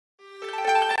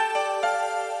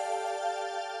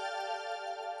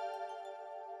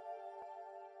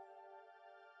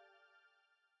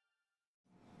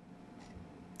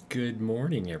Good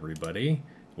morning, everybody.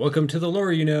 Welcome to the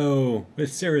Lore You Know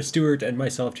with Sarah Stewart and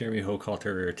myself, Jeremy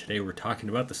Hochhalter. Today we're talking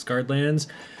about the Scarred Lands,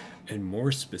 and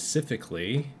more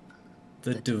specifically,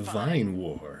 the The Divine, Divine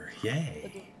War. the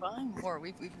Yay! Divine War.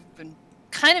 We've been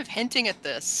kind of hinting at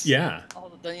this Yeah, all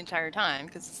the entire time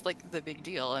because it's like the big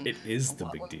deal and it is the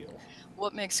what big what, deal.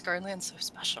 what makes Scarland so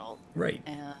special. Right.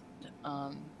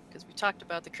 And because we talked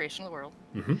about the creation of the world,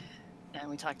 Mm-hmm. and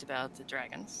we talked about the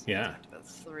dragons, we Yeah. talked about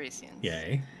the Thracians,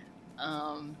 Yay.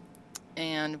 um,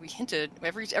 and we hinted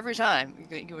every time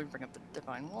you would bring up the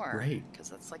Divine War Right. because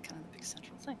that's like kind of the big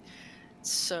central thing.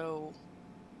 So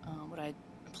what I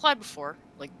implied before,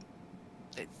 like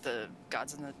the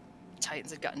gods and the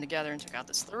Titans had gotten together and took out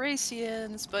the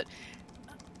Thracians, but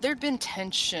there'd been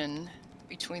tension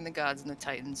between the gods and the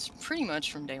Titans pretty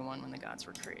much from day one when the gods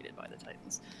were created by the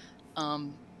Titans.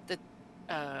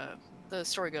 The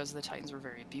story goes the Titans were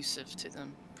very abusive to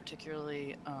them,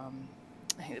 particularly. I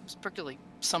think it was particularly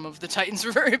some of the Titans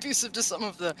were very abusive to some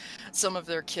of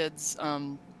their kids.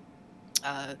 Or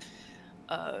I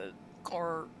don't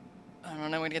know.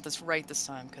 I'm gonna get this right this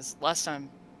time because last time,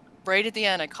 right at the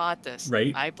end, I caught this.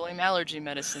 Right. I blame allergy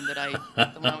medicine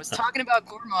when I was talking about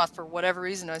Gormoth for whatever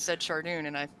reason I said Chardoon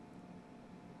and I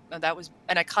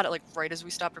caught it like right as we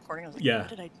stopped recording. I was like, Yeah. what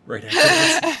did I do? Right after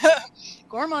this.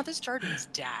 Gormoth is Chardoon's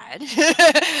dad,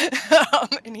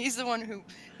 and he's the one who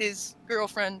his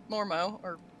girlfriend Mormo,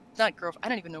 or not girlfriend, I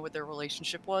don't even know what their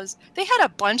relationship was. They had a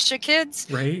bunch of kids,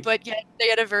 Right. but yet they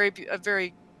had a very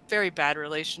bad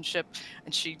relationship,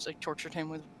 and she like tortured him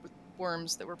with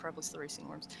worms that were probably Thracian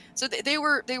worms. So they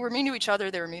were mean to each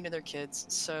other. They were mean to their kids.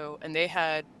 So and they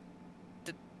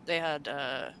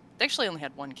actually only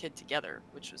had one kid together,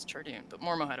 which was Chardoon, but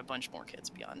Mormo had a bunch more kids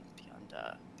beyond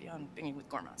being with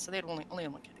Gormoth. So they had only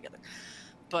had one kid together.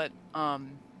 But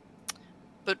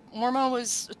Mormo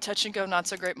was a touch and go, not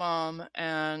so great mom,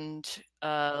 and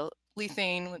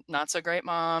Lethane, not so great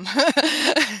mom.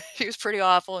 She was pretty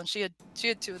awful, and she had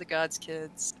two of the gods'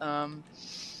 kids. Really,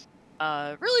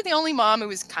 the only mom who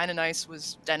was kind of nice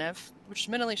was Deneth, which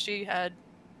admittedly she had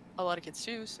a lot of kids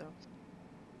too. So,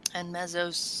 and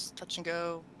Mezos, touch and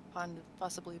go,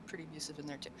 possibly pretty abusive in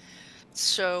there too.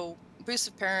 So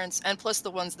abusive parents, and plus the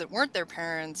ones that weren't their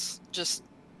parents, just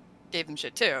gave them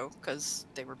shit too because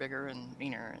they were bigger and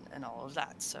meaner and all of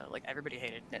that. So like everybody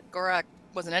hated it. Gorak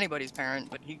wasn't anybody's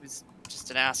parent, but he was just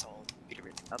an asshole. Beat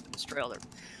everything up and destroy all their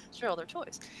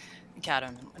toys and cat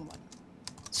him and whatnot.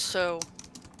 So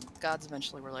gods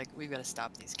eventually were like, we've got to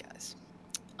stop these guys.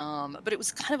 But it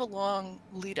was kind of a long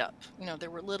lead up. You know, there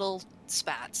were little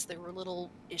spats, there were little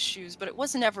issues, but it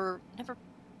was never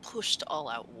pushed all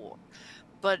out war.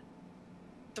 But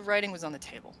the writing was on the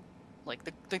table. Like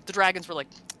the dragons were like,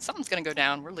 something's gonna go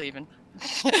down. We're leaving.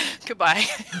 Goodbye.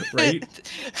 Right.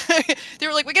 They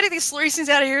were like, we gotta get these Thracians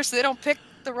out of here so they don't pick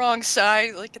the wrong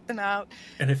side. Like, get them out.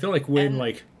 And I feel like when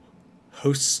like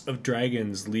hosts of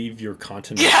dragons leave your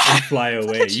continent and fly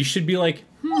away, you should be like,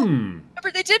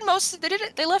 But they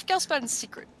they left Gelspad in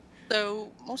secret,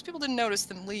 so most people didn't notice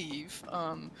them leave.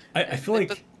 I feel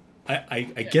like I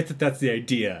get that that's the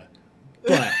idea,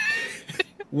 but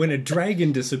when a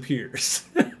dragon disappears,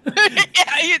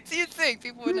 yeah, you'd think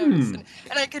people would notice, and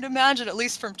I can imagine at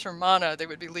least from Termana they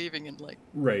would be leaving and like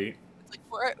right.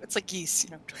 It's like geese, you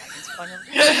know, dragons flying over.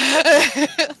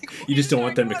 Like, you just don't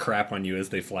want them to crap on you as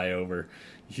they fly over.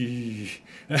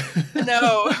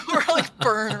 No, or like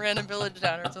burn a random village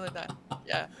down or something like that.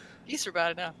 Yeah, geese are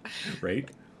bad enough.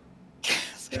 Right.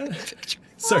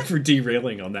 Sorry for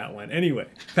derailing on that one. Anyway,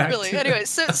 anyway,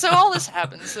 so all this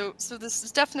happened. So this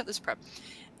is definite this prep,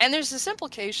 and there's this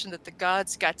implication that the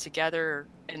gods got together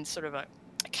in sort of a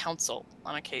council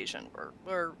on occasion,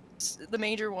 where the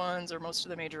major ones, or most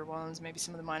of the major ones, maybe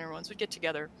some of the minor ones, would get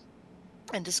together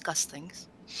and discuss things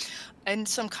in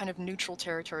some kind of neutral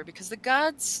territory, because the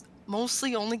gods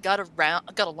mostly only got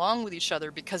along with each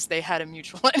other because they had a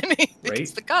mutual enemy.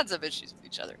 Because the gods have issues with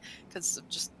each other, because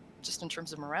just in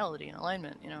terms of morality and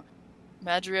alignment, you know.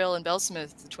 Madriel and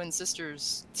Belsmith, the twin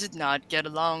sisters, did not get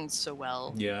along so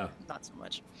well. Yeah. Not so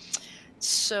much.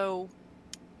 So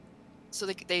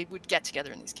they would get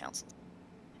together in these councils.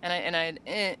 And I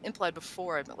implied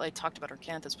before, I talked about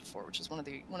Arcanthus before, which is one of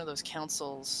those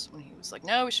councils when he was like,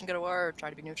 no, we shouldn't go to war,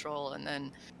 try to be neutral, and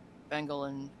then Vangal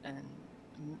and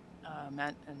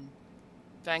Matt and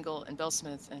Vangal and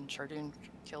Belsmith and Chardoon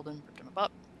killed him, ripped him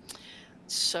up.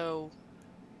 So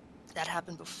that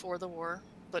happened before the war,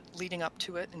 but leading up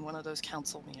to it in one of those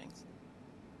council meetings.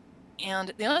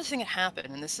 And the other thing that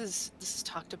happened, and this is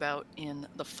talked about in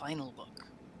the final book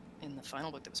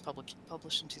that was published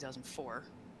in 2004,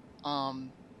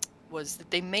 was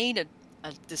that they made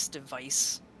this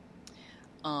device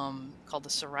called the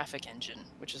Seraphic Engine,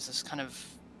 which is this kind of,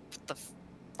 what the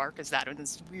fuck is that?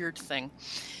 This weird thing.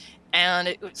 And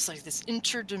it was like this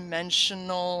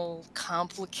interdimensional,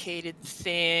 complicated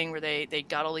thing where they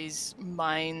got all these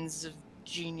minds of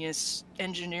genius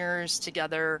engineers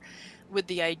together with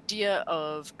the idea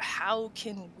of how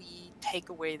can we take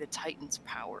away the Titans'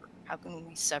 power? How can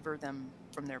we sever them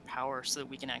from their power so that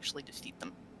we can actually defeat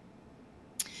them?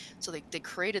 So they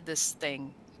created this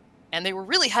thing, and they were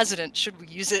really hesitant, should we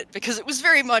use it? Because it was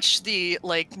very much the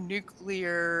like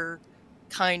nuclear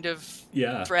kind of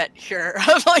threat here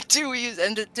of like, do we use,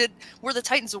 and were the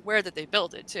Titans aware that they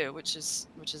built it too, which is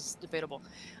debatable.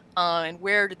 And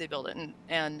where did they build it?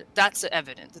 And that's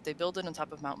evident that they built it on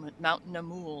top of Mount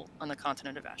Namul on the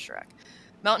continent of Asherak.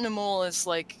 Mount Namul is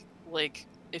like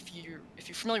if you're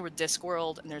familiar with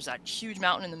Discworld, and there's that huge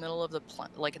mountain in the middle of the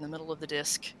in the middle of the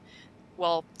disc.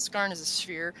 Well, Scarn is a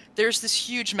sphere. There's this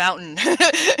huge mountain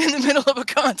in the middle of a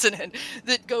continent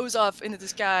that goes off into the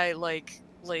sky like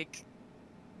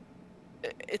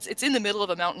it's in the middle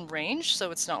of a mountain range,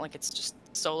 so it's not like it's just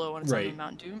solo on its own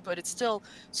Mount Doom, but it's still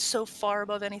so far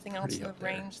above anything else in the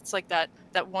range. It's like that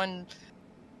one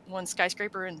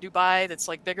skyscraper in Dubai that's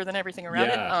like bigger than everything around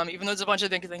it. Even though there's a bunch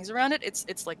of big things around it,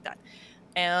 it's like that.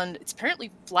 And it's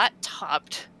apparently flat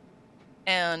topped,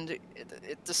 and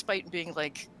despite being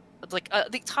like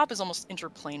the top is almost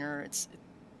interplanar.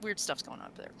 Weird stuff's going on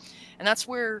up there, and that's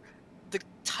where the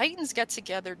Titans get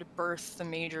together to birth the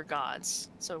major gods.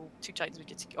 So 2 Titans would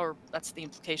get together, or that's the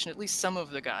implication. At least some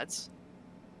of the gods,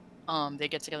 they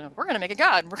get together. We're gonna make a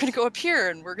god. And we're gonna go up here,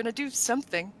 and we're gonna do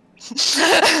something. It's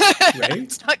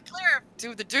not clear.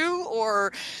 Do the do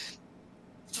or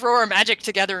throw our magic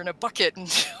together in a bucket and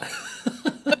see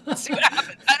what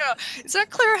happens. I don't know. It's not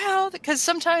clear how, because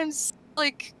sometimes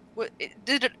like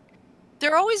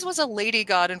there always was a lady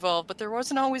god involved, but there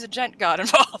wasn't always a gent god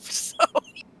involved. So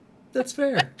that's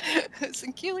fair.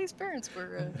 And Keely's parents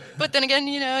were, but then again,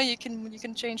 you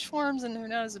can change forms, and who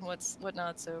knows, and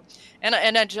whatnot. So, and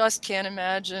I just can't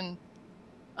imagine,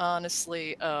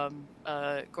 honestly,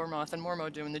 Gormoth and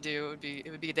Mormo doing the do. It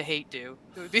would be the hate do.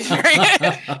 It would be very,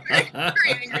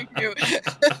 very angry do.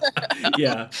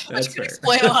 Yeah, that's fair.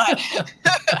 Explain a lot.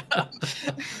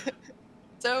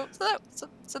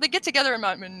 So they get together in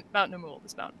Mount Namul,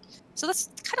 this mountain. So that's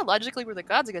kind of logically where the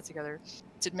gods get together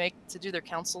to do their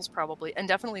councils, probably, and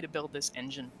definitely to build this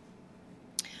engine.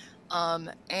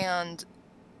 And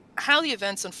how the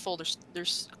events unfold,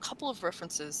 there's a couple of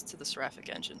references to the Seraphic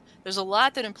Engine. There's a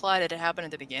lot that imply that it happened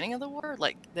at the beginning of the war,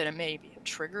 like that it maybe have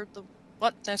triggered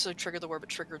not necessarily triggered the war, but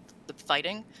triggered the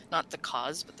fighting, not the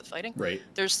cause, but the fighting. Right.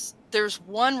 There's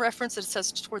one reference that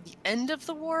says toward the end of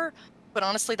the war, but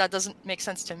honestly, that doesn't make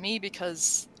sense to me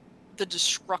because the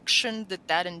destruction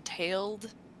that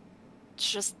entailed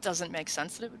just doesn't make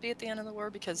sense that it would be at the end of the war,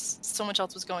 because so much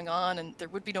else was going on, and there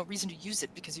would be no reason to use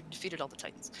it because you've defeated all the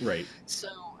Titans. Right. So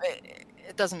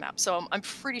it doesn't map. So I'm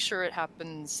pretty sure it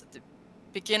happens at the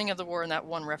beginning of the war, and that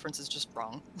one reference is just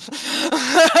wrong,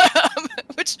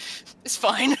 which is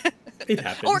fine. It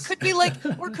happens. Or it could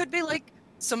be like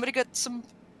somebody got some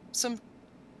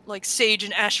like sage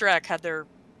in Asherak had their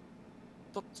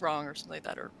book wrong or something like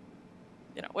that, or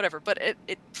whatever. But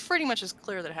it pretty much is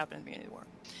clear that it happened at the beginning of the war.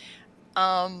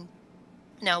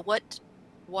 Now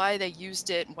why they used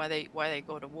it and why they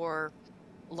go to war,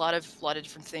 a lot of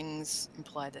different things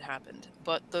imply that happened,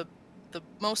 but the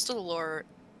most of the lore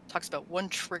talks about one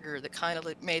trigger that kind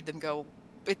of made them go,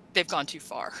 they've gone too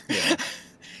far. Yeah.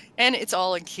 And it's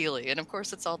all in Keely, and of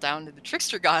course it's all down to the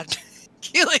trickster god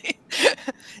Keely.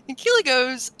 And Keely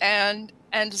goes and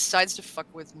decides to fuck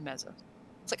with Mezzo.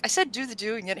 It's like, I said do the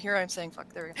do, and yet here I'm saying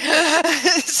fuck. There we go.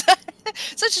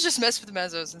 So to just mess with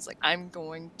Mezzos, and it's like, I'm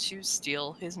going to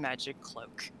steal his magic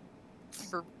cloak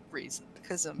for reason,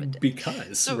 because I'm a dick.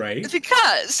 Right?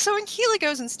 Because. So when Keely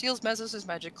goes and steals Mezzos'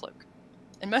 magic cloak,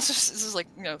 and Mezzos is like,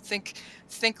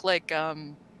 think like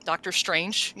Doctor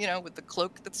Strange, with the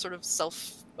cloak that's sort of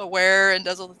self-aware and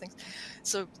does all the things.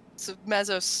 So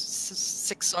Mezzos,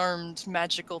 6-armed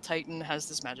magical titan, has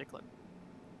this magic cloak.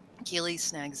 Keely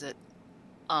snags it.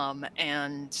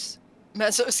 And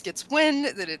Mezzos gets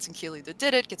wind that it's Keely that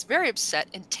did it, gets very upset,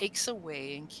 and takes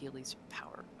away Keely's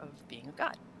power of being a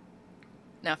god.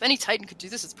 Now, if any Titan could do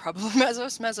this, it's probably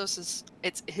Mezzos.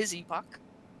 It's his epoch.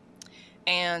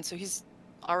 And so he's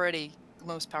already the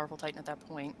most powerful Titan at that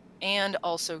point. And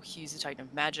also he's a Titan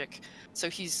of magic. So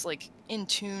he's like in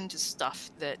tune to stuff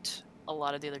that a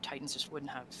lot of the other Titans just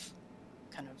wouldn't have,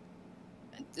 kind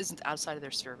of isn't outside of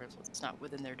their sphere of influence. It's not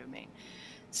within their domain.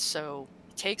 So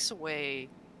takes away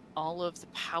all of the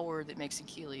power that makes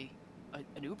Keely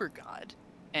an uber god,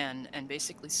 and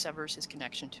basically severs his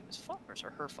connection to his followers,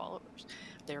 or her followers,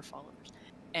 their followers.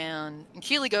 And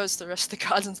Keely goes to the rest of the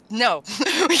gods and says, no,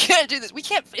 we can't do this. We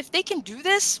can't, if they can do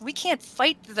this, we can't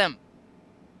fight them.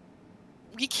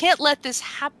 We can't let this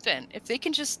happen. If they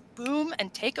can just boom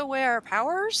and take away our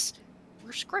powers,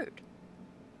 we're screwed.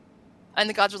 And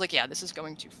the gods were like, yeah, this is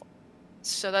going too far.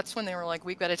 So that's when they were like,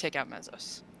 we've got to take out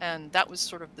Mesos. And that was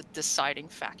sort of the deciding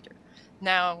factor.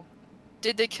 Now,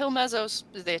 did they kill Mesos?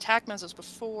 Did they attack Mesos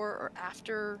before or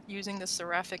after using the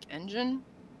Seraphic engine?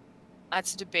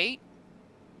 That's a debate.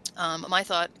 My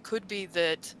thought could be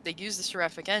that they use the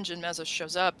Seraphic engine, Mesos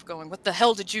shows up going, what the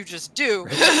hell did you just do?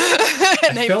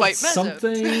 And they felt fight Mesos.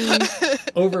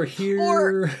 something over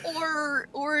here.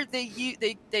 Or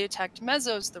they attacked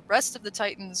Mesos. The rest of the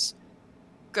Titans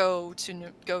go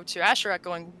to Asherak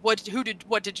going, what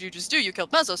did you just do? You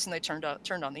killed Mesos, and they turned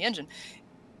on the engine.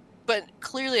 But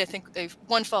clearly I think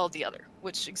one followed the other,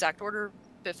 which exact order,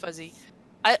 a bit fuzzy.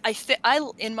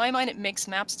 In my mind, it makes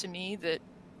maps to me that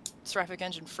Seraphic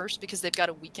engine first, because they've got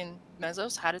to weaken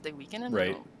Mesos. How did they weaken him?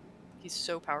 Right. Oh, he's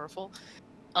so powerful.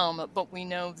 But we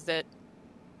know that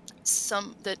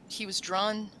he was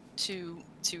drawn to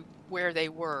where they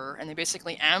were, and they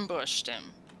basically ambushed him.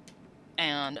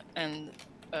 And I don't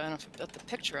know if I put the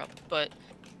picture up, but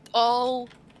all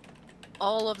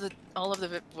of the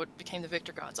what became the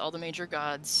Victor gods, all the major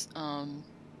gods, or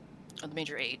the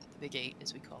major 8, the big 8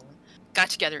 as we call them, got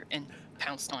together and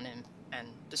pounced on him and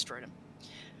destroyed him.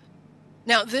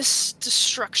 Now this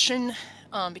destruction,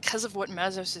 because of what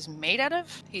Mesos is made out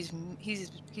of, he's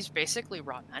basically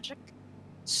raw magic.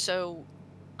 So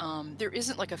there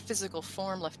isn't like a physical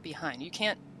form left behind. You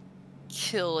can't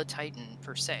kill a Titan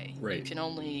per se. Right.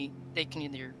 They can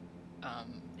either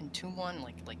entomb one,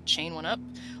 like chain one up,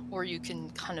 or you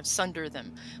can kind of sunder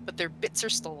them, but their bits are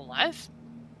still alive.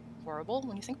 Horrible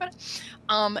when you think about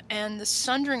it. And the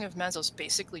sundering of Mesos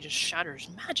basically just shatters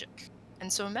magic.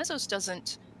 And so Mesos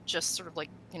doesn't just sort of like,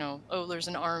 oh, there's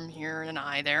an arm here and an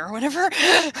eye there or whatever,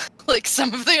 like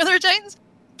some of the other Titans,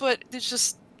 but it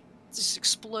just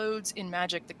explodes in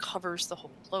magic that covers the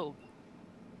whole globe.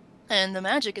 And the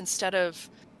magic, instead of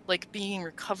like being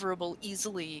recoverable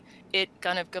easily, it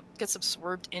kind of gets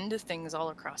absorbed into things all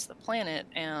across the planet.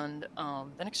 And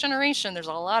the next generation, there's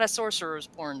a lot of sorcerers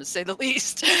born, to say the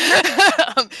least.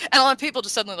 And a lot of people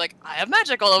just suddenly like, I have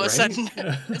magic all of a sudden.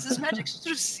 This magic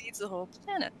sort of seeds the whole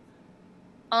planet.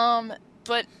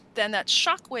 But then that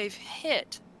shockwave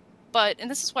hit. And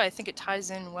this is why I think it ties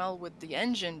in well with the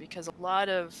engine, because a lot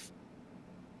of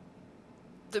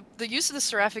the use of the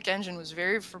Seraphic engine was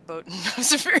very verboten. It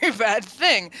was a very bad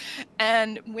thing.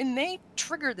 And when they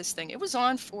triggered this thing, it was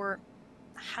on for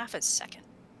half a second.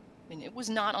 I mean, it was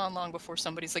not on long before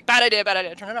somebody's like, bad idea,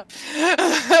 turn it up.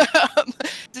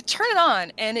 To turn it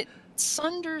on, and it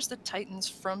sunders the Titans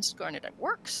from Scarn. It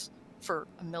works for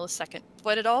a millisecond,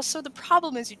 but it also, the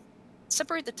problem is you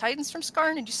separate the Titans from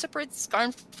Scarn, and you separate the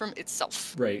Scarn from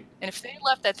itself. Right. And if they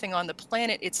left that thing on, the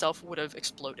planet itself would have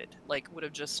exploded, would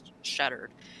have just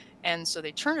shattered. And so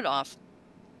they turn it off.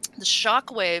 The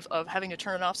shockwave of having to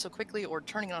turn it off so quickly, or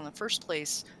turning it on in the first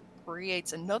place,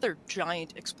 creates another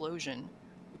giant explosion,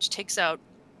 which takes out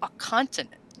a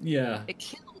continent. Yeah. It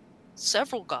killed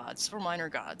several gods, several minor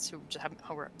gods who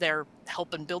were there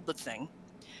helping build the thing.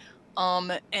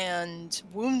 And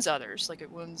wounds others, we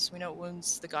know it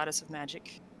wounds the goddess of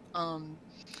magic.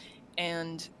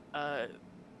 And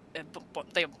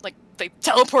they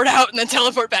teleport out and then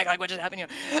teleport back, like what just happened here.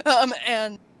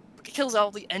 And it kills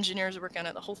all the engineers working on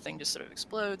it. The whole thing just sort of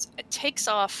explodes. It takes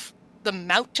off the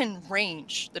mountain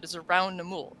range that is around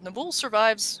Namul. Namul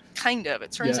survives, kind of.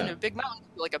 It turns into a big mountain,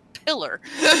 like a pillar,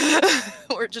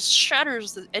 or it just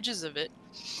shatters the edges of it,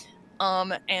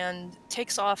 and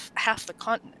takes off half the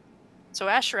continent. So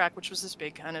Asherak, which was this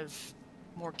big kind of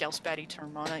more Gelsbatty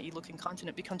Termana-y looking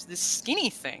continent, becomes this skinny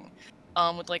thing,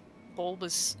 with like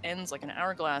bulbous ends like an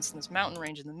hourglass, and this mountain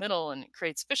range in the middle, and it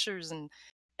creates fissures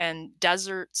and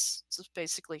deserts. So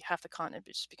basically half the continent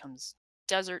just becomes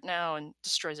desert now and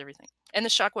destroys everything. And the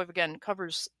shockwave again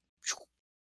covers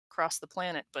across the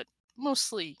planet, but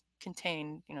mostly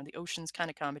contained, the oceans kind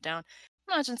of calm it down.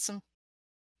 Imagine some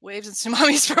waves and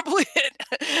tsunamis probably hit.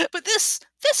 But this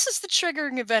is the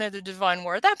triggering event of the Divine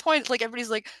War. At that point, like everybody's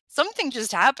like, something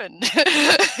just happened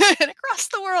and across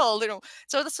the world,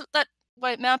 So that's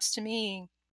why it maps to me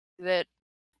that,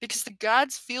 because the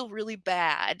gods feel really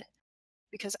bad,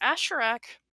 because Asherak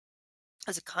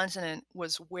as a continent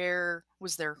was the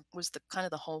kind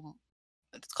of the home.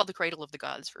 It's called the cradle of the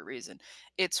gods for a reason.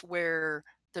 It's where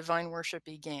divine worship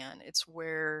began. It's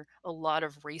where a lot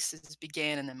of races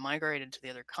began and then migrated to the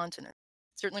other continent.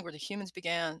 certainly where the humans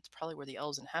began. It's probably where the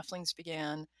elves and halflings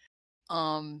began.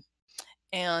 Um,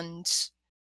 and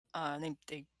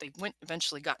they went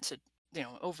eventually got to,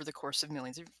 over the course of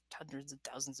millions of hundreds of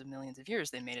thousands of millions of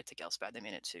years, they made it to Gelspad. They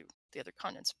made it to the other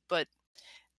continents. But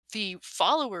the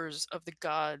followers of the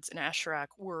gods in Asherak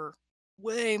were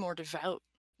way more devout.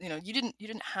 You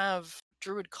didn't have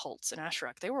druid cults in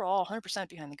Asherak. They were all 100%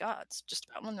 behind the gods, just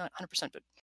about. Well, not 100%, but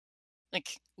like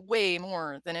way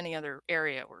more than any other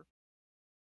area where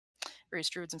various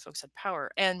druids and folks had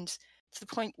power. And to the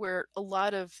point where a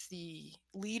lot of the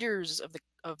leaders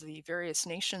of the various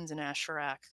nations in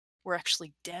Asherak were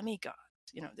actually demigods.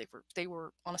 They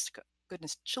were honest to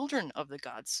goodness children of the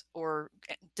gods, or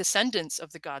descendants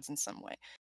of the gods in some way.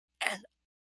 And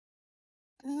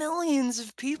millions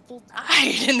of people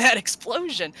died in that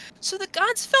explosion. So the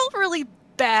gods felt really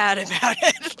bad about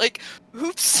it. Like,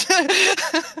 oops, didn't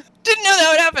know that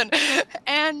would happen.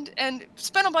 And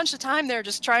spent a bunch of time there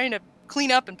just trying to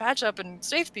clean up and patch up and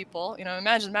save people.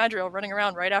 Imagine Madriel running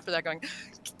around right after that going,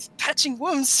 patching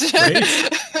wounds. Right?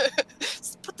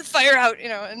 Put the fire out,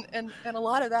 and a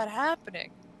lot of that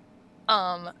happening.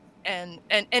 And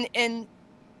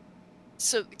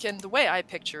so again, the way I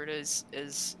picture it is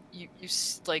you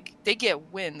like they get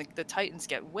wind, the Titans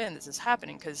get wind this is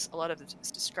happening, because a lot of it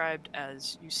is described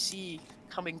as you see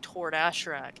coming toward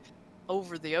Asherak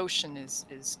over the ocean is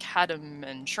Kadam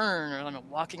and Churn, or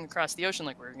walking across the ocean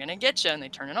like, we're gonna get you, and they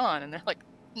turn it on, and they're like,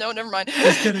 no, never mind.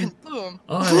 And boom.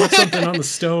 Oh, I left something on the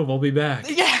stove. I'll be back.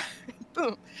 Yeah.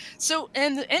 Boom. So,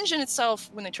 and the engine itself,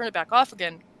 when they turn it back off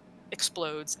again,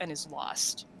 explodes and is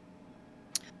lost.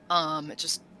 It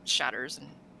just shatters, and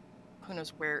who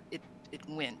knows where it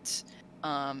went.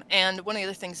 And one of the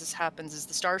other things that happens is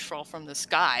the stars fall from the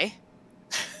sky,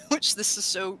 which this is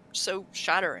so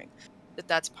shattering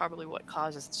that's probably what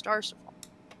causes the stars to fall.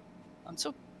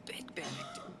 So big deal.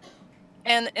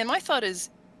 And my thought is,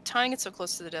 tying it so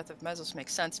close to the death of Mesos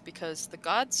makes sense, because the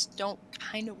gods don't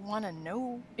kind of want to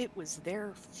know it was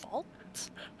their fault.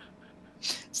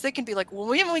 So they can be like, well,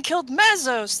 when we killed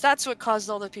Mesos, that's what caused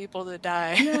all the people to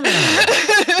die.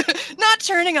 Yeah. Not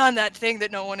turning on that thing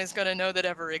that no one is going to know that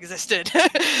ever existed.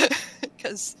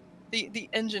 Because the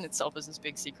engine itself is this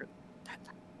big secret.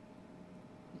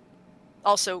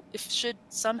 Also, if should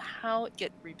somehow it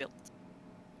get rebuilt,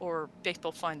 or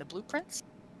people find the blueprints,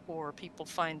 or people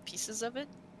find pieces of it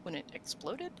when it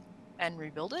exploded and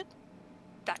rebuild it,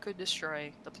 that could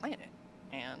destroy the planet.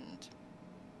 And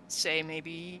say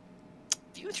maybe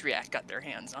Youth React got their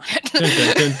hands on it.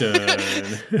 Dun, dun,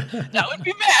 dun. That would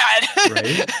be bad.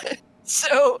 Right?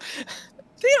 So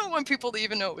they don't want people to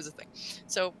even know it was a thing.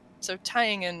 So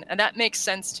tying in, and that makes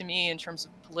sense to me in terms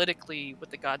of politically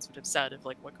what the gods would have said of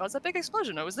like, what caused that big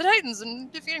explosion? It was the Titans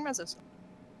and defeating Mesos.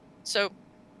 So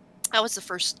that was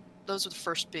those were the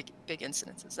first big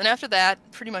incidences. And after that,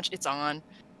 pretty much it's on.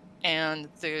 And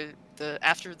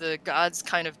after the gods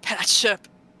kind of patch up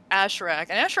Asherak,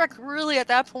 and Asherak really at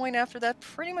that point, after that,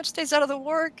 pretty much stays out of the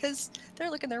war, because they're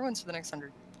licking their wounds for the next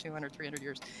 100, 200, 300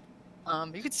 years.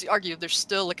 You could argue they're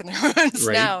still licking their wounds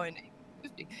now, and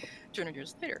 50, 200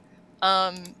 years later.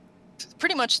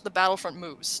 Pretty much the battlefront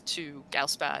moves to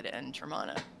Gelspad and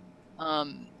Termana.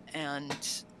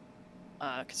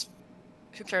 Because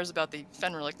who cares about the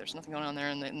Fenrir? There's nothing going on there,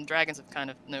 and the dragons have kind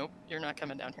of, nope, you're not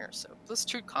coming down here. So those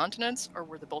two continents are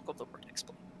where the bulk of the war takes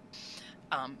place.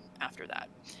 After that,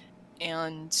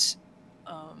 and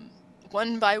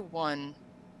one by one,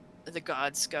 the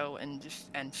gods go and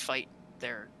fight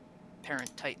their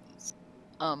parent titans.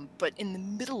 But in the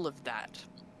middle of that,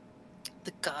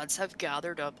 the gods have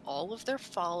gathered up all of their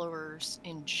followers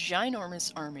in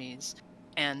ginormous armies.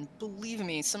 And believe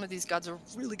me, some of these gods are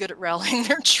really good at rallying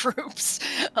their troops.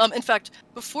 In fact,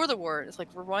 before the war, it's like,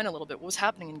 rewind a little bit, what was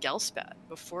happening in Gelspad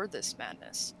before this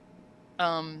madness?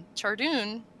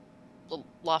 Chardun, the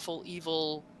lawful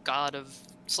evil god of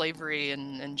slavery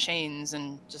and chains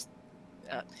and just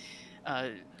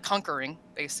conquering,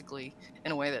 basically,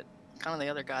 in a way that kind of the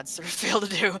other gods sort of failed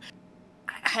to do,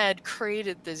 had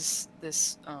created these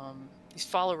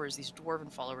followers, these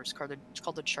dwarven followers, called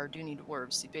the Charduni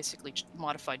dwarves. They basically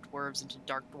modified dwarves into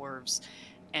dark dwarves,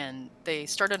 and they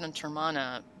started on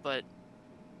Termana, but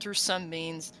through some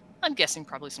means, I'm guessing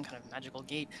probably some kind of magical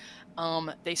gate,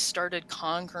 they started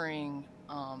conquering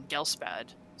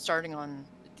Gelspad, starting on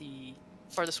the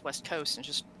farthest west coast and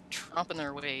just tromping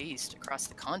their way east across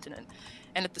the continent.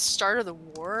 And at the start of the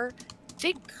war,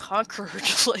 they conquered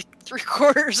like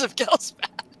 3/4 of Gelspad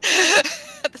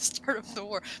at the start of the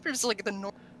war. But just like the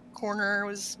north corner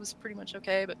was pretty much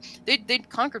okay, but they'd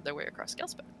conquered their way across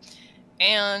Gelspad.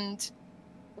 And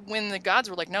when the gods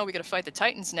were like, no, we gotta fight the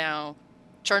Titans now,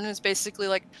 Chardun is basically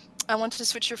like, I want to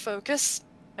switch your focus.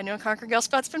 I know conquering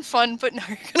Gallspot's been fun, but now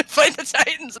you're gonna fight the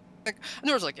Titans. And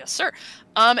Nor's like, yes, sir.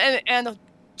 And the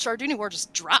Charduni War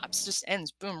just drops, just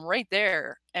ends, boom, right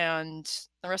there. And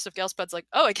the rest of Gallspot's like,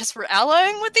 oh, I guess we're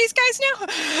allying with these guys now.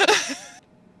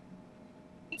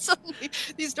 And suddenly,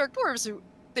 these Dark Dwarves who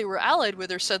they were allied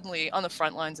with are suddenly on the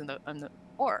front lines in the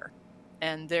war,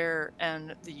 and the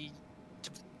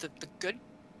good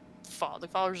the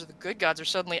followers of the good gods are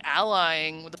suddenly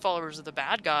allying with the followers of the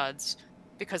bad gods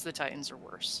because the Titans are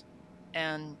worse,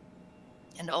 and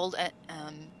old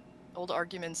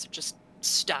arguments just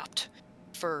stopped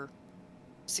for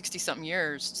 60-something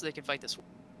years so they could fight this war.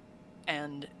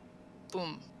 And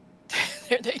boom,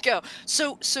 there they go.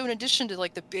 So in addition to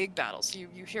like the big battles, you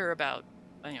hear about,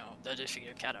 you know, the defeat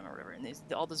of Ketinas or whatever, and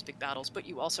all those big battles, but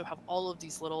you also have all of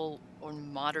these little or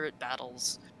moderate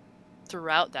battles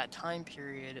throughout that time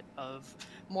period of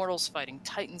mortals fighting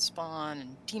Titan spawn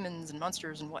and demons and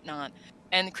monsters and whatnot.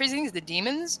 And the crazy thing is the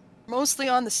demons mostly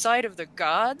on the side of the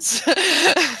gods,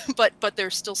 but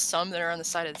there's still some that are on the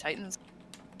side of the Titans.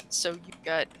 So you've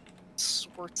got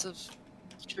sorts of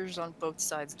creatures on both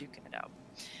sides duking it out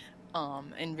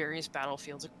in various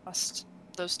battlefields across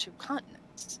those two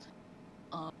continents.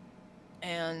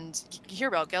 And you hear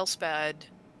about Gellspad.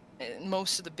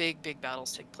 Most of the big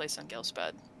battles take place on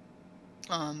Gellspad.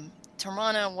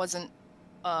 Termana wasn't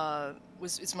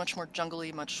it's much more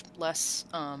jungly, much less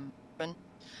urban.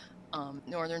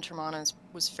 Northern Termana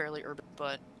was fairly urban,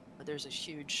 but there's a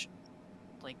huge,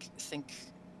 like, think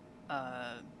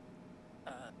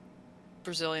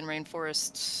Brazilian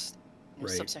rainforests, Right.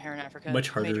 Sub-Saharan Africa, Much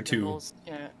harder to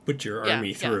put your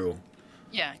army through.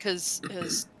 Yeah, because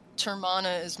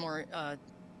Termana is more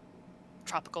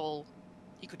tropical,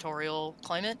 equatorial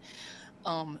climate.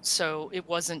 So it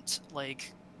wasn't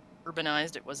like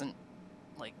urbanized, it wasn't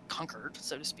like conquered,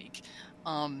 so to speak.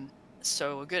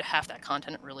 So a good half that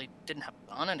continent really didn't have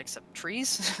on it except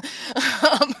trees.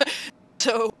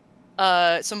 So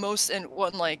most, and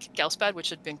one like Gellspad, which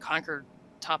had been conquered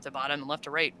top to bottom and left to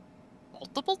right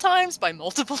multiple times by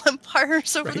multiple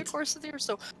empires over the course of the year.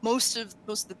 So most of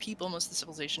the people, most of the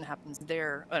civilization happens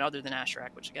there, and other than Ashrak,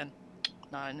 which again,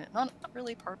 not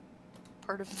really part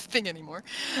of the thing anymore.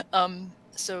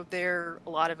 So there, a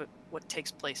lot of what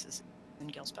takes place is in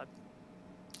Gellspad.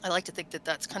 I like to think that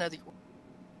that's kind of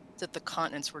that the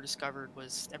continents were discovered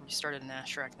was everybody started in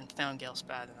Ashrak, then found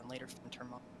Gellspad, and then later found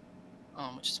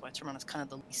Termana, which is why Termana is kind of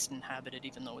the least inhabited,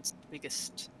 even though it's the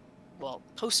biggest, well,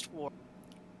 post-war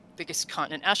biggest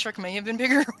continent. Ashrak may have been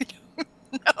bigger. We don't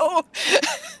know.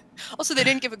 Also, they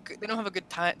don't have a good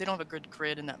time. They don't have a good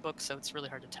grid in that book, so it's really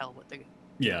hard to tell what they.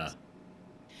 Yeah.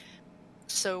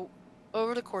 So,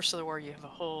 over the course of the war, you have a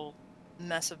whole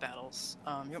mess of battles.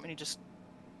 You want me to just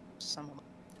some of them?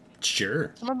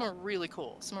 Sure. Some of them are really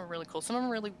cool. Some are really cool. Some of them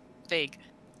are really vague.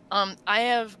 I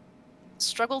have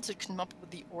struggled to come up with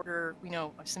the order. We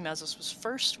know, obviously, Mazos was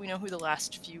first. We know who the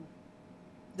last few.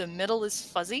 The middle is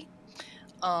fuzzy.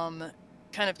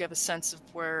 Kind of give a sense of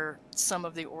where some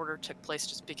of the order took place,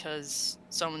 just because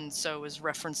so-and-so is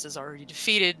referenced as already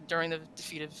defeated during the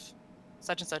defeat of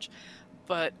such and such.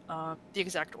 But the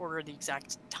exact order, the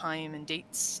exact time and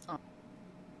dates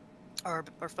are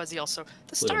fuzzy also.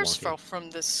 The stars fell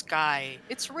from the sky.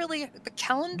 It's really the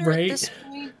calendar at this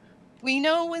point. We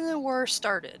know when the war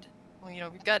started.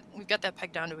 Well, we've got that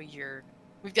pegged down to a year.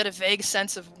 We've got a vague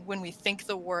sense of when we think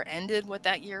the war ended, what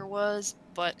that year was,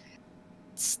 but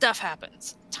stuff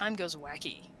happens. Time goes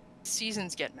wacky.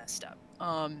 Seasons get messed up.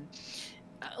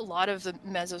 A lot of the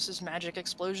Mazos' magic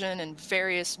explosion and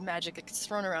various magic that gets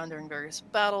thrown around during various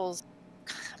battles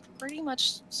pretty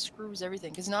much screws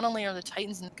everything. Because not only are the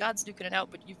Titans and the gods duking it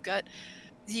out, but you've got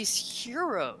these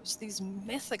heroes, these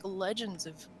mythic legends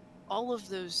of all of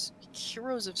those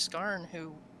heroes of Scarn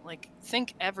who, like,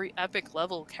 think every epic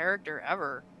level character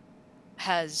ever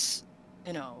has,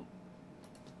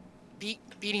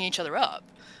 beating each other up,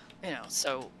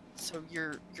 so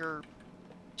your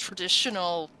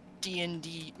traditional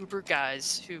D&D Uber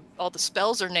guys who all the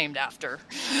spells are named after.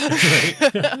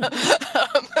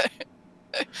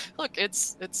 Look,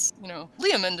 it's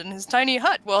Leomund in his tiny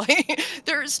hut. Well,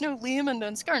 there is no Leomund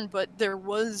on Scarn, but there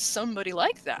was somebody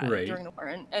like that during the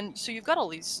war, and so you've got all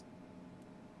these,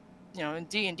 in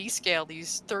D&D scale,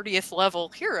 these 30th level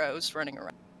heroes running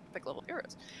around, epic level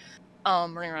heroes,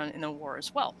 running around in the war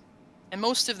as well. And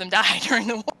most of them die during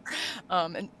the war.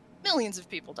 And millions of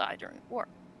people die during the war.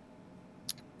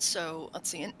 So, let's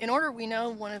see. In order, we know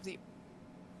one of the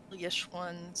early-ish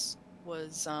ones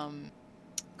was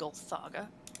Gulthaga.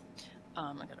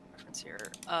 I got a reference here.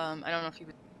 I don't know if he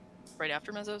was right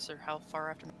after Mazos or how far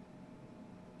after.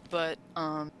 But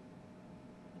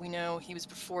we know he was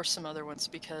before some other ones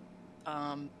because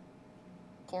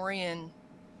Corian,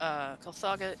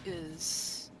 Golthaga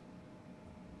is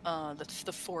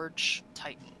the Forge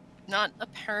Titan, not a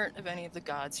parent of any of the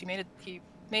gods. He made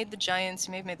the giants.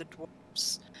 He may have made the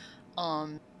dwarves,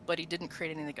 but he didn't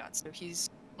create any of the gods. So he's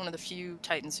one of the few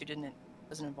Titans who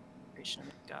wasn't involved in the creation of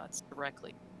the gods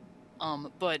directly.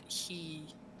 But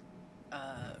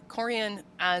Corian,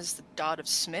 as the god of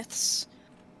smiths,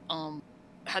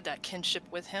 had that kinship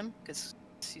with him because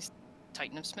he's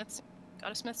Titan of smiths,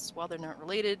 god of smiths. While they're not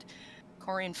related,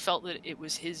 Corian felt that it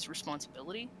was his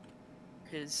responsibility,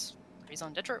 his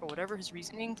raison d'etre, or whatever his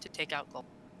reasoning, to take out Golthaga.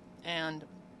 And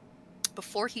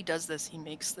before he does this, he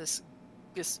makes this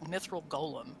mithril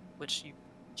golem, which you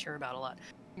hear about a lot.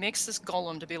 He makes this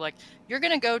golem to be like, you're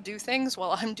gonna go do things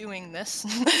while I'm doing this,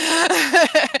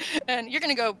 and you're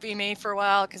gonna go be me for a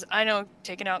while because I know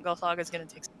taking out Golthaga is gonna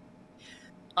take.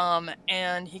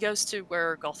 And he goes to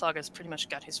where Golthaga's pretty much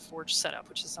got his forge set up,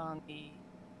 which is on the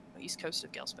east coast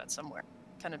of Galespad somewhere.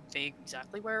 Kind of vague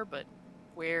exactly where, but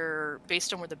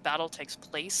based on where the battle takes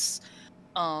place,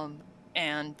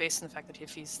 and based on the fact that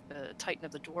if he's the Titan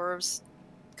of the Dwarves,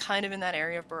 kind of in that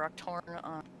area of Barak Torn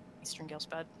on eastern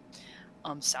Galespad,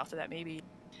 south of that maybe.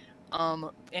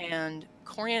 And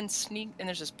Corian and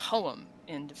there's this poem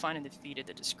in Define and Defeated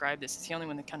that described this. It's the only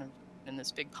one that kind of in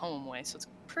this big poem way, so it's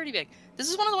pretty big. This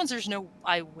is one of the ones there's no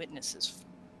eyewitnesses for.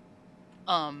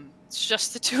 It's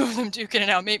just the two of them duking it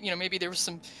out. Maybe there was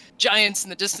some giants in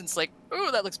the distance, like,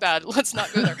 oh, that looks bad. Let's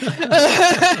not go there.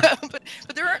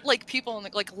 but there aren't like people in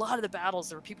like a lot of the battles.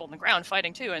 There were people on the ground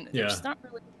fighting too, and there's not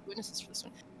really witnesses for this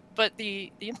one. But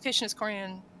the implication is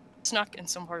Corian snuck, and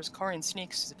some parts Corian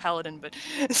sneaks. He's a paladin, but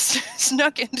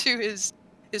snuck into his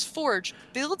forge,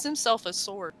 builds himself a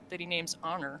sword that he names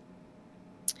Honor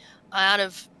out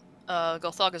of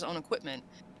Golthaga's own equipment,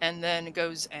 and then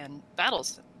goes and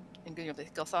battles him. And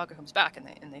Golthaga comes back, and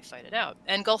they fight it out.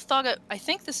 And Golthaga, I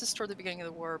think this is toward the beginning of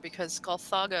the war, because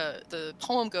Golthaga, the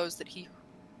poem goes that he heard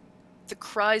the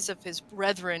cries of his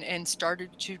brethren and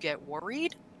started to get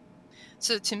worried.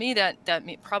 So to me, that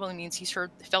probably means he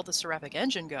felt the seraphic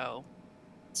engine go,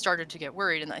 started to get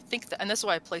worried, and I think and that's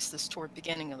why I placed this toward the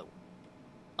beginning of the war,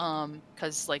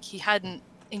 because like he hadn't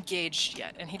engaged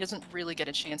yet, and he doesn't really get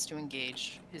a chance to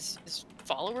engage. His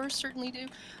followers certainly do,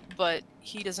 but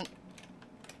he doesn't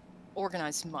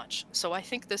organize much. So I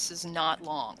think this is not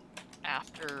long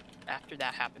after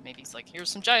that happened. Maybe he's like, here's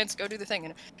some giants, go do the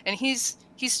thing, and he's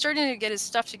starting to get his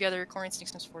stuff together. Corian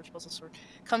sneaks in his forge, pulls a sword,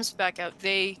 comes back out.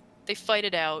 They fight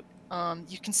it out.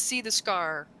 You can see the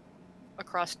scar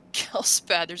across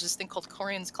Galespad. There's this thing called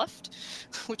Corian's Cleft,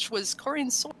 which was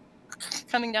Corian's sword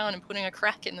coming down and putting a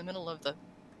crack in the middle of the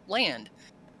land.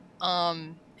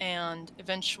 And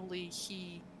eventually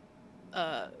he,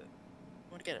 I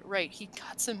want to get it right, he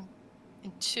cuts him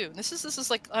in two. This is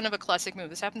like kind of a classic move.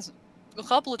 This happens a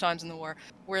couple of times in the war,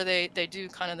 where they do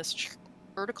kind of this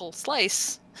vertical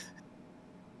slice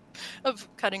of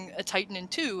cutting a Titan in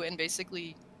two, and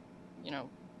basically,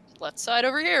 left side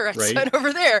over here, right side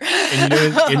over there. And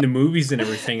in the movies and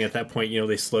everything, at that point,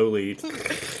 they slowly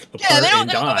apart they don't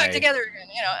die. Go back together again.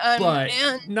 But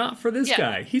not for this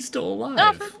guy. He's still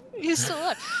alive. He's still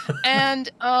alive. And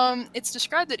it's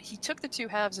described that he took the two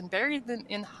halves and buried them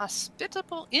in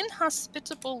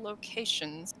inhospitable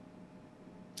locations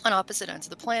on opposite ends of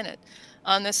the planet.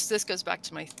 This goes back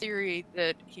to my theory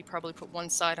that he probably put one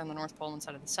side on the North Pole, one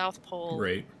side of the South Pole.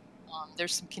 Right.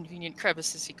 There's some convenient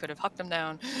crevices he could have hucked them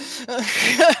down.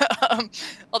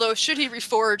 Although, should he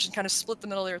reforge and kind of split the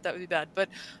middle there, that would be bad. But,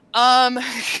 and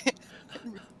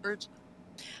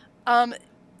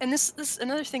this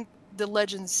another thing, the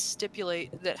legends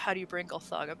stipulate that how do you bring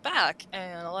Golthaga back?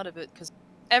 And a lot of it, because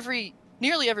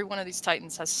nearly every one of these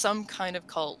Titans has some kind of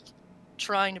cult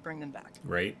trying to bring them back.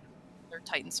 Right. Their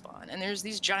Titan spawn, and there's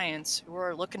these giants who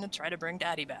are looking to try to bring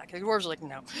Daddy back. The dwarves are like,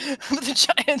 no, but the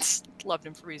giants loved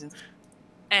him for reasons,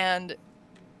 and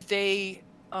the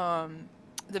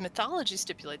mythology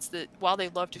stipulates that while they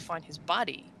love to find his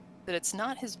body, that it's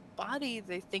not his body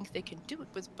they think they can do it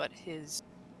with, but his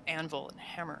anvil and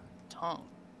hammer tongue.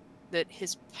 That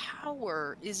his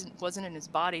power wasn't in his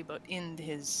body, but in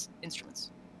his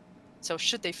instruments. So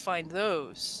should they find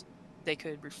those, they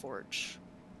could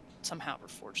somehow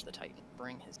reforge the Titan,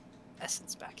 bring his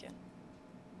essence back in.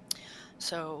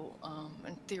 So,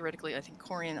 and theoretically, I think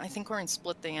Corian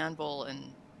split the anvil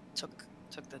and took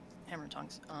the hammer and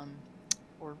tongues,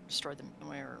 or destroyed them in a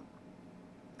way, or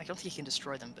I don't think he can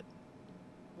destroy them, but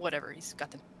whatever, he's got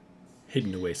them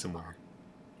hidden away somewhere.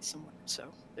 So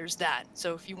there's that.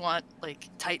 So if you want like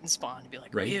Titan spawn to be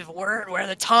like, right. we have word where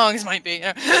the tongues might be,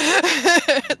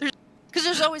 because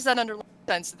there's there's always that underlying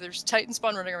sense that there's Titan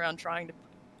spawn running around trying to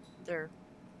their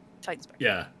Titans back.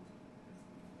 Yeah.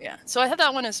 Yeah. So I have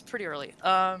that one as pretty early.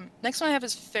 Next one I have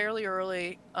is fairly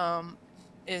early.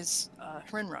 Is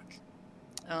Hrinruk.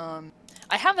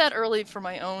 I have that early for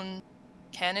my own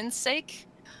canon's sake,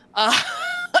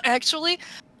 actually,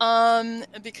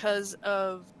 because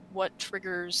of what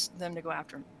triggers them to go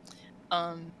after him.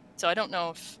 So I don't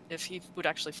know if he would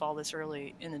actually fall this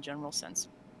early in a general sense,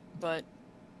 but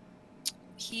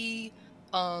he,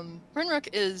 Hrinruk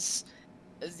is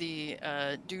the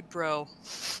dude bro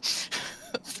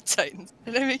of the Titans.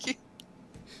 Did I make you?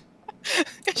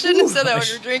 I shouldn't have said that when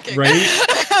you're drinking. Right?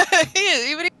 He is,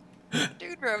 even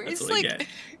dude bro. He's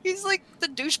like the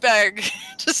douchebag.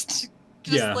 just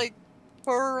like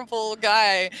horrible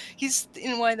guy. He's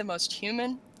in a way the most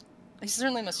human. He's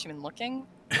certainly the most human looking.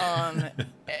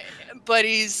 But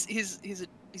he's a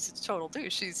total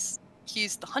douche.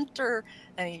 He's the hunter,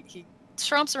 and he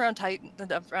tromps around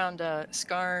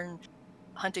Scarn,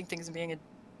 hunting things and being an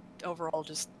overall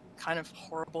just kind of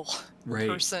horrible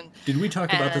person. Did we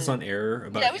talk about this on air?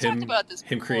 About we talked about this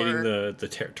him creating the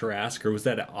Tarask, or was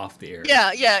that off the air?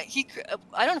 Yeah.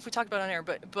 I don't know if we talked about it on air,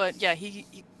 but yeah,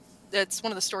 he that's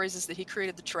one of the stories is that he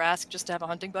created the Tarask just to have a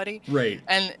hunting buddy. Right.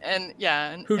 And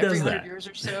who every does 100 that? years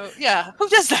or so, yeah, who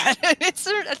does that?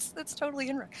 That's totally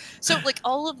Hrinruk. So like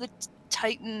all of the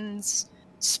Titans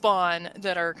spawn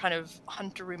that are kind of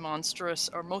huntery monstrous,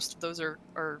 or most of those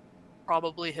are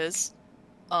probably his.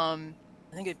 I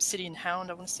think Obsidian Hound,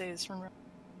 I want to say, is from.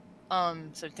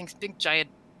 So things, big, giant,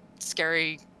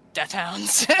 scary death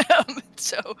hounds.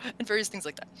 So, and various things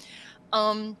like that.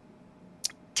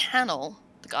 Tanel,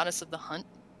 the goddess of the hunt,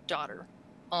 daughter,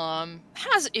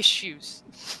 has issues.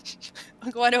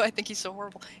 Why do I think he's so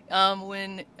horrible?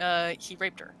 When he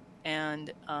raped her,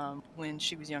 and when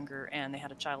she was younger, and they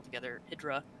had a child together,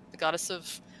 Idra, the goddess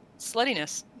of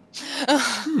sluttiness.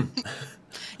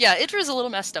 Yeah, Idra's a little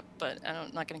messed up, but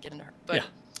I'm not going to get into her. But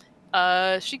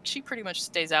yeah. She pretty much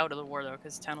stays out of the war, though,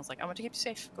 because Tanel's like, I want to keep you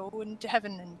safe. Go into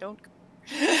heaven and don't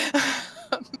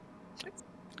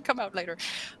come out later.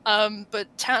 But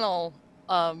Tanel,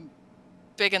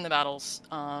 big in the battles,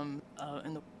 and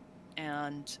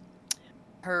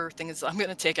her thing is, I'm going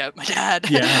to take out my dad.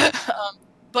 Yeah.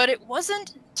 But it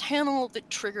wasn't Tanel that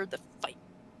triggered the fight.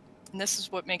 And this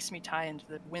is what makes me tie into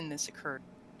when this occurred.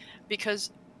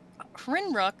 Because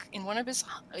Hrinruk, in one of his...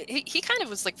 He kind of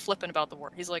was like flipping about the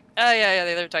war. He's like, oh yeah,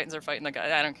 the other Titans are fighting the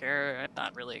gods. I don't care. I'm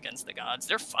not really against the gods.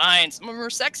 They're fine. Some of them are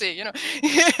sexy, you know.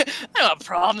 I don't have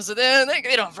problems with them. They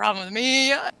don't have a problem with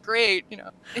me. Great, you know.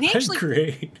 And he actually...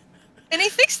 Great. And he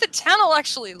thinks that Tanel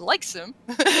actually likes him.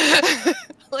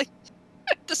 Like,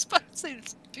 despite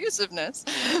his abusiveness.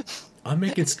 I'm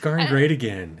making Scarn great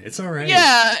again. It's all right.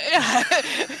 Yeah.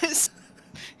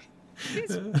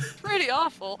 He's pretty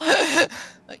awful.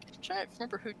 Like, I'm trying to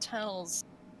remember who Tanel's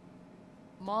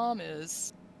mom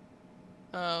is.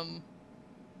 I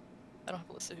don't have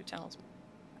a list of who Tanel's mom.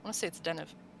 I want to say it's Denev.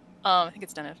 I think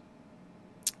it's Denev.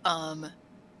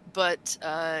 But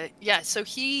yeah, so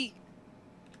he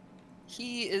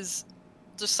is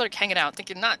just sort of hanging out,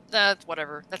 thinking, not that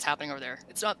whatever that's happening over there.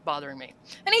 It's not bothering me.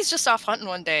 And he's just off hunting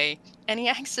one day, and he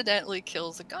accidentally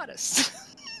kills a goddess.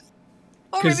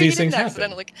 Or maybe he didn't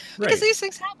accidentally. Because these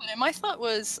things happen. And my thought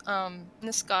was,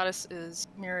 this goddess is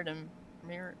Miridim,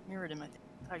 I think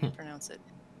how you pronounce it.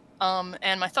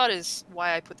 And my thought is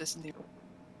why I put this in the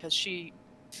because she's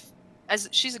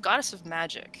a goddess of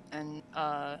magic and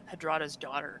Hadrada's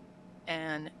daughter.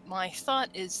 And my thought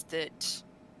is that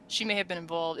she may have been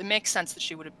involved. It makes sense that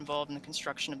she would have been involved in the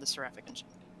construction of the Seraphic engine.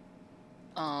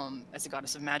 As a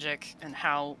goddess of magic, and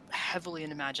how heavily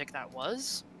into magic that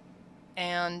was.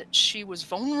 And she was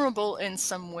vulnerable in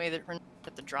some way that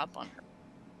put the drop on her.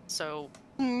 So,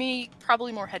 me,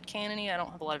 probably more headcanon-y. I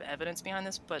don't have a lot of evidence behind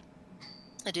this, but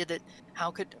I did that.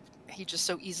 How could he just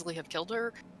so easily have killed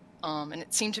her? And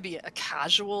it seemed to be a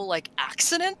casual, like,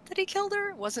 accident that he killed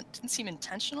her. Didn't seem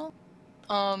intentional.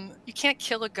 You can't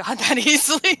kill a god that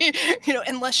easily, you know,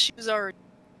 unless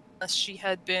she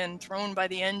had been thrown by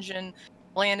the engine,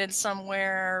 landed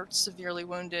somewhere, severely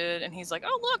wounded, and he's like,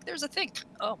 oh, look, there's a thing.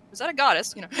 Oh, is that a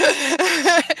goddess? You know.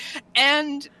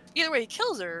 And either way he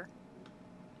kills her,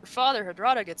 her father,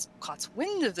 Hadrada, caught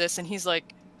wind of this, and he's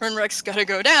like, Hrinruk's gotta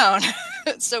go down.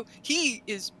 So he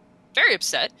is very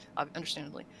upset,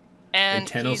 understandably. And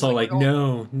Tanel's all like,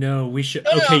 no, we should...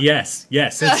 Okay, yes,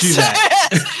 let's do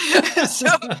that.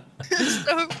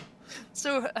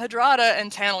 So Hadrada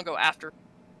and Tanel go after,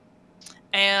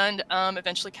 and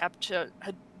eventually capture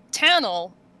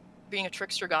Tanel, being a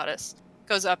trickster goddess,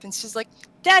 goes up and she's like,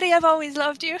 Daddy, I've always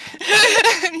loved you.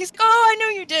 And he's like, oh, I know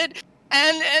you did.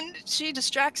 And she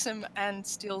distracts him and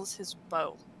steals his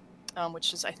bow,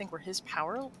 which is, I think, one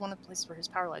of the places where his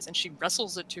power lies. And she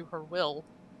wrestles it to her will,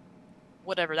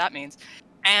 whatever that means.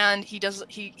 And he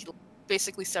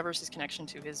basically severs his connection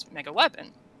to his mega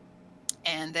weapon,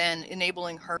 and then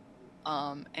enabling her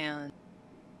and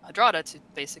Hadrada to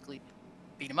basically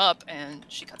beat him up, and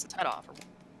she cuts his head off, and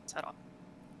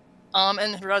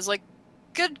Hadrada's like,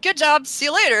 good job, see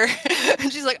you later.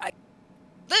 And she's like,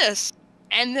 this.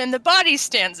 And then the body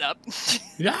stands up,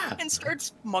 Yeah, and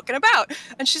starts mucking about.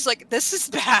 And she's like, this is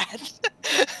bad.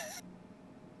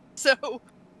 So,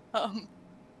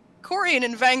 Corian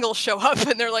and Vangle show up,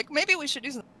 and they're like, maybe we should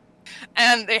do something.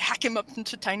 And they hack him up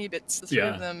into tiny bits, the three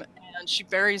of them, and she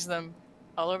buries them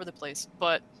all over the place.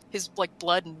 But his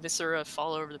blood and viscera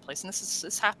fall over the place. And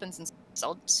this happens in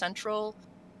central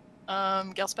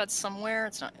Gelspad somewhere.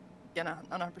 It's not, again,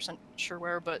 I'm not 100% sure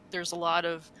where, but there's a lot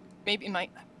of, maybe it might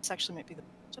be the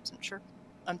I'm not sure.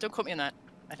 Don't quote me on that.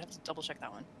 I'd have to double check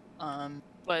that one.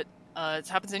 But it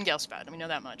happens in Gelspad, we know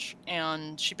that much.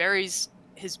 And she buries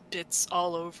his bits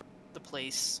all over the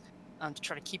place to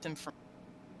try to keep them from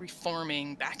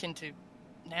reforming back into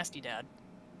Nasty Dad.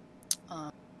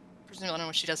 Presumably, I don't know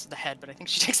what she does to the head, but I think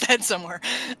she takes the head somewhere.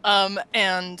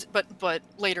 But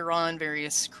later on,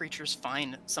 various creatures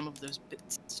find some of those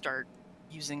bits, start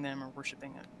using them or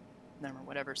worshiping them or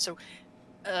whatever. So,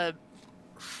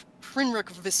 Hrinruk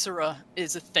viscera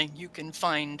is a thing you can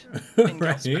find in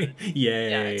Gelspad.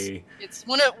 Yay! Yeah, it's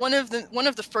one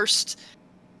of the first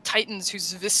Titans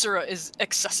whose viscera is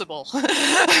accessible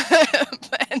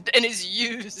and is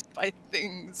used by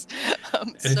things.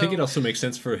 And I think it also makes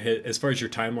sense for as far as your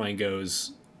timeline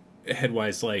goes,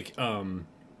 headwise,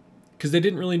 because they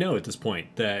didn't really know at this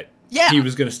point that he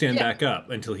was going to stand back up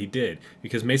until he did,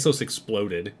 because Mesos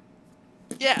exploded.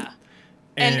 Yeah,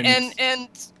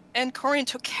 and Corian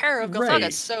took care of Gothagas,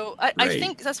 right. So I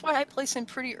think that's why I place him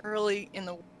pretty early in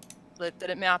the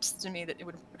that it maps to me that it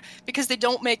would, because they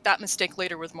don't make that mistake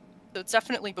later with Mormos. So it's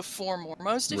definitely before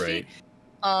Mormos defeat.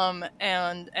 Right.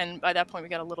 And by that point we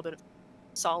got a little bit of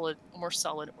more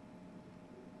solid.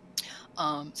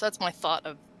 So that's my thought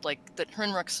of that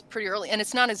Hrinruk's pretty early, and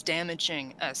it's not as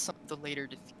damaging as some of the later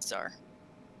defeats are.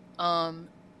 And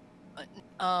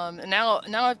now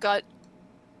I've got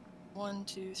 1,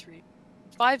 2, 3,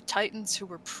 5 Titans who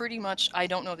were pretty much, I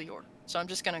don't know the order. So I'm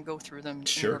just going to go through them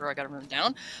in order I got them written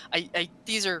down.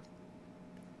 These are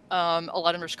a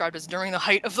lot of them described as during the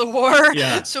height of the war.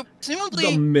 Yeah. So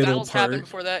presumably battles happened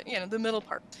before that. The middle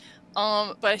part.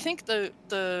 But I think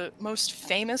the most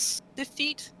famous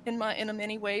defeat in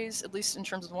many ways, at least in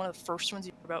terms of one of the first ones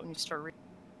you hear about when you start reading,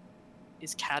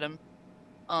 is Kadam,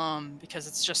 because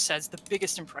it just says the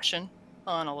biggest impression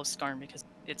on all of Scarn, because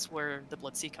it's where the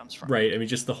Blood Sea comes from. Right.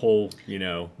 Just the whole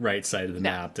right side of the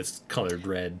map that's colored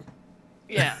red.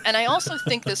 Yeah, and I also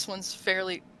think this one's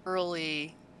fairly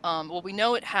early. Well, we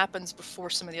know it happens before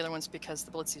some of the other ones because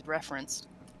the Blood Sea is referenced.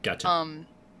 Gotcha.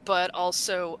 But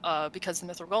also because the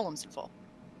Mithril Golem's involved.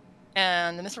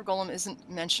 And the Mithril Golem isn't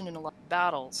mentioned in a lot of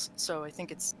battles, so I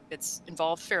think it's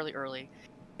involved fairly early.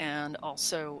 And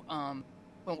also,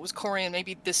 when it was Corian,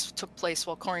 maybe this took place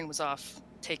while Corian was off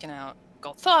taking out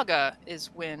Golthaga, is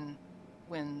when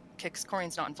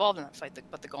Corian's not involved in that fight,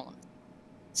 but the Golem.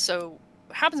 So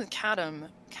what happens in Kadam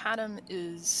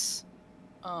is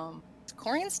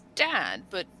Corian's dad,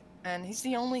 and he's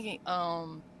the only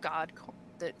god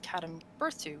that Kadam gave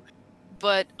birth to,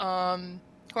 but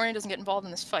Corian doesn't get involved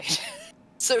in this fight.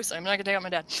 So I'm not gonna take out my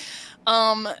dad.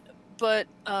 But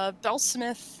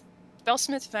Belsmith,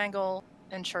 Vangal,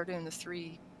 and Chardun, the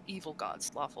 3 evil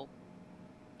gods, lawful,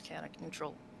 mechanic,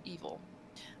 neutral, evil.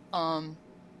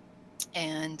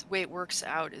 And the way it works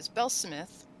out is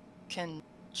Belsmith can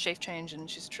shape change, and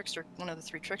she's a trickster, one of the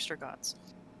 3 trickster gods.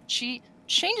 She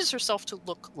changes herself to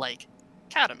look like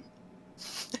Kadam,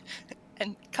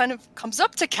 and kind of comes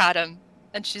up to Kadam,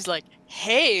 and she's like,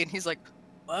 "Hey," and he's like,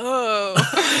 "Whoa!"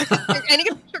 And you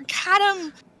can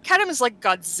picture Kadam is like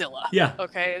Godzilla. Yeah.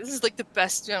 Okay, this is the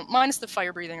best, minus the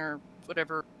fire breathing or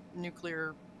whatever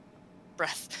nuclear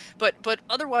breath, but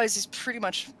otherwise he's pretty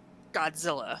much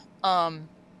Godzilla.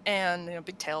 And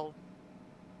big tail,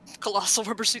 colossal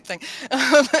rubber suit thing,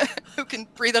 who can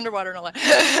breathe underwater and all that.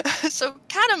 So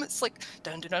Kadam, it's like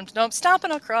dun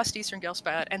stomping across Eastern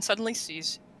Gelspad, and suddenly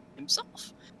sees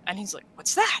himself, and he's like,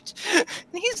 "What's that?" And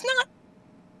he's not,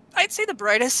 I'd say, the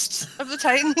brightest of the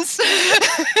Titans.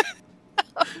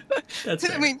 That's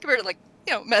fair. Compared to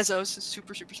Mesos is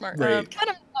super smart. Right.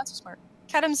 Kadam not so smart.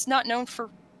 Kadam's not known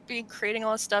for creating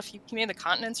all this stuff. He made the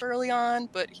continents early on,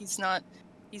 but he's not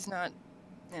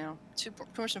you know, too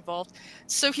much involved.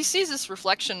 So he sees this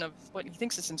reflection of what he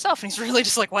thinks is himself, and he's really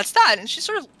just like, what's that? And she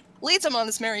sort of leads him on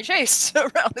this merry chase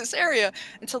around this area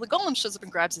until the golem shows up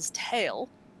and grabs his tail.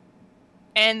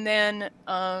 And then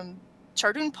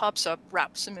Chardoon pops up,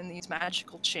 wraps him in these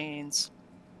magical chains.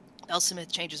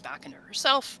 Elsmith changes back into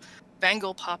herself.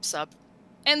 Vangel pops up,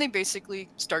 and they basically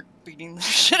start beating the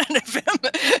shit out of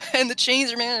him. And the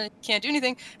chains are, man, can't do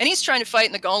anything. And he's trying to fight,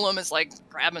 and the golem is like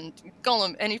grabbing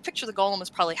Golem. And you picture the golem as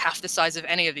probably half the size of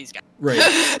any of these guys. Right.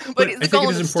 but I think it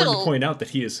is important to point out that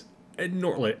he is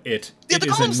enormous. It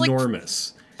is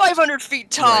enormous. Like 500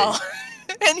 feet tall. Right.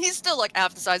 And he's still like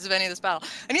half the size of any of this battle.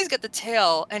 And he's got the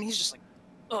tail, and he's just like,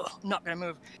 oh, not gonna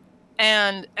move.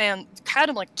 And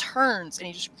Kadam like turns, and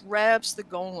he just grabs the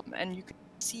golem, and you can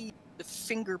see the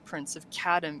fingerprints of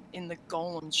Kadam in the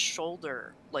golem's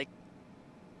shoulder, like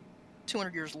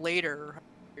 200 years later,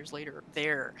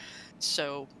 there.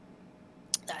 So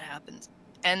that happens.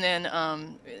 And then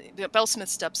Bellsmith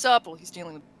steps up while he's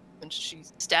dealing with, and she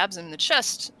stabs him in the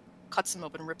chest, cuts him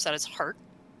open, and rips out his heart.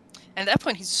 And at that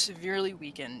point, he's severely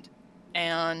weakened.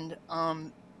 And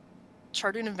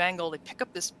Chardoon and Vangel, they pick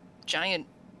up this giant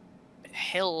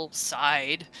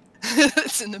hillside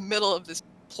that's in the middle of this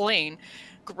plain,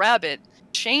 grab it,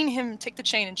 take the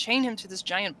chain and chain him to this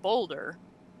giant boulder.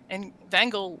 And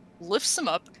Vangel lifts him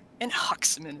up and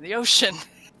hucks him into the ocean.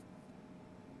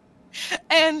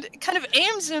 And kind of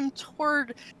aims him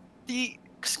toward the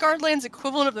Scarnland's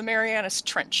equivalent of the Marianas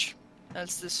Trench.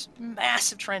 That's this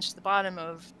massive trench at the bottom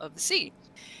of the sea,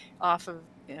 off of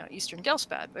eastern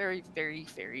Gelspad, very, very,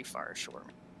 very far ashore,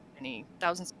 many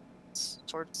thousands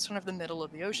towards sort of the middle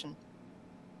of the ocean.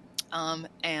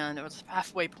 And it was a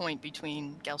halfway point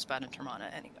between Gelspad and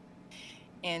Termana anyway.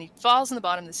 And he falls in the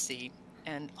bottom of the sea,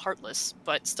 and heartless,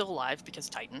 but still alive because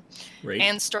Titan, right.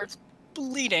 And starts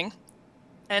bleeding.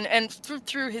 And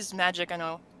through his magic, I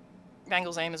know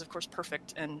Vangel's aim is, of course,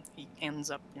 perfect, and he ends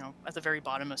up, at the very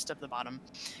bottomest of the bottom,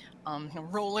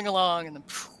 rolling along and then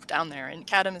down there. And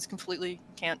Kadam is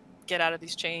can't get out of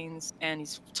these chains, and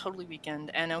he's totally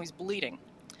weakened, and now he's bleeding.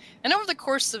 And over the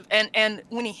course of, and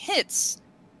when he hits,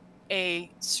 a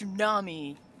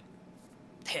tsunami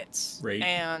hits, right.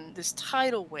 And this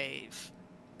tidal wave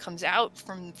comes out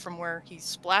from where he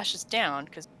splashes down,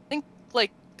 because I think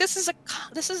this is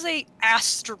a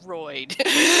asteroid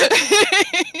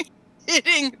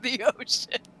hitting the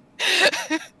ocean.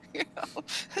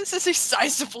 This is a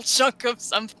sizable chunk of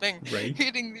something, right,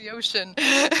 hitting the ocean.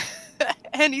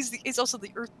 And he's also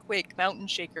the earthquake mountain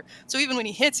shaker. So even when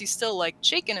he hits, he's still like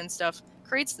shaking and stuff.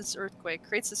 Creates this earthquake,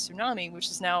 creates this tsunami, which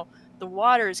is now the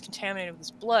water is contaminated with this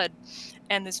blood,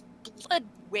 and this blood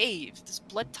wave, this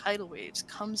blood tidal waves,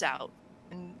 comes out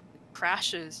and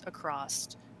crashes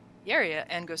across the area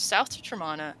and goes south to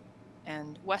Termana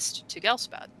and west to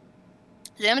Gelspad.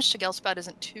 The damage to Gelspad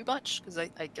isn't too much, because I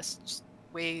guess just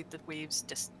the way the waves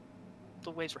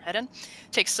were heading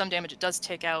takes some damage. It does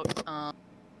take out,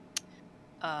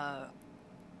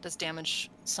 does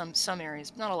damage some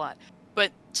areas, but not a lot.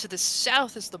 But to the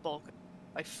south is the bulk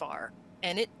by far,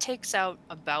 and it takes out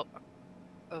about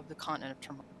of the continent of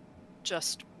Termana,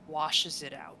 just washes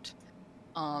it out.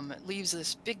 It leaves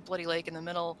this big bloody lake in the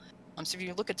middle. So if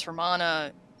you look at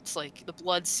Termana, it's like the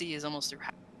Blood Sea is almost through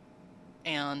half,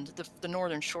 and the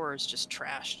northern shore is just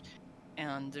trashed,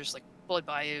 and there's like blood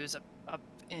bayous up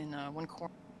in one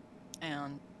corner,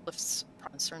 and cliffs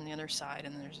are on the other side,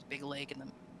 and then there's a big lake in the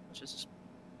middle, which is just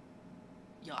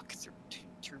yuck through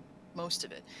most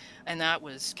of it. And that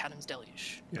was Kadam's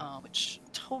Deluge, which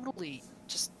totally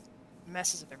just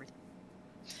messes up everything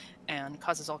and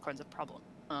causes all kinds of problems.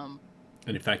 And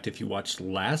in fact, if you watched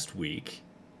last week,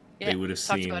 they would have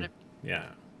seen about it.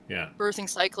 Yeah. Birthing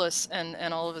Cyclus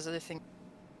and all of his other things.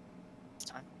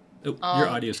 Time. Oh, your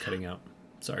audio's cutting out.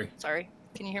 Sorry.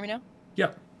 Can you hear me now?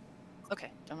 Yep.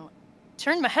 Okay. Don't know what.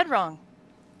 Turned my head wrong.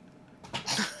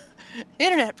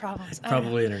 Internet problems.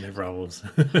 Probably internet problems.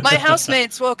 My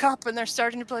housemates woke up and they're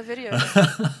starting to play video games.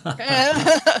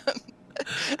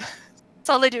 That's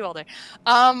all they do all day.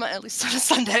 At least on a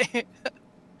Sunday.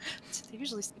 They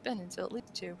usually sleep in until at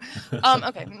least 2.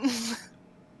 Okay.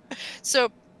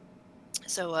 So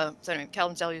anyway,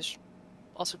 Kadam's Deluge,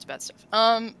 all sorts of bad stuff.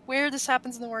 Where this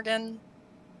happens in the war again,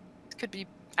 it could be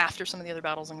after some of the other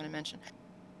battles I'm going to mention.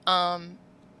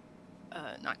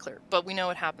 Not clear, but we know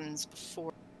it happens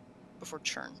before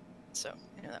Churn, so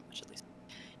I know that much at least.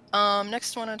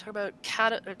 Next one I talk about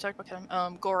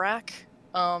Kadam, Gorak,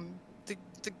 the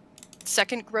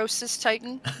second grossest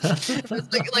Titan.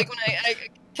 like when I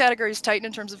categorize Titan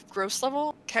in terms of gross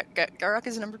level, Gorak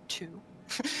is number 2.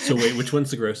 So wait, which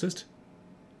one's the grossest?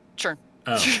 Churn.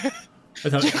 Oh, I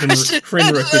thought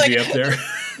Hrinruk would be up there.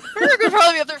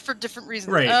 probably up there for different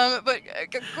reasons. Right. But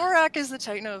Gorak is the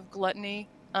Titan of gluttony,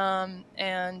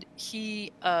 and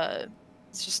he is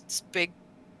just this big,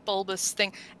 bulbous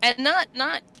thing, and not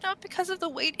because of the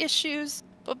weight issues,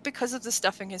 but because of the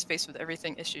stuffing his face with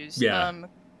everything issues. Yeah.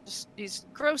 He's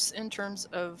gross in terms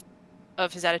of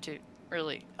his attitude,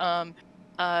 really.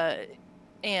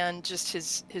 And just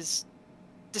his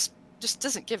just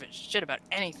doesn't give a shit about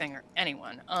anything or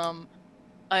anyone.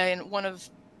 And one of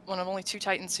only 2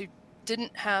 Titans who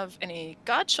didn't have any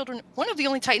godchildren. One of the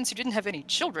only Titans who didn't have any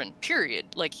children. Period.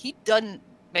 Like, he doesn't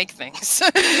make things.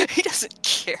 He doesn't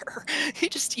care. He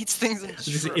just eats things and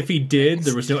destroys if he did,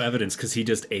 there was no evidence because he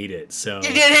just ate it. So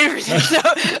he did everything.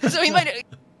 So he might.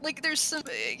 Like, there's some,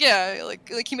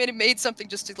 like he made something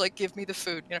just to, like, give me the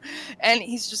food, you know, and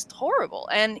he's just horrible.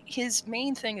 And his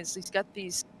main thing is he's got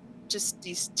these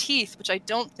teeth, which I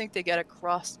don't think they get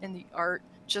across in the art,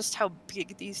 just how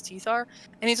big these teeth are.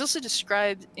 And he's also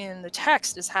described in the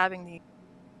text as having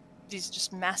these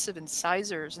just massive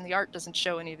incisors, and the art doesn't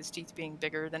show any of his teeth being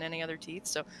bigger than any other teeth.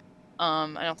 So,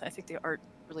 I think the art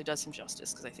really does him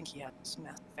justice, because I think he had some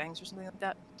massive fangs or something like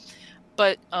that.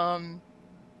 But,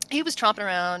 he was tromping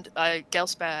around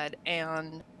Gelspad,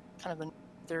 and kind of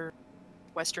their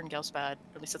western Gelspad,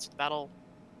 or at least that's what the battle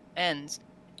ends.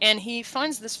 And he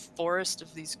finds this forest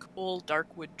of these cool dark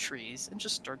wood trees and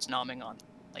just starts nomming on,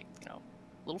 like, you know,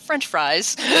 little French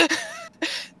fries.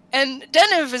 And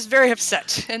Deneuve is very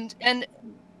upset. And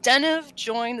Deneuve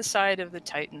joined the side of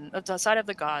the side of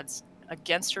the gods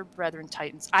against her brethren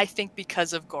Titans, I think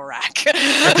because of Gorak.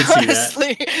 I can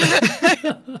see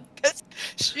that. Because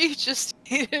she just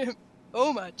hated him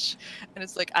so much. And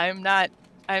it's like, I'm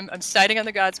siding on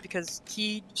the gods because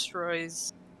he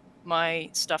destroys my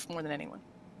stuff more than anyone.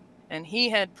 And he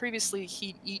had previously,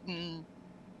 he'd eaten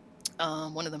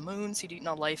one of the moons. He'd eaten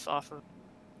a life off of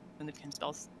when it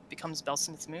becomes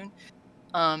Belsmith's moon.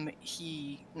 And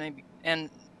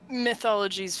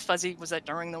mythology's fuzzy. Was that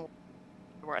during the war?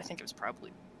 I think it was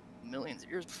probably millions of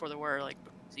years before the war, like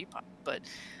Z-Pop. But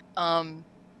but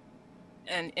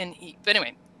anyway,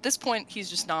 at this point he's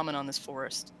just nomming on this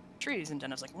forest trees, and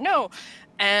Deneuve's like, no.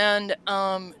 And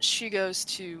she goes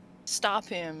to stop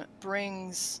him,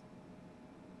 brings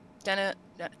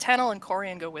Tanel and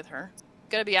Corian go with her.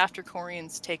 Gonna be after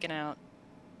Corian's taken out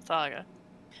Thaga.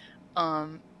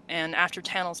 And after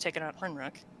Tanel's taken out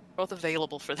Hrunruk. Both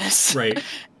available for this. Right.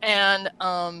 And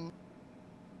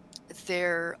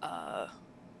they're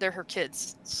her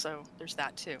kids, so there's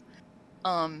that too.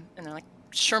 And they're like,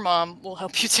 sure, Mom, we'll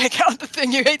help you take out the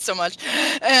thing you hate so much.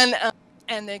 And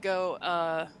they go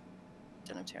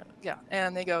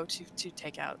and they go to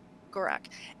take out Gorak.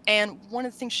 And one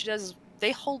of the things she does is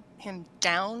they hold him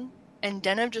down, and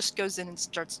Deneuve just goes in and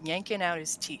starts yanking out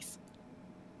his teeth.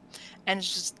 And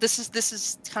it's just, this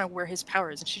is kind of where his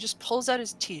power is. And she just pulls out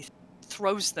his teeth,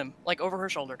 throws them like over her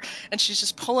shoulder, and she's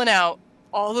just pulling out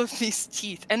all of these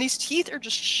teeth. And these teeth are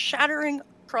just shattering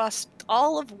across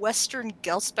all of Western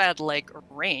Gelspad Lake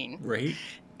rain. Right.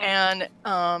 And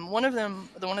one of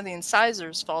the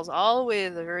incisors falls all the way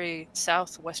to the very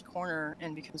southwest corner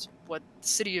and becomes what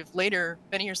many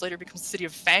years later becomes the city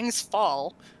of Fang's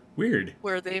Fall. Weird.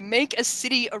 Where they make a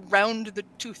city around the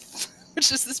tooth,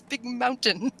 which is this big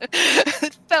mountain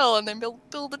that fell, and they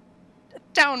build a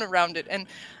town around it. And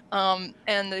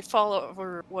they fall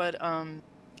over what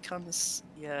becomes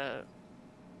the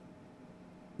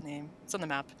name. It's on the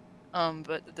map.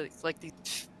 But the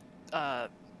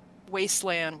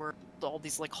wasteland where all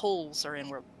these like holes are in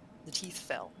where the teeth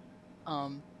fell.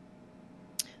 You're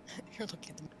looking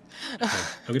at the map. Okay.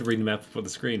 I'm gonna read the map up on the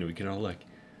screen and we can all look.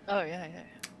 Oh yeah.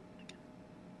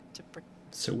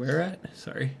 So where at?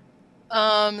 Sorry.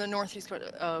 The northeast corner.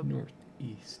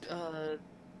 Northeast.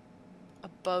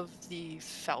 Above the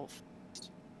Falf.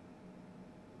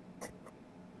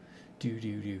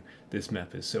 Do. This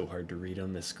map is so hard to read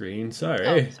on the screen. Sorry.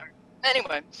 Oh, sorry.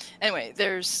 Anyway,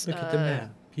 there's. Look at the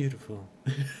map. Beautiful.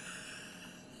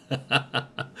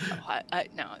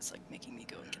 Now it's like making me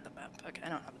go and get the map. Okay, I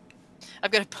don't have it.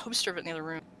 I've got a poster of it in the other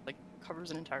room, like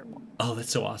covers an entire wall. Oh,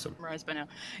 that's so awesome. Memorized by now.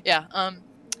 Yeah.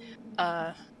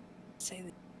 Say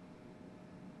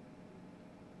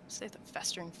the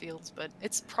Festering Fields, but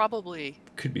it's probably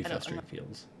could be Festering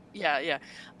Fields. Yeah.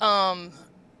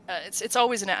 It's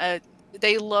always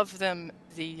they love them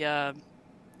the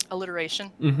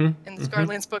alliteration in the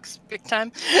Scarlands books big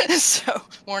time. So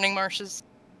Warning Marshes,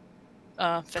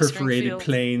 Perforated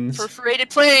Plains. Perforated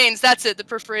Plains. That's it. The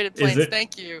Perforated Plains. Is it?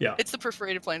 Thank you. Yeah. It's the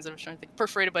Perforated Plains that I was trying to think.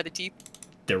 Perforated by the teeth.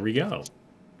 There we go.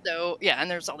 So yeah, and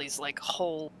there's all these like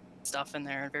whole stuff in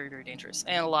there, and very, very dangerous.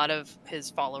 And a lot of his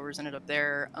followers ended up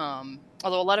there.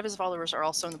 Although a lot of his followers are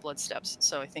also in the Blood Steppes,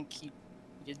 so I think he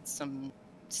did some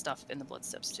stuff in the Blood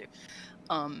Steppes too.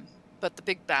 But the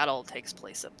big battle takes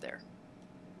place up there,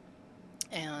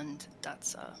 and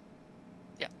that's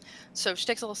yeah. So she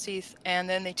takes all his teeth, and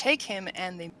then they take him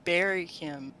and they bury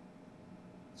him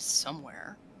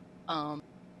somewhere.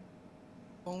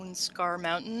 Scar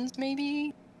Mountains,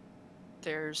 maybe.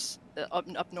 There's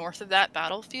up north of that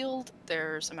battlefield.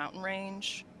 There's a mountain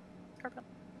range.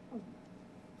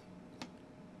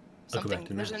 Something.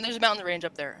 There's a mountain range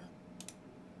up there.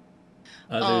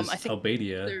 There's I think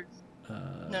Albadia.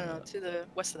 No, to the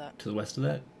west of that. To the west of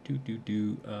that?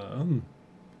 I'm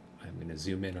gonna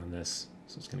zoom in on this,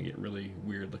 so it's gonna get really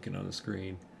weird looking on the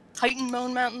screen. Titan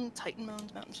Mounds Mountain, something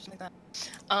like that.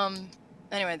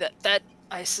 Anyway, that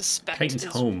I suspect Titan's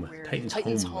is home. Where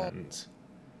Titan's home mountains.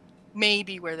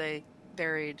 Maybe where they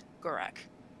buried Gorak.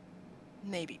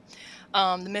 Maybe.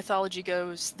 The mythology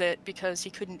goes that because he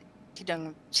doesn't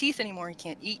have teeth anymore, he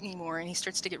can't eat anymore, and he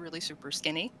starts to get really super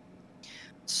skinny.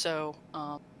 So,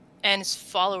 and his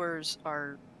followers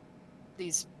are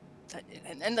these,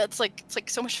 and that's like, it's like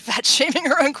so much fat shaming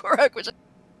around Gorak, which,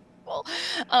 well,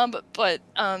 but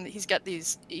he's got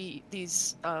these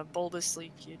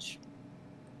bulbously huge,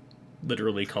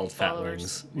 literally called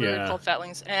fatlings. Literally called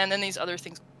fatlings, and then these other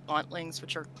things, gauntlings,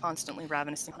 which are constantly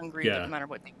ravenous and hungry, but no matter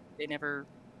what, they never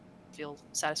feel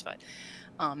satisfied.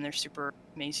 They're super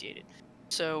emaciated.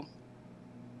 So,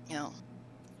 you know.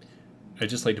 I'd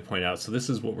just like to point out, so this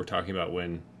is what we're talking about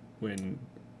when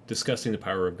discussing the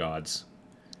power of gods.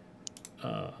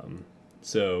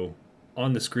 So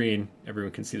on the screen,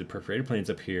 everyone can see the perforated plains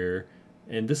up here,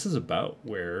 and this is about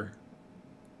where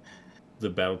the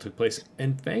battle took place.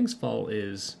 And Fang's Fall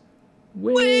is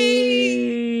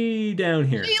way down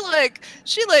here. She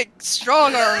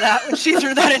strong-armed that when she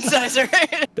threw that incisor.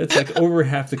 That's like over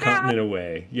half the continent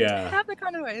away. Yeah. Half the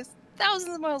continent away. It's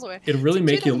thousands of miles away. It'll really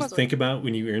make you think about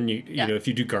when you know, if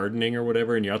you do gardening or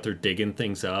whatever and you're out there digging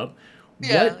things up.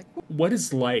 Yeah. What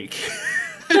is like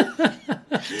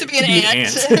to be an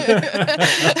ant.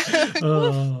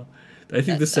 I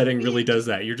think the setting really does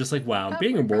that. You're just like, wow,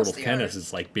 being a mortal Ketinas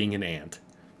is like being an ant.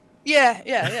 Yeah.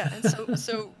 And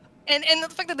so and the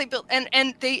fact that they built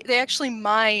and they actually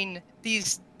mine the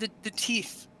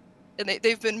teeth, and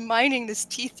they've been mining this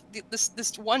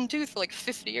one tooth for like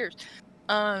 50 years.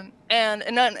 But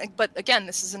again,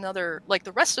 this is another, like,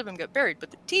 the rest of them got buried,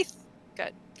 but the teeth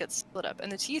got split up,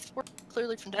 and the teeth were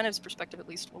clearly, from Denev's perspective at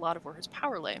least, a lot of where his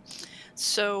power lay.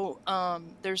 So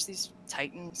there's these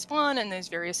Titan spawn and there's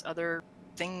various other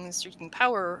things seeking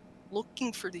power,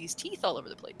 looking for these teeth all over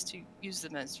the place to use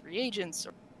them as reagents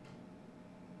or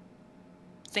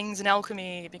things in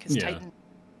alchemy, because Titan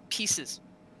pieces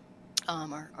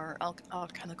are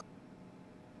alchemical.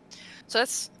 So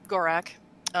that's Gorak.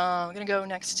 I'm going to go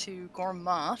next to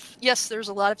Gormoth. Yes, there's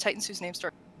a lot of Titans whose names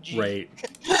start with G. Right.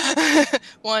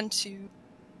 1, 2,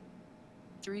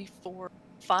 3, 4,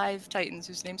 5 Titans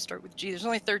whose names start with G. There's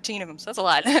only 13 of them, so that's a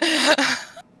lot.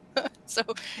 So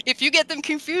if you get them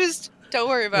confused, don't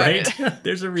worry about it.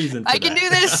 There's a reason for I can do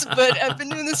this, but I've been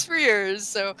doing this for years,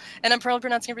 so, and I'm probably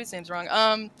pronouncing everybody's names wrong.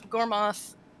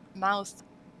 Gormoth, Mouth,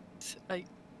 I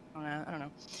don't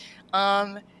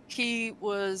know. He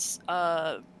was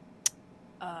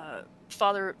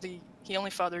he only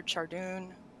fathered Chardoon.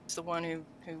 He's the one who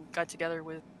got together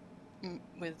with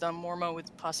Mormo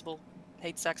with possible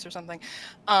hate sex or something.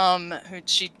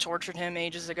 She tortured him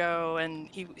ages ago, and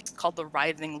he's called the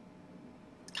Writhing.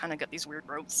 Kind of got these weird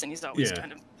ropes, and he's always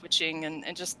kind of twitching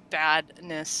and just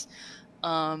badness.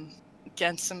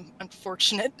 Again, some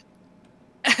unfortunate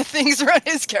things around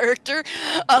his character.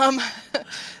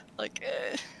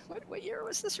 What year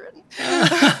was this written?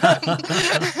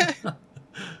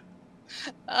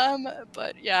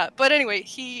 But anyway,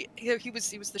 he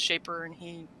was the Shaper, and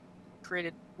he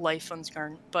created life on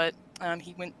Scarn, but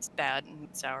he went bad and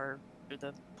sour through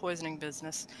the poisoning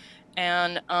business,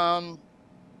 and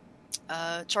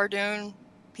Chardoon,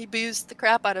 he abused the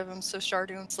crap out of him, so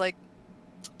Chardoon's like,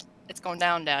 it's going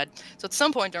down, Dad. So at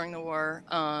some point during the war,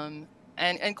 and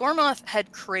Gormoth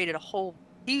had created a whole,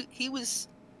 he was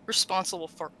responsible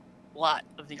for a lot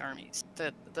of the armies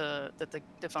that the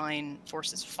divine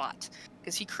forces fought,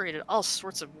 because he created all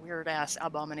sorts of weird ass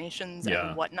abominations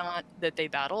and whatnot that they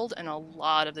battled, and a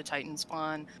lot of the Titan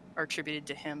spawn are attributed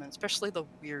to him, and especially the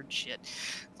weird shit.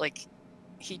 Like,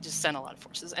 he just sent a lot of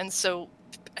forces, and so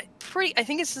I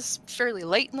think it's just fairly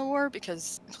late in the war,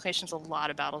 because implications a lot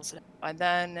of battles by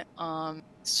then.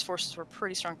 His forces were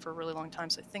pretty strong for a really long time,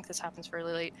 so I think this happens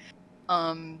fairly late.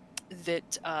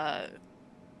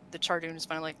 the Chardoon is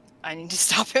finally like, I need to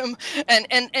stop him.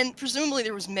 And presumably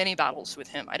there was many battles with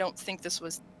him. I don't think this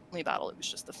was the only battle. It was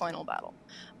just the final battle.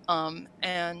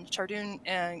 And Chardoon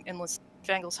enlists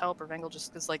Vangel's help, or Vangel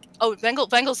just is like, oh,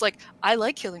 Vangel's like, I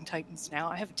like killing Titans now.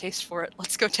 I have a taste for it.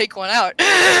 Let's go take one out.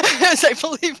 As I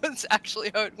believe that's actually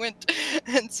how it went.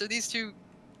 And so these two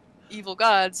evil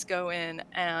gods go in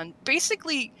and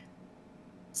basically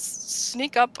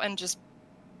sneak up and just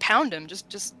pound him,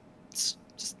 just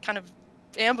kind of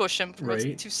ambush him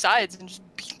from two sides and just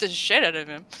beat the shit out of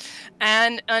him.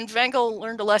 And Vangel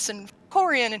learned a lesson from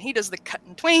Corian, and he does the cut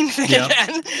in twain thing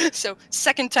again. So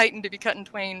second Titan to be cut in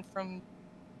twain from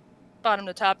bottom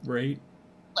to top. Right.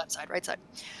 Left side, right side.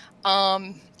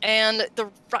 And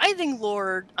the Writhing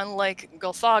Lord, unlike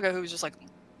Gulthaga, who's just like,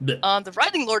 the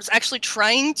Writhing Lord is actually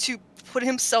trying to put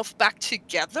himself back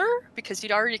together because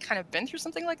he'd already kind of been through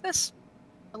something like this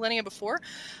millennia before.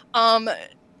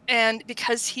 And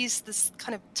because he's this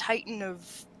kind of Titan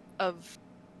of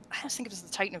I just think of him as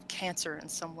the Titan of cancer in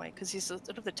some way, because he's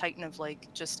sort of the Titan of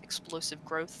like just explosive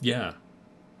growth. Yeah.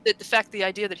 The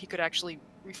idea that he could actually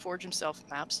reforge himself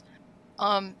maps.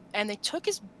 And they took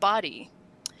his body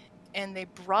and they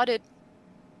brought it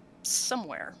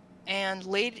somewhere and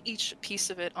laid each piece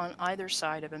of it on either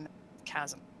side of a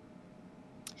chasm.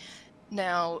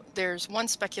 Now, there's one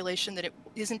speculation that it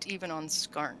isn't even on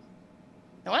Scarn.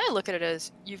 Now, when I look at it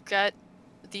as, you've got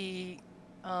the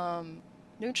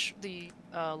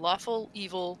lawful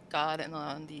evil god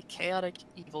and the chaotic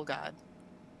evil god,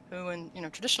 who in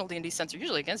traditional D&D sense are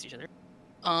usually against each other.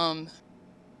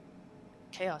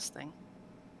 Chaos thing.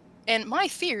 And my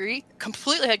theory,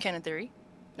 completely headcanon theory,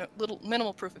 little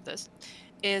minimal proof of this,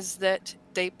 is that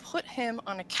they put him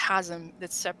on a chasm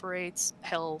that separates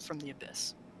hell from the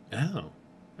abyss. Oh.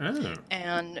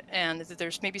 And that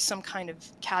there's maybe some kind of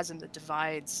chasm that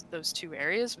divides those two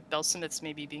areas, with Belsamith's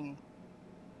maybe being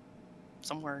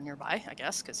somewhere nearby, I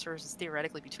guess, because hers is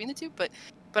theoretically between the two. But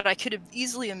I could have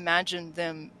easily imagined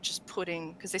them just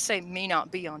putting, because they say may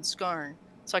not be on Scarn,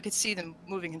 so I could see them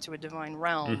moving into a divine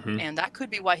realm, and that could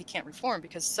be why he can't reform,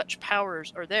 because such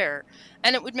powers are there.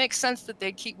 And it would make sense that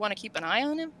they want to keep an eye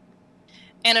on him.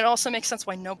 And it also makes sense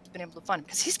why nobody's been able to find him,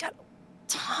 because he's got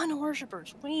ton of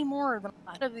worshippers, way more than a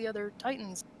lot of the other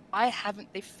Titans. Why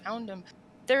haven't they found him?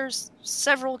 There's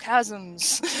several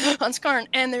chasms on Scarn,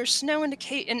 and there's snow and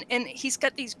decay, and he's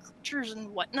got these creatures and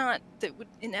whatnot that would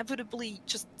inevitably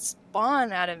just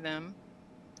spawn out of him.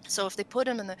 So if they put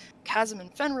him in the chasm in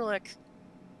Fenrilik,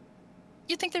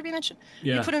 you'd think there'd be mention.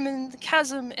 Yeah. You put him in the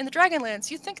chasm in the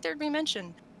Dragonlands, you'd think there'd be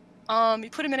mention. You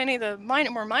put him in any of the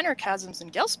more minor chasms in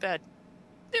Gelspad,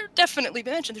 there'd definitely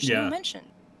be mention. There's no mention.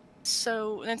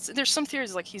 So there's some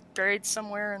theories like he's buried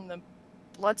somewhere in the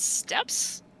Blood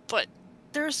Steppes, but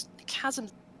there's a chasm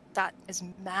that is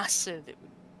massive it would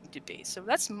need to be. So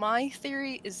that's my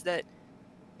theory, is that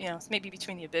it's maybe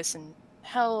between the abyss and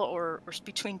hell, or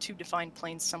between two defined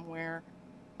planes somewhere,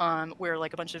 where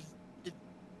like a bunch of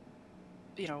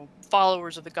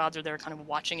followers of the gods are there kind of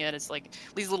watching it. It's like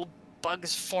these little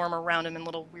bugs form around him, and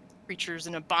little weird creatures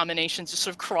and abominations just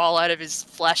sort of crawl out of his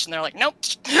flesh, and they're like, nope,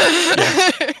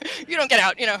 you don't get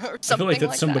out, or something. I feel like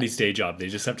that's somebody's day job. They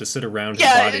just have to sit around his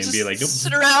body and be like, nope.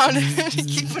 Sit around and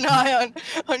keep an eye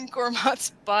on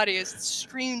Gormat's body as it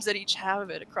screams at each half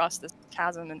of it across this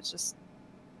chasm, and it's just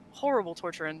horrible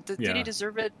torture. And did he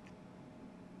deserve it?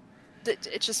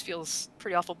 It just feels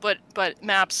pretty awful. But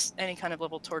maps any kind of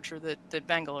level of torture that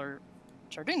Vangel or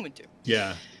Chardoon would do.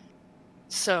 Yeah.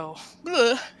 So,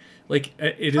 like,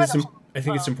 it is. I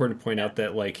think it's important to point out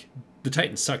that like the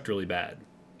Titans sucked really bad.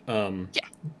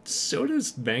 So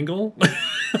does Vangel.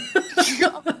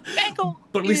 Vangel,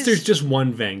 but at least there's just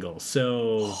one Vangel.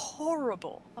 So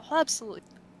horrible, absolutely.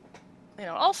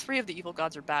 All three of the evil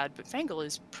gods are bad, but Vangel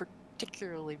is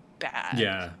particularly bad.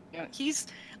 Yeah. He's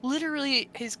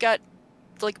got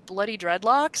like bloody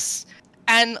dreadlocks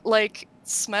and like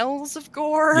smells of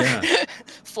gore. Yeah.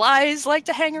 Flies like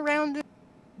to hang around him.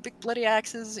 Big bloody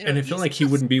axes. And I feel like he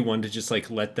wouldn't be one to just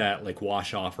like let that like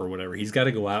wash off or whatever. He's got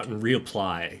to go out and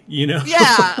reapply, Yeah.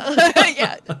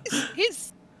 Yeah.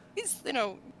 He's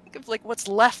think of like what's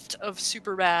left of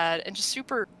super bad and just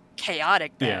super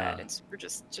chaotic bad and super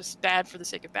just bad for the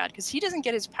sake of bad, because he doesn't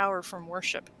get his power from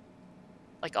worship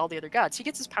like all the other gods. He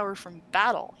gets his power from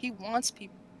battle. He wants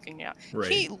people looking out.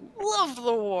 Right. He loved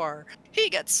the war.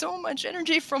 He got so much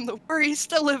energy from the war. He's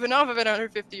still living off of it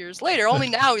 150 years later. Only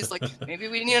now he's like, maybe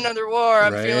we need another war.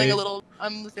 I'm feeling a little.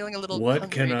 What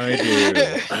hungry. can I do?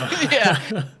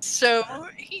 Yeah. So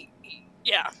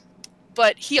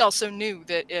but he also knew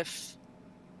that if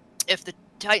the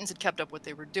Titans had kept up what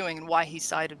they were doing, and why he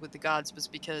sided with the gods was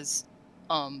because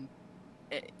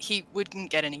he wouldn't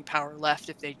get any power left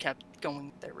if they kept going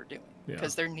what they were doing,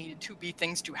 because there needed to be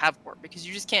things to have war, because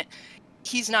you just can't.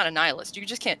 He's not a nihilist. You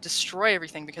just can't destroy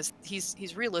everything, because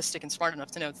he's realistic and smart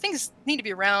enough to know things need to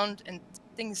be around and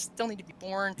things still need to be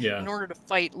born in order to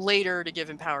fight later to give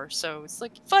him power. So it's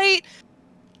like, fight,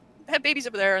 have babies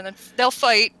over there, and then they'll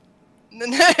fight. And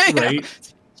then,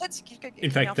 right.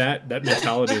 In fact, that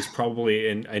mentality is probably,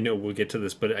 and I know we'll get to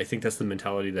this, but I think that's the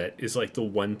mentality that is like the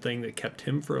one thing that kept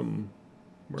him from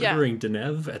murdering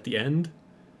Denev at the end.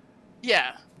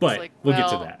 Yeah. But like, we'll get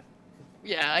to that.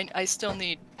 Yeah, I still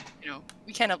need,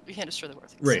 we can't destroy the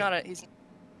world.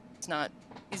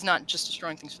 He's not just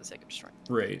destroying things for the sake of destroying.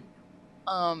 Right.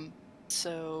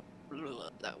 So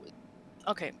that was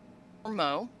okay.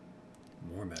 Mormo's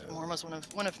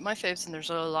one of my faves, and there's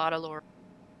a lot of lore,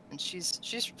 and she's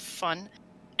fun,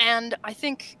 and I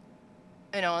think,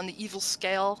 on the evil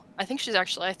scale, I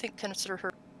consider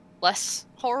her less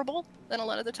horrible than a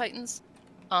lot of the Titans.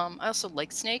 I also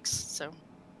like snakes, so.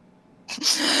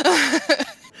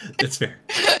 That's fair.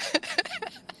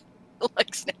 I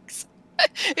like snakes.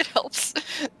 It helps.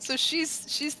 So she's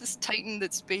this Titan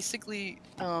that's basically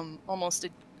almost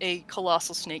a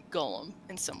colossal snake golem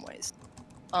in some ways.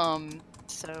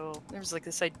 So there's like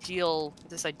this ideal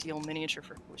miniature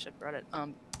for, I wish I brought it.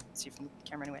 Let's see from the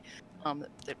camera anyway.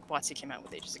 That WotC came out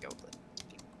with ages ago.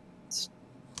 It's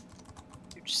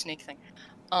a huge snake thing.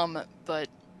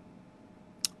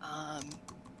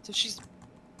 So she's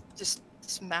just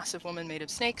this massive woman made of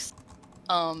snakes.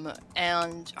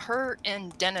 And her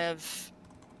and Denev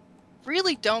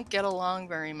really don't get along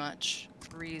very much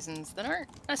for reasons that aren't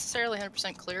necessarily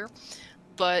 100% clear.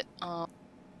 But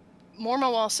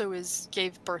Mormo also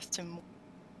gave birth to more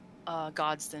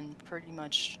gods than pretty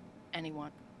much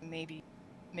anyone. Maybe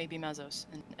Mesos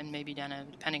and maybe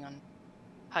Denev, depending on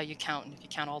how you count, and if you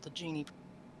count all the genie.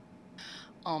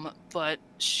 But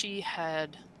she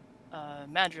had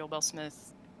Madriel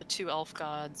Bellsmith, the 2 elf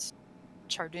gods,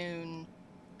 Chardoon,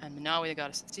 and Manawi, the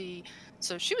goddess of the sea.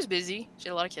 So she was busy. She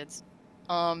had a lot of kids.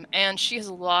 And she has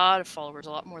a lot of followers,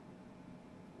 a lot more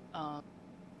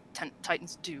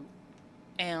Titans do.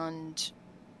 And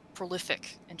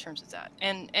prolific in terms of that.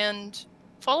 And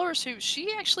followers who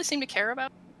she actually seemed to care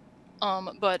about.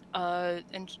 The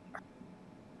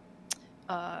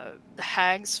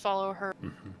hags follow her.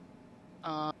 Mm-hmm.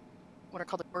 What are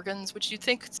called the Gorgons, which you'd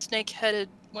think snake-headed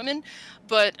women,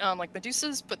 but like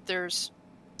Medusas. But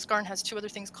Scarn has 2 other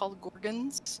things called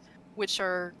Gorgons, which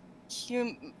are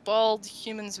bald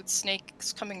humans with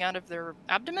snakes coming out of their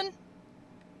abdomen,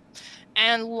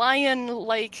 and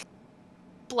lion-like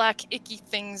black icky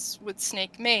things with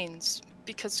snake manes,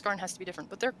 because Scarn has to be different.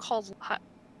 But they're called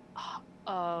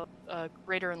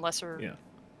greater and lesser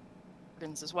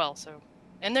Gorgons as well. So,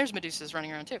 and there's Medusas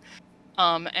running around too,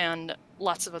 and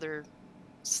lots of other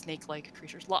snake-like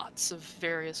creatures, lots of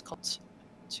various cults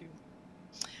too.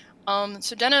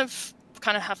 So Denev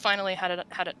kind of finally had it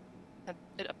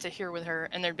up to here with her,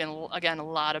 and there'd been again a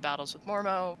lot of battles with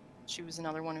Mormo. She was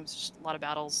another one who was just a lot of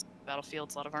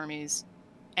battlefields, a lot of armies,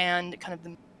 and kind of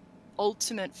the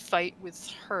ultimate fight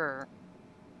with her.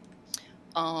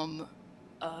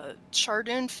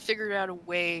 Chardoon figured out a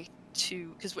way to,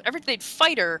 because whenever they'd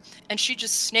fight her, and she'd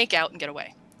just snake out and get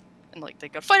away. And like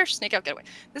they'd go fight her, snake out, get away.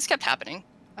 This kept happening.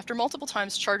 After multiple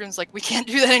times, Chardoon's like, we can't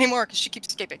do that anymore because she keeps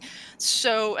escaping.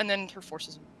 So, and then her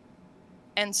forces.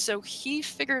 And so he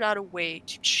figured out a way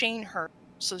to chain her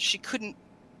so she couldn't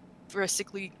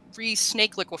basically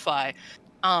re-snake liquefy,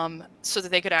 so that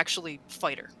they could actually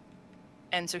fight her.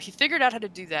 And so he figured out how to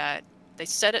do that. They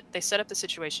set up the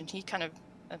situation. He kind of,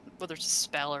 whether it's a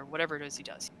spell or whatever it is he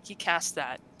does, he casts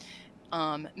that.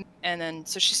 And then,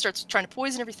 so she starts trying to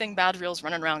poison everything. Badriel's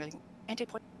running around going,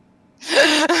 anti-poison.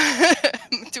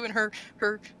 Doing her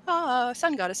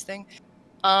sun goddess thing.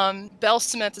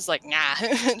 Bellsmith is like, nah.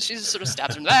 She just sort of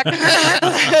stabs him back.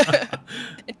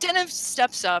 And Denev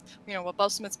steps up, while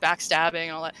Bellsmith's backstabbing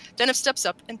and all that. Denev steps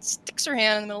up and sticks her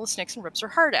hand in the middle of the snakes and rips her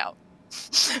heart out.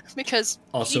 Because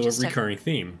also a recurring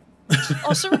theme.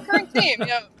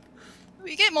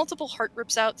 We get multiple heart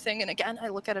rips out thing, and again, I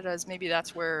look at it as maybe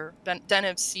that's where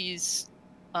Denev sees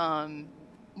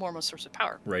Mormo's source of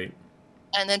power. Right.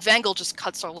 And then Vangel just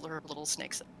cuts all of her little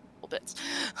snakes in little bits,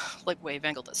 like way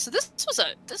Vangel does. So this was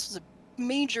a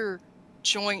major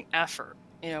joint effort.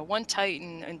 One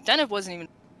Titan, and Denev wasn't even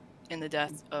in the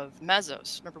death of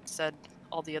Mesos. Remember we said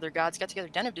all the other gods got together.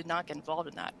 Denev did not get involved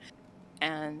in that.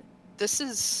 And this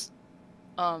is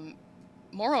Moro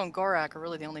and Gorak are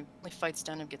really the only fights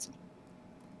Denev gets in.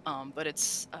 But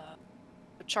it's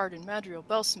Chardoon, Madriel,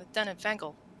 Bellsmith, Denev,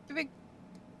 Vangel. The big,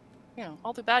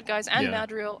 all the bad guys and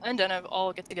Madriel and Denev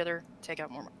all get together, take out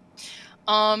Mormo.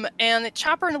 And they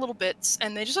chop her into little bits,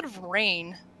 and they just sort of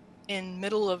reign in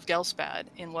middle of Gelspad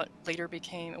in what later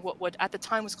became what at the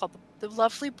time was called the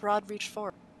lovely Broadreach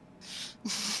Forest,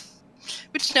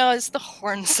 which now is the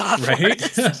Hornsaw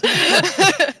Forest.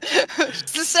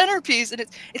 It's the centerpiece, and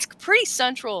it's pretty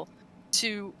central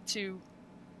to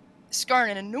Scarn,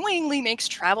 and annoyingly makes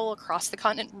travel across the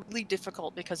continent really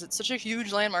difficult because it's such a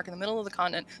huge landmark in the middle of the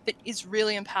continent that is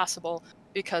really impassable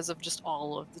because of just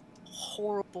all of the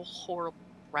horrible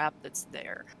crap that's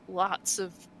there. Lots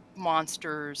of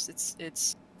monsters.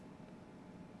 It's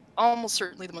almost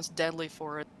certainly the most deadly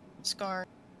forest of Scarn.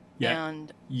 Yeah,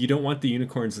 and you don't want the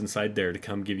unicorns inside there to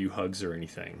come give you hugs or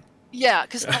anything. Yeah,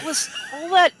 because all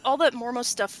that Mormo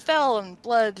stuff fell, and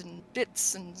blood and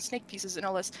bits and snake pieces and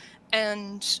all this,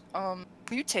 and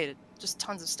mutated just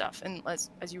tons of stuff. And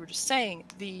as you were just saying,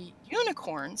 the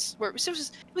unicorns where it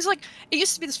was like it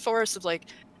used to be this forest of like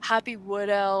happy wood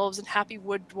elves and happy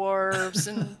wood dwarves,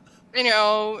 and you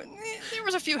know there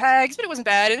was a few hags, but it wasn't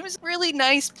bad, and it was a really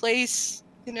nice place.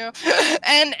 You know,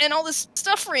 and all this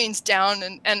stuff rains down,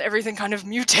 and everything kind of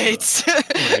mutates,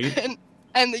 right.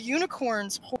 and the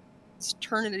unicorns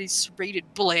turn into these serrated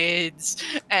blades,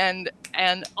 and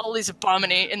all these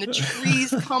abominate, and the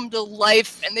trees come to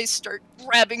life, and they start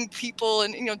grabbing people,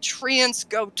 and treants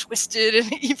go twisted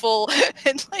and evil,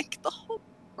 and like the whole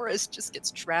forest just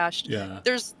gets trashed. Yeah.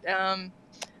 There's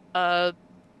a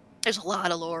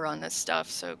lot of lore on this stuff,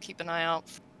 so keep an eye out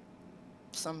for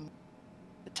some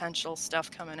potential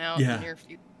stuff coming out in the near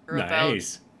future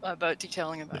about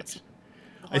detailing about it.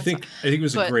 I think it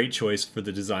was a great choice for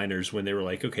the designers when they were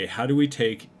like, okay, how do we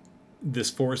take this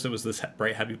forest that was this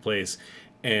bright, happy place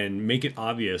and make it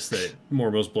obvious that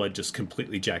Mormo's blood just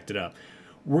completely jacked it up?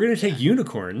 We're going to take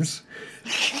unicorns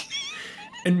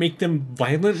and make them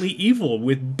violently evil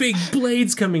with big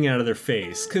blades coming out of their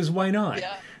face, because why not?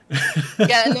 Yeah,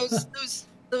 yeah, and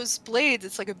those blades,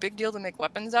 it's like a big deal to make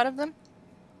weapons out of them.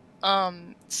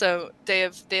 So they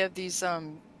have these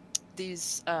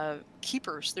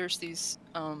keepers. There's these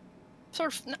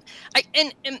sort of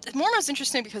and Mormo's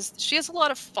interesting because she has a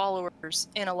lot of followers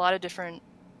in a lot of different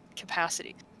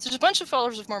capacity. So there's a bunch of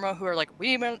followers of Mormo who are like,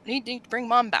 we need to bring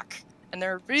Mom back, and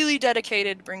they're really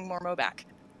dedicated to bring Mormo back.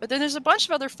 But then there's a bunch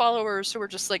of other followers who are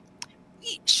just like,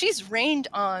 she's reigned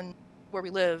on where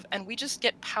we live, and we just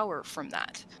get power from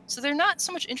that. So they're not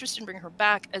so much interested in bringing her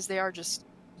back as they are just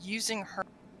using her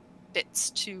bits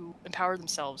to empower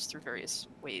themselves through various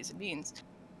ways and means.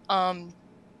 And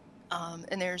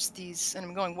there's these, and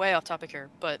I'm going way off topic here,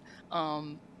 but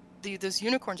those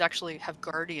unicorns actually have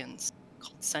guardians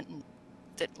called Sentinels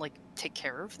that like take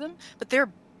care of them, but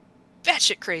they're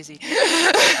batshit crazy.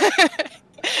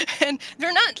 And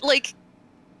they're not like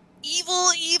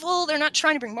evil. They're not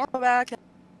trying to bring Mormo back.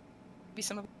 Maybe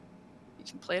some of you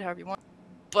can play it however you want,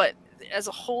 but as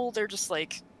a whole, they're just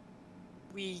like,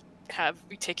 we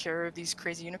take care of these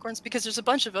crazy unicorns because there's a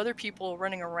bunch of other people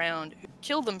running around who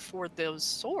kill them for those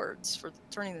swords, for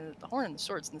turning the horn into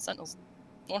swords, and the Sentinels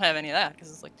won't have any of that because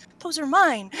it's like, those are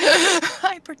mine.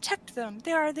 I protect them.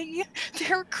 They're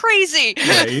crazy.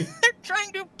 Right. They're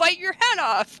trying to bite your head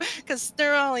off because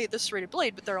they're not only the serrated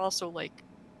blade, but they're also like,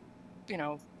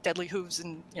 deadly hooves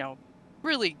and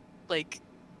really like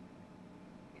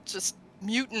just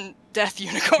mutant death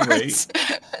unicorns.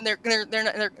 Right. And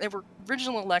they were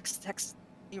original text.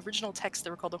 The original text, they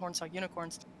were called the Hornsaw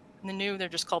unicorns. And the new, they're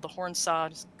just called the Hornsaw,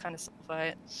 just kind of simplify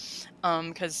it.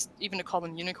 Because even to call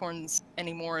them unicorns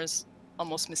anymore is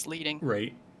almost misleading.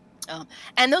 Right.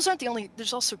 And those aren't the only.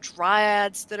 There's also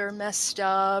dryads that are messed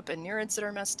up and nereids that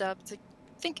are messed up. It's like,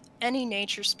 I think any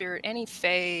nature spirit, any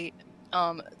fae,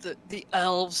 the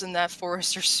elves in that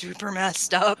forest are super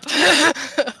messed up.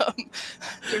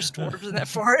 There's dwarves in that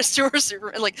forest who are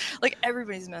super like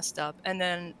everybody's messed up. And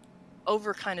then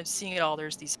over kind of seeing it all,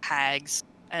 there's these hags,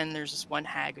 and there's this one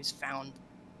hag who's found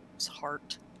his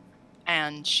heart,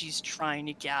 and she's trying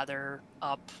to gather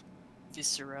up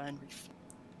viscera and reform.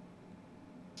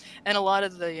 And a lot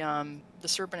of the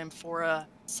serpent amphora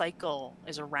cycle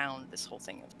is around this whole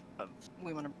thing of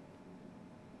we want to.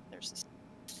 There's this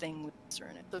thing with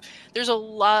viscera in it. So there's a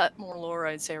lot more lore,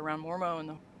 I'd say, around Mormo and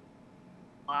a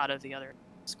lot of the other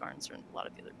Scarns and a lot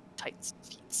of the other Titans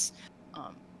and feats.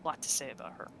 A lot to say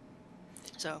about her.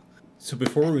 So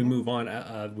before we move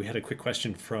on, we had a quick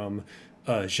question from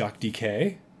Jacques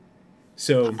DK.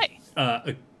 So,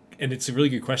 and it's a really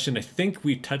good question. I think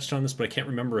we touched on this, but I can't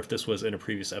remember if this was in a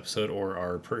previous episode or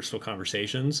our personal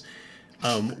conversations.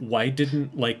 Why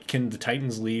can the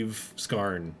Titans leave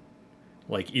Scarn?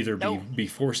 Like either be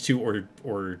forced to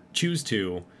or choose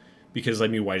to? Because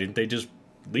why didn't they just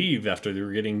leave after they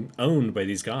were getting owned by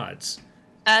these gods?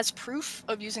 as proof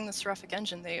of using the seraphic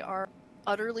engine, they are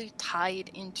utterly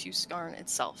tied into Scarn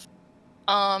itself.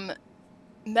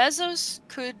 Mesos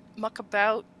could muck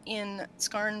about in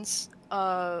Scarn's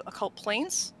occult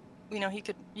planes. You know, he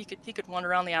could wander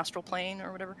around the astral plane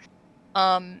or whatever.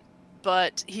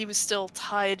 But he was still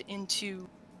tied into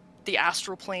the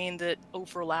astral plane that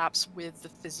overlaps with the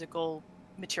physical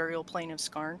material plane of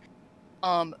Scarn.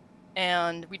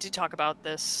 And we did talk about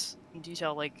this in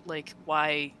detail, like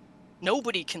why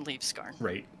nobody can leave Scarn.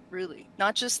 Right. Really.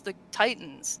 Not just the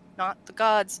Titans, not the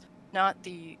gods, not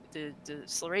the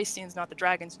Slaracians, not the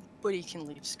dragons. Nobody can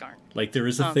leave Scarn. Like, there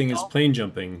is a thing as plane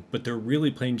jumping, but they're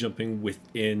really plane jumping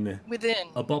within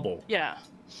a bubble. Yeah.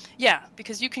 Yeah,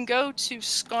 because you can go to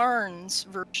Scarn's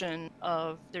version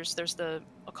of there's the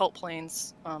occult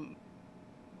planes,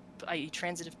 i.e.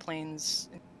 transitive planes,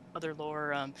 other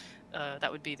lore.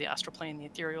 That would be the astral plane, the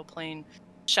ethereal plane,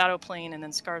 shadow plane, and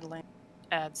then Scarred Land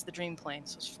adds the dream plane.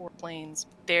 So it's 4 planes.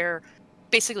 They're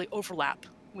basically overlap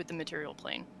with the material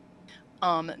plane.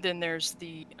 Then there's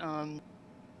the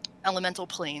elemental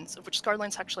planes, of which Scarred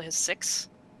Lands actually has 6.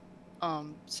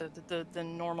 So the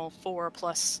normal 4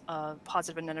 plus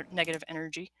positive and negative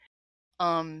energy.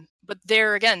 But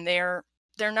they're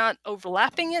not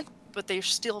overlapping it, but they're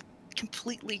still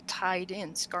completely tied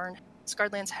in. Scarred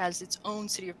Lands has its own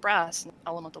city of brass and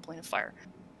elemental plane of fire.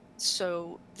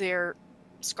 So they're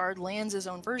Scarred Lands'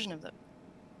 own version of them.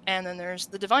 And then there's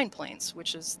the divine planes,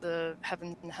 which is the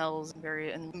heavens and hells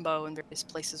and limbo and various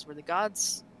places where the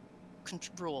gods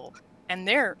rule. And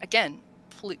they're, again,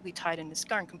 completely tied into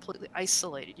Scarn, completely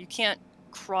isolated. You can't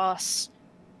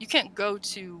go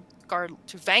to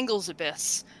Vangel's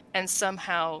Abyss and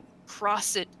somehow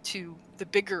cross it to the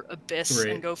bigger abyss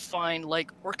and go find,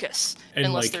 like, Orcus, and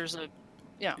unless there's a...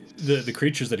 Yeah. The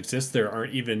creatures that exist there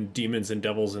aren't even demons and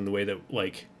devils in the way that,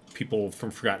 like, people from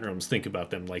Forgotten Realms think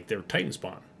about them. Like, they're Titan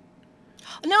spawn.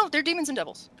 No, they're demons and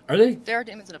devils. Are they? They are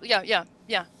demons and devils.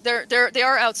 Yeah. They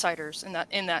are outsiders in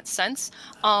that sense.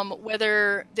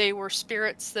 Whether they were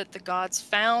spirits that the gods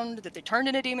found that they turned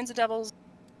into demons and devils.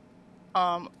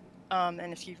 And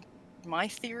if you, my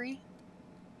theory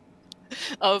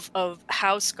of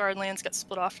how Scarred Lands got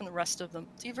split off from the rest of the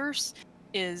multiverse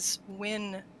is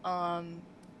when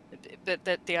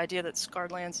that the idea that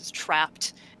Scarred Lands is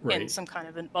trapped in some kind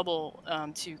of a bubble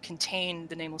to contain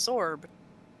the nameless orb.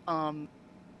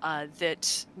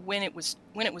 That when it was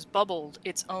bubbled,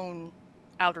 its own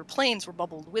outer planes were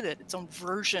bubbled with it, its own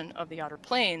version of the outer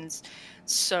planes.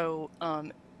 So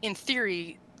in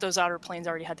theory, those outer planes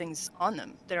already had things on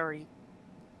them that already.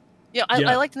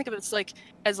 I like to think of it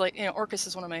as Orcus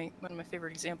is one of my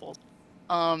favorite examples,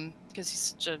 because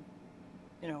he's such a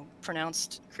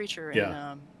pronounced creature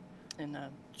in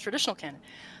traditional canon.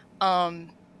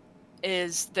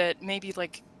 Is that maybe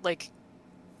like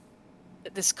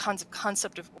this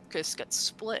concept of Orcus gets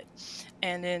split,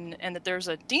 and that there's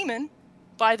a demon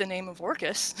by the name of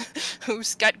Orcus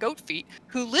who's got goat feet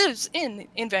who lives in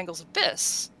Vangel's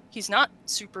Abyss. He's not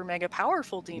super mega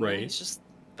powerful demon. Right. He's just,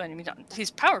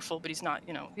 he's powerful, but he's not.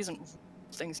 He doesn't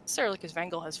things necessarily because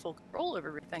Vangel has full control over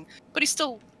everything. But he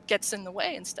still gets in the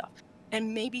way and stuff.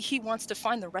 And maybe he wants to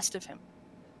find the rest of him.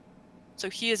 So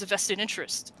he has a vested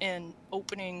interest in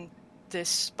opening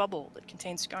this bubble that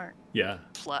contains Scarn. Yeah.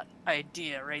 Plot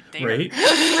idea right there. Right.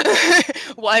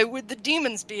 Why would the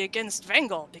demons be against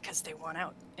Vangel? Because they want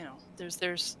out.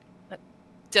 There's.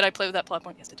 Did I play with that plot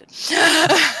point? Yes, I did.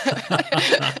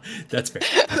 That's fair.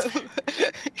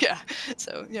 Yeah.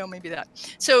 So maybe that.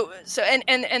 So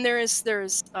and there is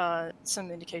some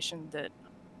indication that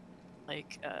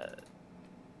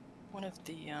one of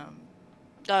the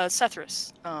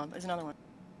Sethris is another one.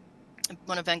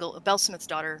 One of Belsmith's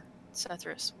daughter,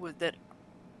 Sethris, that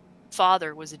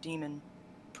father was a demon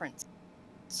prince.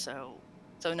 So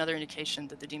another indication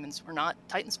that the demons were not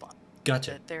Titan spawn.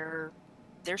 Gotcha. That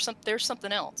there's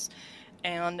something else.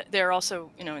 And they're also,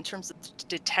 in terms of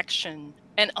detection,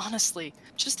 and honestly,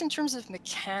 just in terms of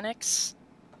mechanics,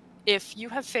 if you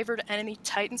have favored enemy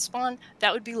Titan spawn,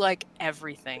 that would be like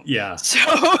everything. Yeah. So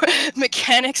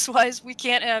mechanics-wise, we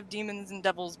can't have demons and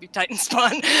devils be Titan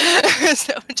spawn.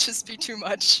 That would just be too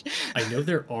much. I know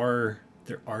there are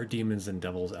demons and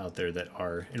devils out there that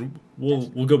are, and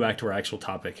we'll go back to our actual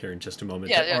topic here in just a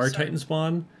moment. Titan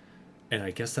spawn, and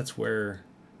I guess that's where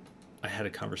I had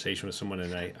a conversation with someone,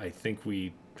 and I think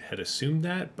we had assumed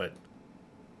that, but.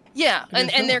 Yeah,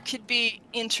 and there could be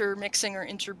intermixing or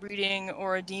interbreeding,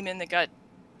 or a demon that got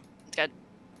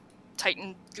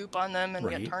Titan goop on them and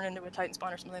got turned into a Titan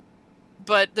spawn or something.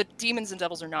 But the demons and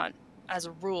devils are not as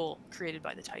a rule, created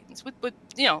by the Titans, with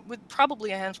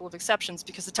probably a handful of exceptions,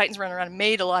 because the Titans ran around and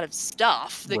made a lot of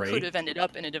stuff that could have ended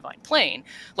up in a divine plane,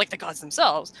 like the gods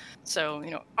themselves. So,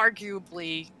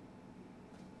 arguably,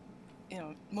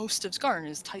 most of Scarn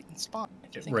is Titan spawn,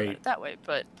 if you think about it that way.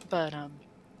 But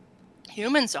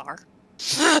humans are.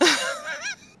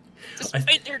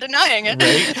 Despite they're denying it.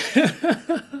 Right?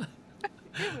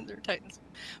 Humans are Titans.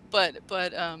 But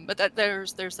that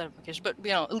there's that implication. But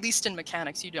at least in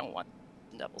mechanics, you don't want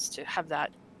devils to have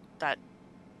that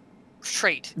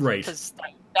trait, right? Because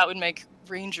that would make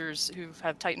Rangers who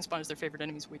have Titan spawn as their favorite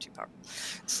enemies way too powerful.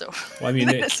 So, well, I mean,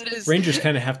 Rangers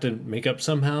kind of have to make up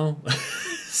somehow.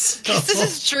 So. This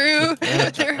is true.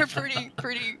 They're pretty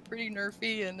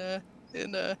nerfy in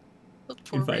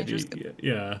 5e.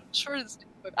 Yeah. Short as,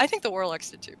 I think the Warlocks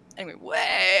did too. Anyway,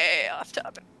 way off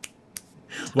topic.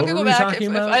 What were we talking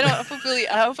about? If I don't,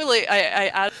 hopefully I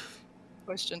add a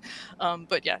question.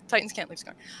 But yeah, Titans can't leave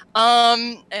Scarn.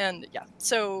 And yeah,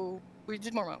 so we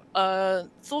did more.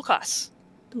 Thulkas.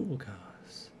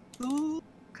 Cool.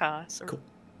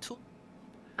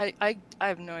 I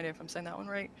have no idea if I'm saying that one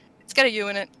right. It's got a U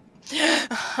in it.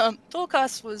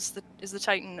 Thulkas is the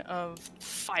Titan of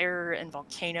fire and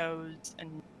volcanoes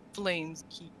and flames,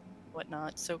 heat,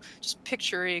 whatnot. So just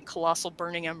picture a colossal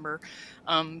burning ember,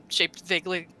 shaped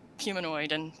vaguely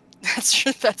humanoid, and that's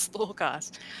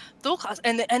Thulkas.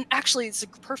 And actually, it's a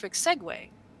perfect segue,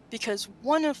 because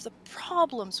one of the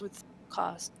problems with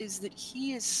Thulkas is that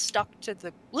he is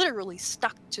literally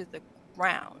stuck to the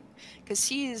ground, because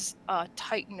he is a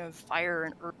Titan of fire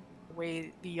and earth,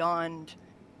 way beyond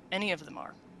any of them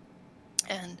are.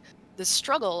 And the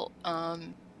struggle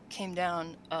came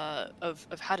down of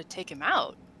how to take him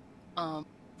out,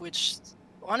 which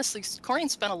honestly, Corian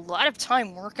spent a lot of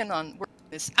time working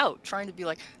this out, trying to be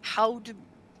like, how to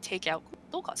take out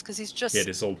Thulkas, because he's just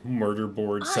this whole murder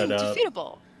board set up.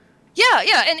 Undefeatable.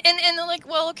 Yeah, and they're like,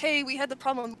 well, okay, we had the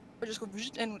problem, we just go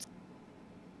and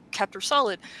kept her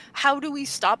solid. How do we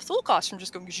stop Thulkas from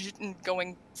just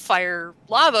going fire,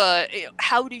 lava?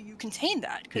 How do you contain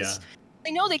that? Because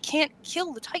they know they can't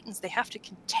kill the Titans. They have to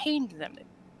contain them.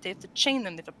 They have to chain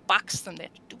them. They have to box them. They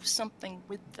have to do something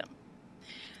with them.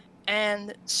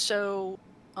 And so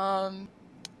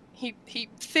he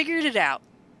figured it out.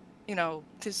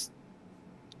 Because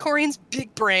Corian's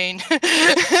big brain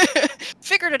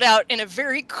figured it out in a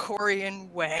very Corian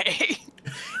way.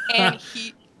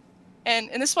 And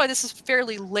this is why this is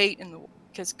fairly late in the war,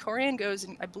 because Corian goes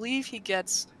and I believe he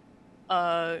gets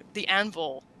the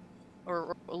anvil,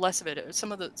 or less of it,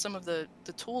 some of the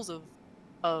tools of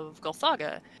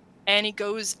Gulthaga, and he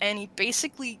goes and he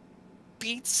basically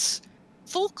beats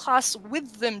Thulkas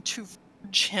with them to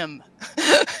forge him,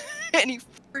 and he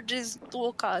forges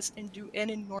Thulkas into an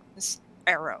enormous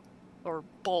arrow or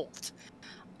bolt,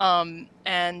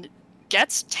 and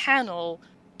gets Tanel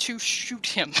to shoot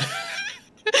him.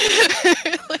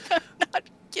 Like, I'm not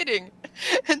kidding.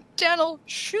 And Tanel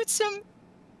shoots him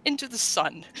into the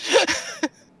sun.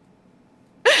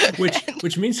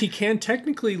 which means he can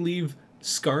technically leave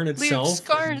Scarn itself,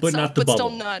 but not the bubble. Still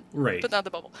not, right. But not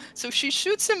the bubble. So she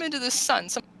shoots him into the sun.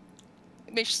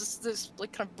 Makes this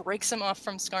like kind of breaks him off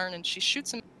from Scarn, and she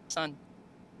shoots him into the sun.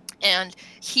 And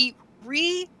he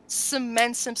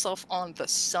re-cements himself on the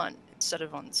sun instead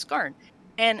of on the Scarn.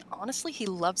 And honestly, he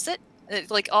loves it.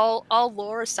 Like, all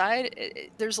lore aside,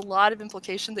 there's a lot of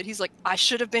implication that he's like, I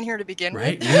should have been here to begin with.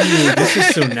 Right? Ooh, this is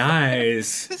so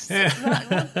nice.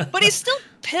 But he's still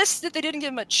pissed that they didn't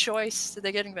give him a choice, that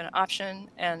they didn't give him an option,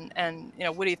 and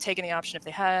would he have taken the option if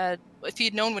they had? If he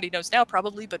had known what he knows now,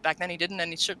 probably, but back then he didn't,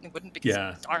 and he certainly wouldn't,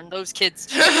 because darn those kids.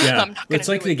 Yeah, it's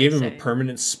like they gave him a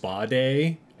permanent spa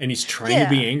day, and he's trying to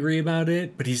be angry about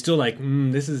it, but he's still like,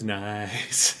 this is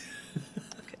nice.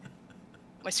 Okay.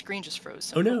 My screen just froze.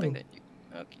 So I'm no. Hoping that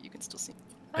you can still see me.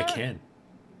 I can.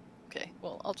 Okay,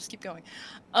 well, I'll just keep going.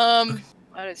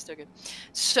 That is still good.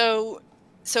 So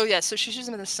she shoots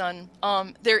him in the sun.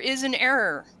 There is an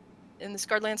error in the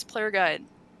Scarlands player guide.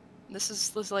 This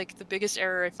is like the biggest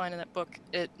error I find in that book.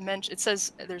 It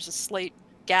says there's a slate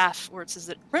gaff where it says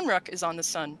that Rinruk is on the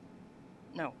sun.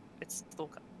 No, it's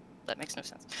Thulkas. That makes no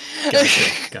sense.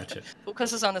 Gotcha.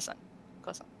 Thulkas is on the sun.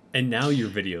 And now your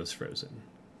video's frozen.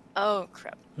 Oh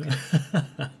crap.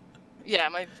 Yeah,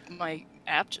 my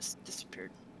app just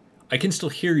disappeared. I can still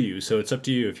hear you, so it's up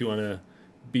to you if you want to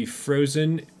be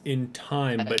frozen in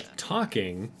time but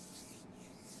talking,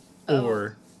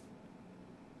 or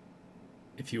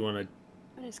if you want to.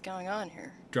 What is going on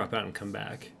here? Drop out and come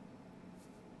back.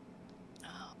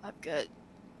 Oh, I'm good.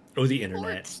 Oh, the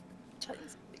internet.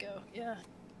 Titans to go. Yeah.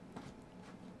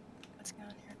 What's going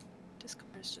on here?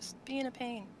 Discord is just being a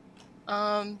pain.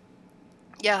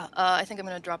 Yeah, I think I'm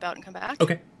going to drop out and come back.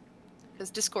 Okay. Because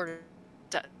Discord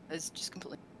is just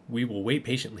completely... We will wait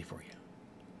patiently for you.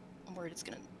 I'm worried it's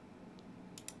going to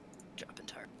drop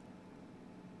entirely.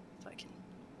 If I can...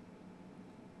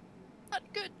 Not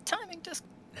good timing, Discord.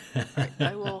 Alright,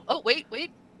 I will... Oh, wait.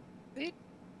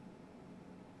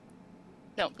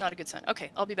 No, not a good sign. Okay,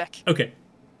 I'll be back. Okay.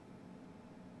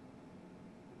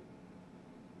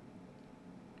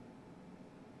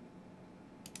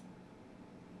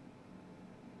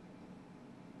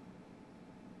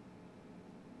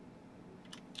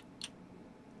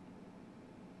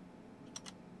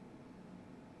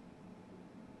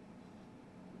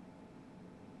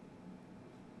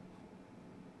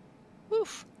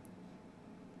 Oof.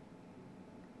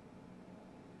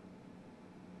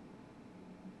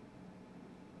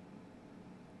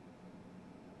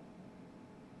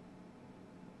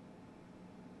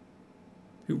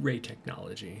 Hooray,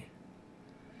 technology.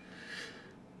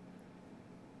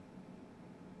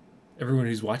 Everyone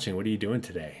who's watching, what are you doing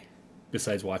today?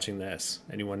 Besides watching this?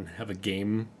 Anyone have a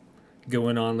game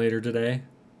going on later today?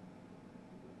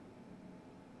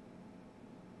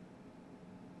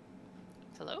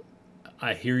 Hello?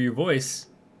 I hear your voice.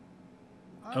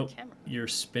 On camera. You're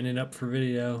spinning up for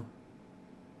video.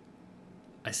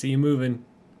 I see you moving.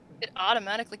 It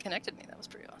automatically connected me. That was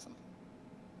pretty awesome.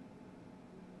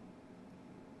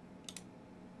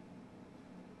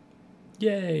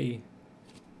 Yay.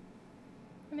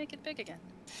 Make it big again.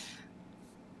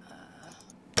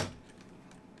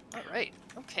 All right.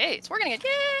 Okay, it's working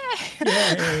again.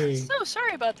 Yay! Yay! So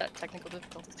sorry about that technical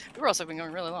difficulties. We're also been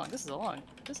going really long. This is a long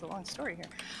story here.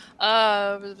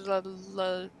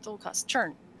 Total cost.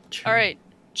 Churn. All right.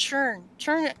 Churn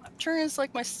is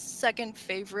like my second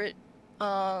favorite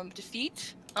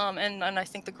defeat. And I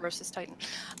think the grossest Titan.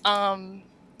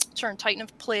 Churn, Titan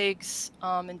of plagues,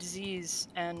 and disease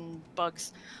and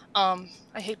bugs. I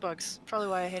hate bugs. Probably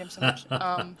why I hate him so much.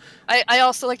 I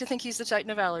also like to think he's the Titan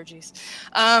of allergies.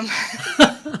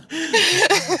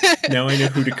 Now I know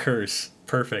who to curse.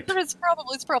 Perfect. It's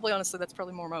probably honestly that's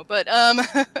probably more Mo, but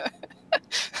if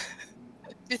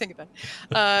you think about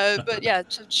it. But yeah,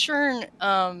 Churn.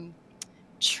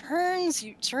 Churn's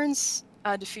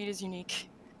defeat is unique.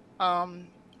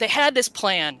 They had this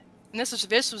plan. And this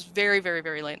was very, very,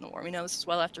 very late in the war. We know this is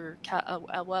well after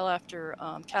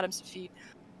Kadam's defeat,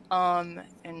 and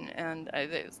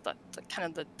it was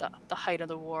kind of the height of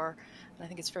the war. And I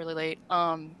think it's fairly late.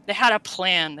 They had a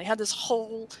plan. They had this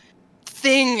whole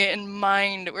thing in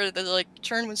mind where the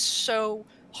Churn was so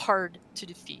hard to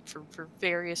defeat for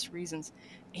various reasons.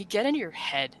 He'd get into your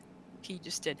head. He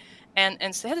just did.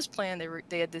 And so they had this plan.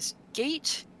 They had this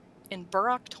gate in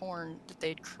Burrock Torn that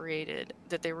they'd created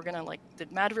that they were gonna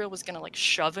that Madriel was gonna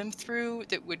shove him through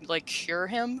that would cure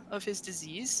him of his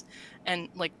disease and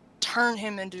turn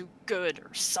him into good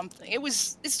or something. It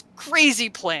was this crazy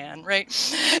plan, right?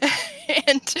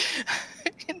 and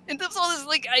there's all this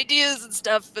ideas and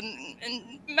stuff,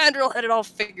 and Madriel had it all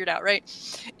figured out, right?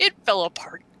 It fell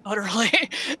apart utterly.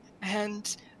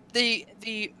 And the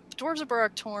dwarves of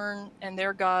Burrock Torn and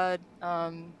their god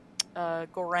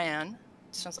Goran.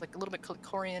 Sounds like a little bit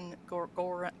Korean,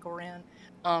 Goran,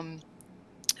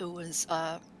 who was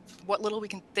what little we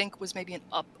can think was maybe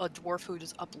a dwarf who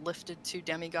was uplifted to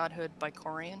demigodhood by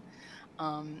Korean,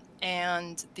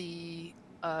 and the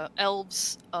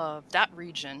elves of that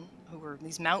region, who were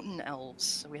these mountain elves.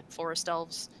 So we had forest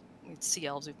elves, we had sea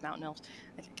elves, we have mountain elves.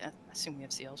 I assume we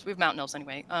have sea elves. We have mountain elves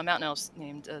anyway. Mountain elves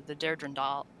named the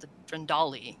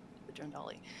Drendali,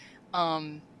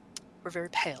 were very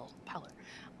paler.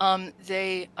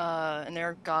 They and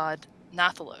their god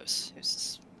Nathalos, who's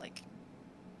this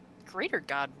greater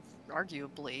god,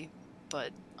 arguably,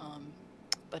 but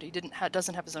he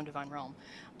doesn't have his own divine realm.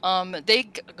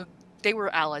 They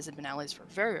were allies, had been allies for a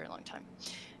very, very long time,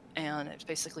 and it was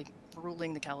basically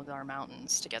ruling the Kaladar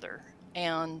Mountains together.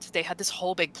 And they had this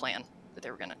whole big plan that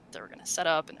they were gonna set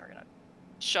up, and they were gonna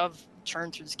shove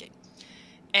Churn through this gate.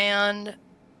 And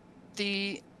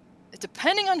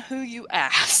depending on who you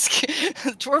ask,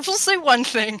 the dwarves will say one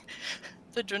thing,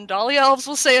 the Drendali elves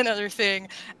will say another thing,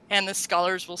 and the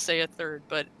scholars will say a third.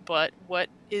 But what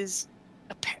is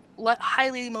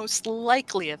highly most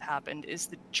likely have happened is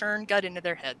that Churn got into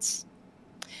their heads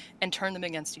and turned them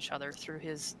against each other through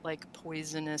his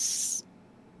poisonous,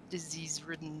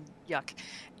 disease-ridden yuck,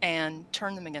 and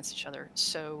turned them against each other.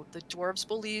 So the dwarves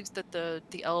believed that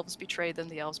the elves betrayed them.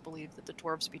 The elves believed that the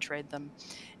dwarves betrayed them,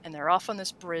 and they're off on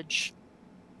this bridge.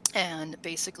 And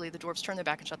basically, the dwarves turn their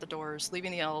back and shut the doors,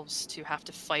 leaving the elves to have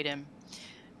to fight him.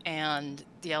 And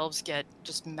the elves get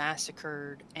just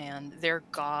massacred, and their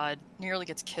god nearly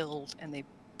gets killed, and they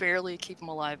barely keep him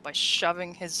alive by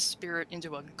shoving his spirit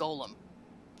into a golem.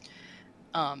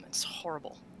 It's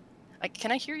horrible.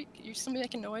 Can I hear you? You somebody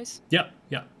making noise? Yeah,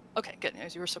 yeah. Okay, good.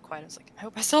 You were so quiet. I was like, I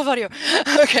hope I still have audio.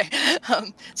 Okay.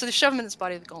 So they shove him in this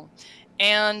body of the golem.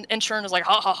 And Churn is like,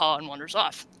 ha ha ha, and wanders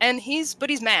off. And he's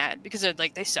mad because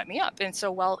they set me up. And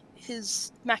so while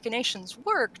his machinations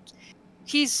worked,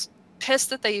 he's pissed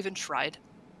that they even tried.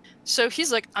 So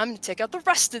he's like, I'm going to take out the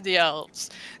rest of the elves.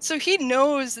 So he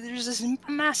knows that there's this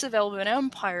massive elven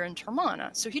empire in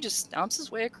Termana. So he just stomps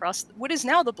his way across what is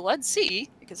now the Blood Sea,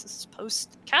 because this is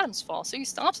post-Kadam's fall. So he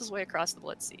stomps his way across the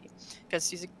Blood Sea, because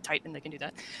he's a Titan, they can do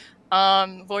that.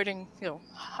 Avoiding,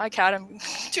 hi Kadam,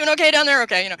 doing okay down there,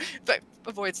 okay, but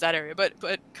avoids that area, but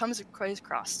comes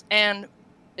across. And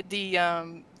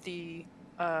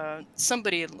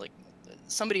somebody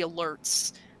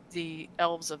alerts the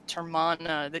elves of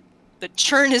Termana that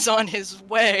Churn is on his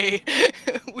way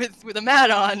with a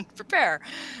mat on, prepare.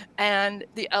 And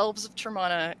the elves of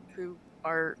Termana,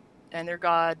 and their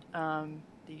god,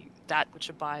 that which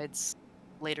abides,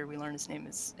 later we learn his name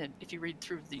is, if you read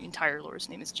through the entire lore, his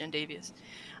name is Gendavius,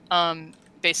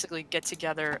 basically get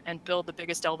together and build the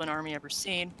biggest elven army ever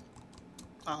seen.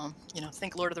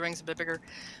 Think Lord of the Rings a bit bigger.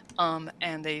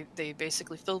 And they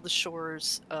basically fill the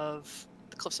shores of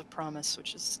the Cliffs of Promise,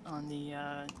 which is on the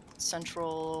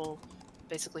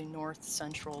basically north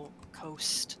central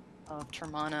coast of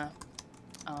Termana,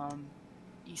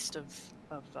 east of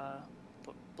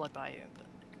Blood Bayou, but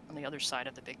on the other side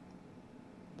of the big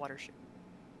watershed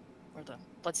where the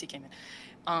Blood Sea came in.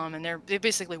 And they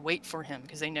basically wait for him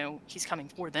because they know he's coming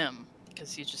for them,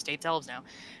 because he's just 8 elves now.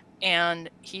 And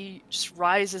he just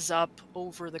rises up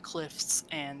over the cliffs,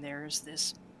 and there's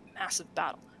this massive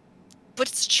battle. But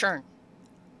it's Churn.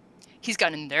 He's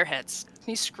gotten in their heads.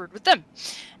 He's screwed with them.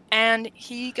 And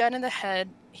he got in the head,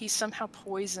 he somehow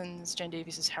poisons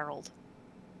Gendavius' herald.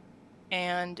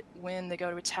 And when they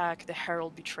go to attack, the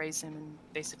herald betrays him and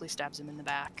basically stabs him in the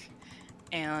back.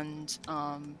 And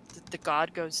the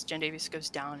god Gendavius goes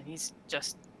down, and he's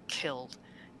just killed.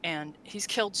 And he's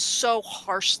killed so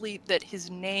harshly that his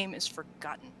name is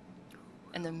forgotten.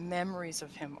 And the memories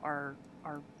of him are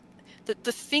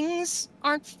the things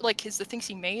aren't the things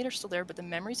he made are still there, but the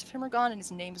memories of him are gone, and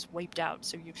his name is wiped out.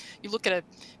 So you look at a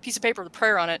piece of paper with a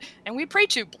prayer on it, and we pray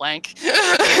to blank,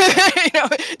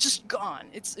 just gone.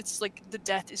 It's like the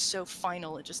death is so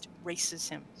final, it just erases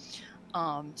him.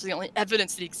 So the only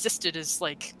evidence that he existed is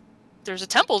there's a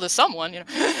temple to someone,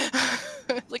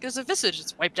 there's a visage,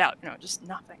 it's wiped out, just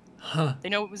nothing. Huh. They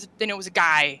know it was a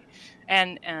guy,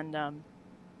 and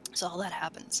so all that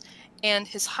happens, and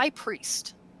his high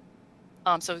priest.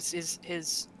 So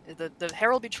the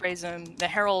herald betrays him. The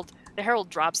herald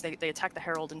drops. They attack the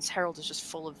herald, and his herald is just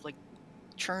full of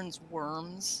Churn's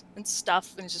worms and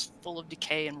stuff, and it's just full of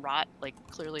decay and rot.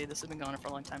 Clearly this has been going on for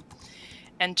a long time.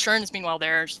 And Churn is meanwhile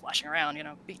there, just flashing around,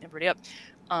 beating everybody up.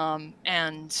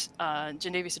 And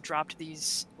Gendavius had dropped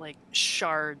these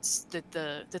shards that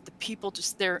the people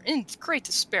they're in great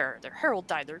despair. Their herald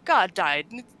died, their god died,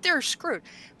 and they're screwed.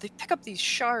 They pick up these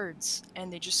shards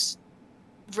and they just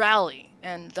rally,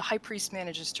 and the high priest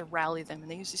manages to rally them,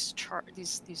 and they use these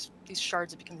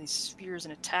shards that become these spears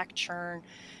and attack Churn.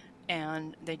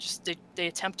 And they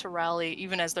attempt to rally,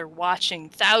 even as they're watching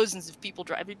thousands of people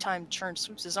die. Every time Churn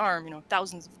swoops his arm,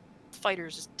 thousands of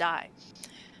fighters just die.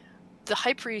 The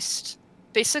high priest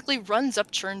basically runs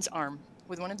up Churn's arm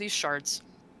with one of these shards,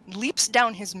 leaps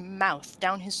down his mouth,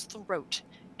 down his throat,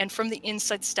 and from the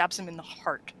inside stabs him in the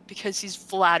heart, because he's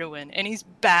Vladuin and he's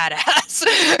badass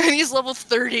and he's level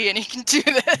 30 and he can do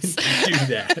this. He can do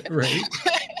that, right?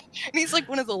 And he's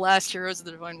one of the last heroes of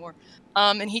the Divine War.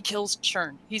 And he kills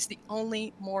Churn. He's the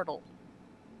only mortal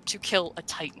to kill a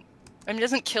Titan. I mean, he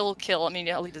doesn't kill. I mean,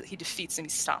 he defeats him.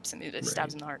 He stops him. He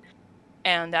stabs him in the heart,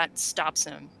 and that stops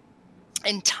him.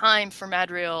 In time for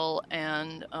Madriel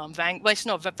and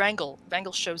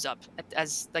Vangel shows up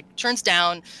as Churn's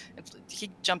down. He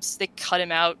jumps. They cut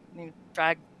him out.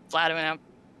 Drag Vladuin out.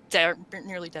 They're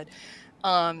nearly dead.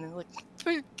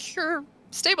 Cure,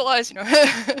 stabilize.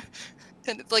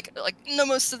 And no,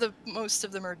 most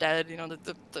of them are dead.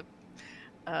 The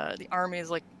army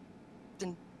is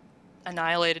been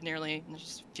annihilated nearly, and there's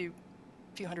just a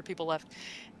few hundred people left.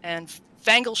 And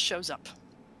Vangel shows up,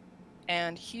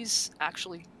 and he's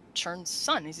actually Churn's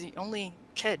son. He's the only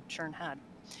kid Churn had,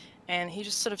 and he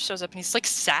just sort of shows up, and he's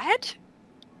sad.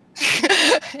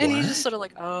 And he's just sort of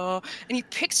oh, and he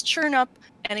picks Churn up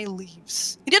and he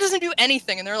leaves. He doesn't do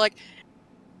anything, and they're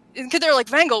because they're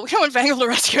Vangel, we don't want Vangel to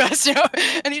rescue us,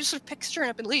 And he just sort of picks Churn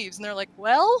up and leaves, and they're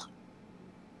well,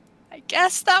 I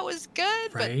guess that was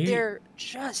good, right? But they're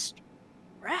just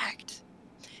wrecked.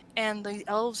 and the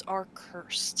elves are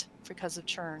cursed because of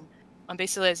Churn.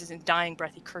 Basically, as his dying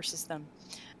breath, he curses them.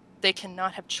 They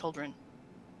cannot have children,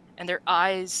 and their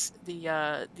eyes,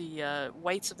 the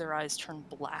whites of their eyes turn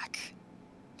black,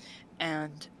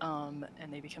 and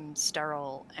they become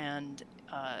sterile, and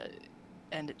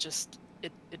it just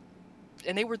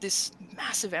and they were this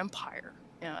massive empire.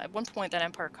 You know, at one point that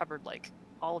empire covered like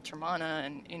all of Termana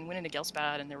and went into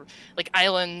Gelspad, and there were like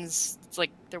islands. It's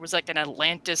like there was like an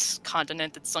Atlantis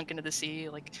continent that sunk into the sea.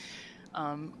 Like,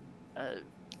 I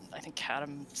think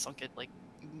Kadam sunk it like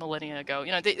millennia ago.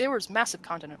 You know, there was massive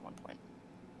continent at one point,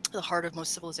 the heart of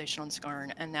most civilization on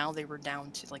Scarn, and now they were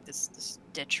down to like this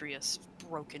detritus,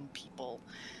 broken people,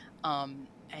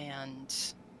 and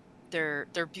their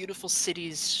beautiful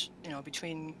cities, you know,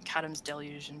 between Kadam's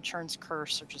deluge and Churn's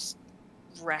curse, are just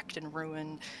wrecked and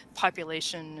ruined.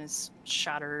 Population is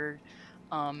shattered,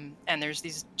 and there's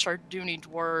these Charduni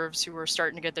dwarves who are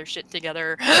starting to get their shit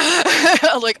together,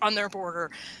 like on their border.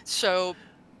 So,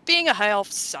 being a high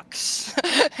elf sucks,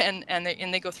 and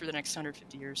they go through the next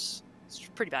 150 years. It's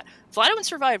pretty bad. Vladoin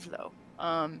survived though,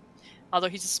 although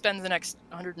he spends the next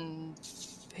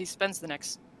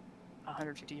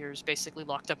 150 years basically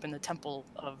locked up in the temple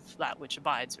of that which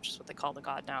abides, which is what they call the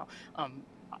god now.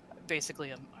 Basically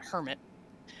a hermit.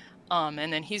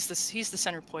 And then he's the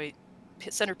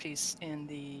centerpiece in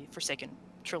the Forsaken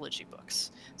trilogy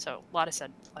books. So a lot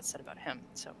said about him.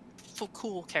 So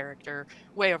cool character,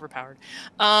 way overpowered.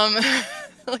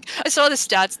 Like I saw the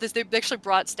stats. They actually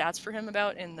brought stats for him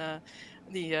about in the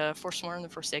Forsworn, the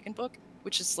Forsaken book,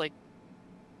 which is like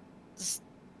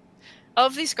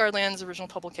of the Scarland's original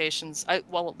publications.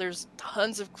 While there's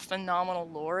tons of phenomenal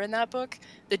lore in that book,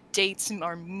 the dates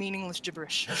are meaningless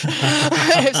gibberish.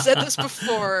 I've said this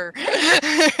before.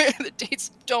 The dates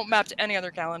don't map to any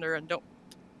other calendar, and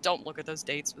don't look at those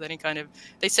dates with any kind of.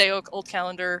 They say old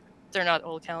calendar. They're not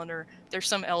old calendar. There's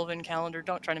some elven calendar.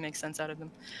 Don't try to make sense out of them.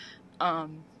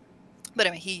 But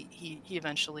anyway, he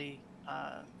eventually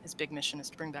his big mission is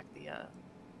to bring back the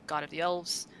god of the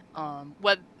elves.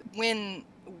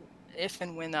 If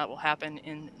and when that will happen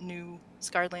in new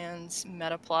Scarland's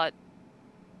meta plot,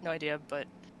 no idea. But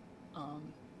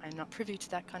I'm not privy to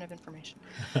that kind of information.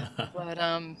 But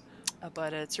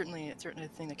it's certainly a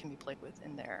thing that can be played with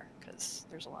in there, because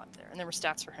there's a lot there. And there were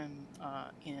stats for him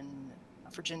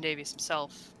for Jin Davies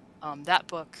himself. That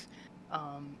book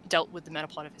dealt with the meta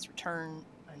plot of his return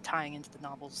and tying into the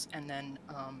novels, and then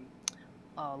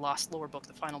Lost Lore book,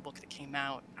 the final book that came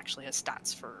out, actually has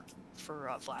stats for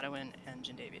Vladoin and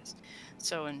Jin Davies.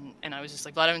 So and I was just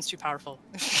like, Vladoin's too powerful,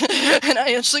 and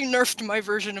I actually nerfed my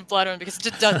version of Vladoin because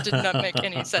it did not make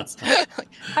any sense.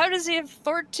 Like, how does he have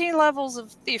 14 levels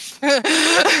of thief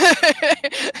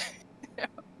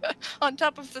on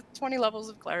top of the 20 levels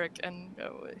of cleric, and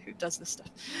who does this stuff?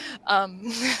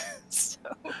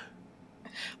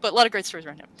 But a lot of great stories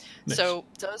around him. Nice. So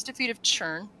does defeat of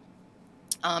Churn,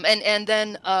 and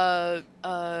then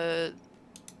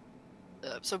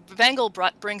so Vangel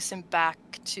brings him back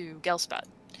to Gelspad,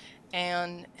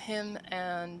 and him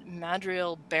and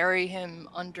Madriel bury him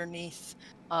underneath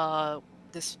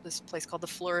this place called the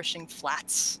Flourishing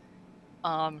Flats.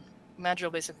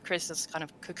 Madriel basically creates this kind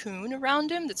of cocoon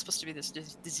around him that's supposed to be this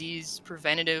disease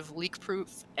preventative,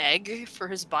 leak-proof egg for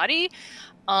his body.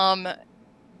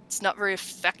 It's not very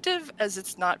effective, as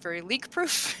it's not very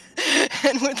leak-proof,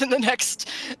 and within the next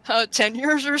 10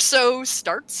 years or so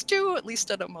starts to, at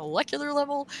least at a molecular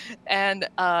level. And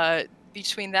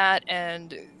between that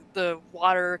and the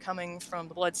water coming from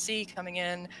the Blood Sea coming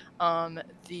in,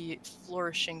 the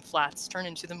Flourishing Flats turn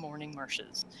into the Mourning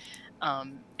Marshes,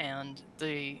 and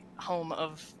the home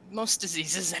of most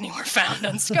diseases anywhere found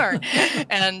on Scarn.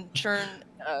 And Churn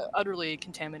utterly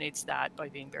contaminates that by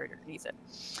being buried underneath it.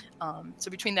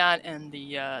 So between that and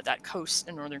the that coast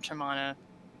in northern Termana,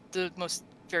 the most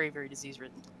very, very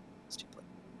disease-ridden. Stupid.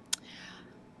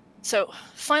 So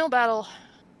final battle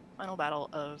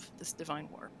of this divine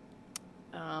war,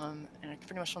 and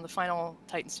pretty much one of the final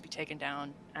titans to be taken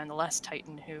down, and the last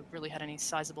titan who really had any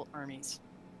sizable armies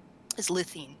is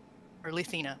Lithene, or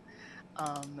Lithena,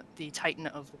 the titan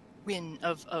of wind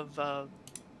of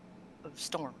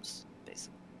storms,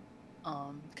 basically.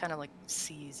 Kind of like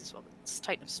seas as well, but it's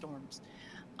titan of storms.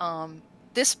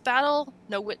 This battle,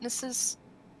 no witnesses.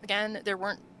 Again, there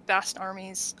weren't vast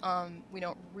armies. We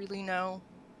don't really know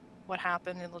what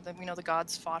happened. We know the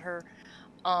gods fought her.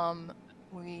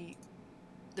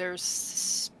 There's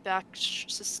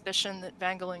suspicion that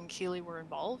Vangel and Keeley were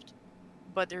involved,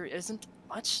 but there isn't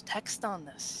much text on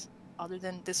this, other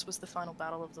than this was the final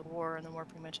battle of the war, and the war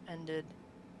pretty much ended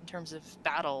in terms of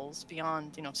battles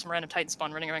beyond, some random Titan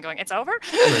spawn running around going, "It's over."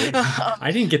 Right.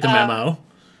 I didn't get the memo.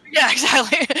 Yeah,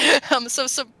 exactly. So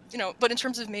you know, but in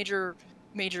terms of major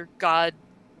god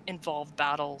involved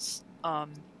battles,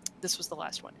 this was the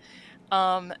last one.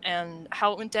 And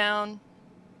how it went down,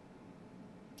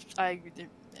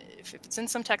 if it's in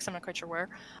some text, I'm not quite sure where.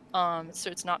 So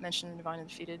it's not mentioned in Divine and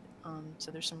Defeated.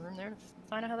 So there's some room there to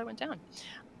find out how that went down.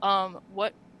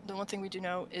 The one thing we do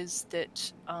know is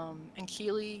that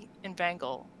Ankeely and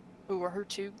Vangal, who were her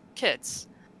two kids,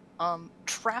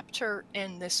 trapped her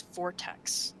in this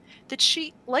vortex that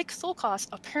she, like Thulkos,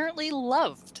 apparently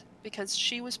loved, because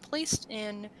she was placed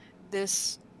in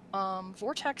this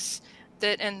vortex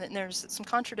that, and there's some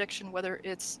contradiction whether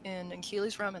it's in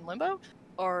Ankeely's realm in Limbo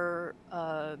or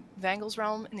Vangal's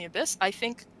realm in the Abyss. I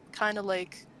think kind of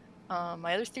like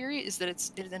my other theory is that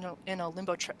it's in a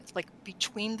limbo, like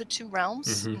between the two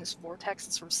realms, in this vortex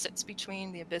that sort of sits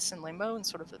between the Abyss and Limbo, and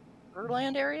sort of the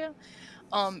Urland area.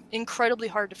 Incredibly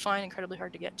hard to find, incredibly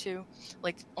hard to get to.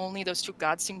 Like, only those two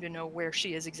gods seem to know where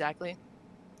she is exactly.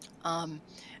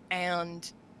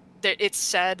 And it's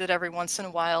said that every once in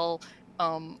a while,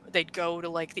 they'd go to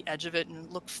like the edge of it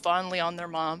and look fondly on their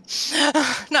mom,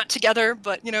 not together,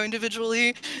 but you know,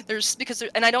 individually.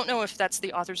 And I don't know if that's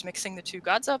the authors mixing the two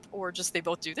gods up or just they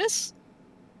both do this,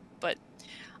 but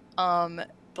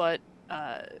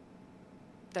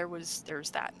there's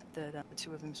that the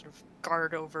two of them sort of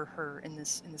guard over her in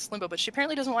this limbo, but she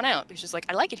apparently doesn't want out because she's like,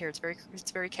 I like it here. It's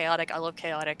very chaotic. I love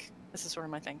chaotic. This is sort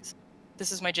of my thing.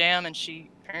 This is my jam, and she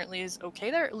apparently is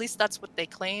okay there. At least that's what they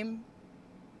claim.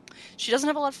 She doesn't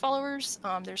have a lot of followers.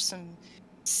 There's some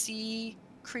sea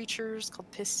creatures called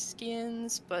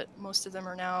Piskians, but most of them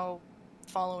are now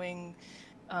following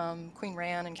Queen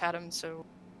Ran and Kadam, so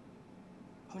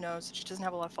who knows? She doesn't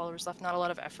have a lot of followers left. Not a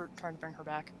lot of effort trying to bring her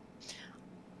back.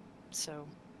 So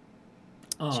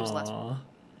Aww. She was the last one.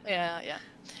 Yeah.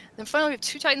 Then finally we have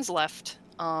two Titans left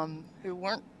who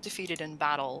weren't defeated in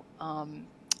battle.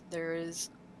 There is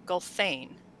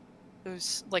Gulthane,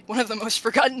 who's like one of the most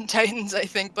forgotten Titans, I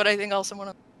think, but I think also one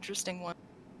of the interesting ones.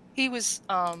 He was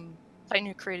Titan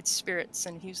who created spirits,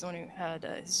 and he was the one who had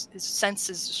his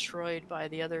senses destroyed by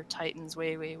the other Titans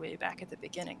way back at the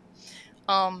beginning.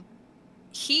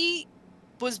 He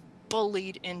was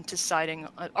bullied into siding,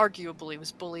 arguably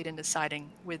was bullied into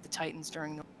siding with the Titans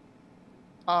during the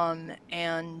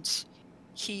and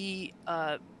he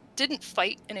didn't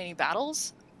fight in any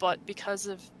battles, but because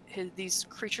of these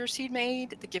creatures he'd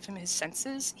made that give him his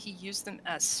senses, he used them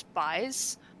as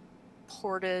spies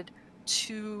ported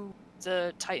to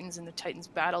the Titans and the Titans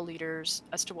battle leaders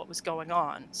as to what was going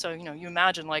on. So, you know, you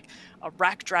imagine like a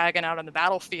rack dragon out on the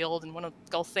battlefield, and one of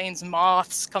Gulthane's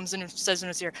moths comes in and says in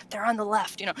his ear, "They're on the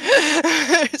left," you know.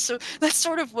 So that's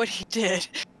sort of what he did.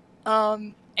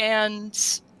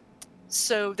 And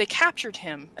so they captured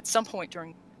him at some point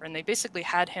during, and they basically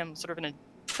had him sort of in a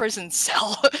prison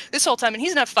cell this whole time, and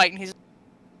he's not fighting. He's,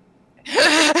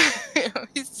 you know,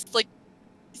 he's just like,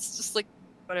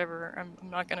 whatever, I'm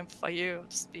not gonna fight you, I'll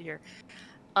just be here.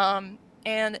 And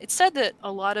it's said that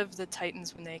a lot of the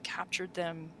Titans, when they captured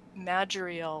them,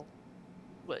 Madriel,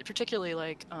 particularly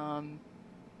like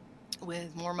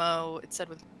with Mormo, it said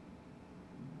with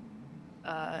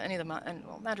any of them, and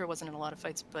well, Madriel wasn't in a lot of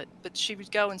fights, but she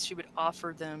would go and she would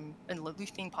offer them, and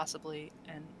Luthien possibly,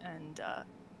 and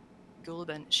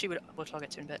Gulliban, she would, which I'll get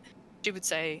to in a bit, she would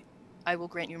say, "I will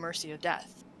grant you mercy of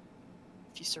death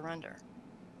if you surrender."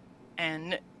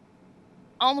 And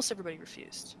almost everybody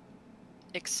refused,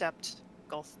 except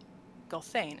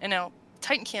Gulthane. And now,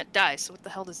 Titan can't die, so what the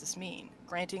hell does this mean?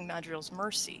 Granting Madriel's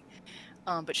mercy.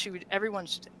 But everyone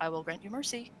should, "I will grant you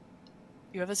mercy.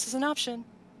 You have this as an option.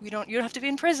 You don't have to be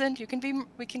imprisoned.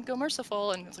 We can go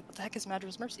merciful." And it's like, what the heck is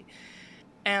Madriel's mercy?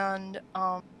 And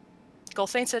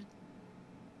Gulthane said,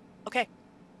 "Okay,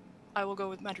 I will go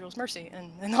with Madriel's mercy."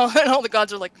 And all the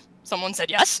gods are like, "Someone said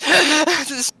yes."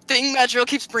 This thing Madriel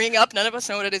keeps bringing up, none of us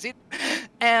know what it is either.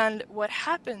 And what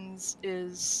happens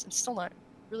is, it's still not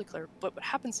really clear, but what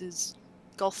happens is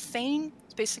Gulthane,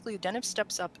 basically Deneb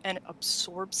steps up and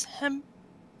absorbs him,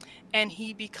 and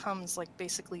he becomes like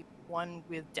basically one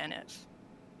with Deneb,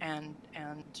 and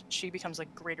she becomes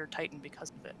like greater Titan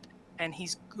because of it. And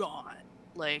he's gone,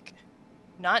 like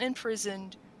not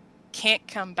imprisoned, can't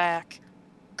come back,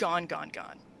 gone.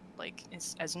 Like,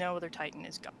 as no other Titan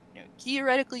is gone. You know,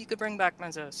 theoretically, you could bring back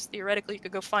Mezos. Theoretically, you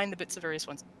could go find the bits of various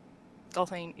ones.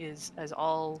 Gulthane is, as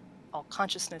all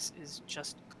consciousness is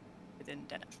just within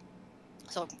Deneb.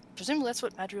 So presumably that's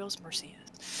what Madriel's mercy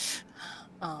is.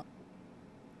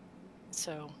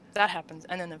 So that happens,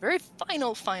 and then the very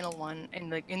final one in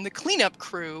the cleanup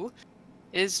crew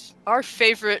is our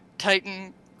favorite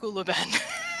Titan, Gulliban.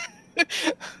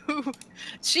 Who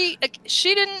she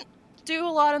didn't do a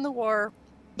lot in the war,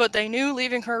 but they knew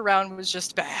leaving her around was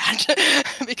just bad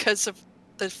because of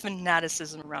the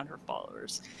fanaticism around her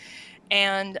followers.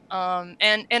 And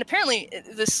apparently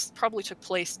this probably took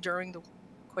place during the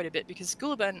quite a bit, because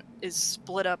Gulaben is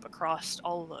split up across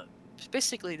all the,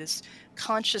 basically this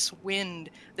conscious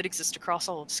wind that exists across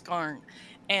all of Scarn.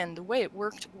 And the way it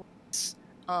worked was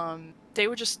they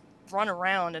would just run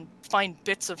around and find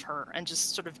bits of her and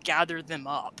just sort of gather them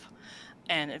up.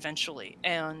 And eventually,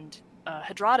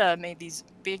 Hadrada made these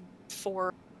big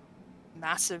 4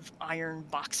 massive iron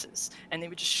boxes, and they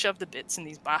would just shove the bits in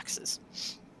these boxes.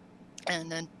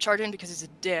 And then Chardin, because he's a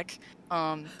dick,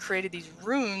 created these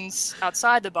runes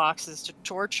outside the boxes to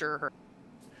torture her.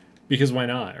 Because why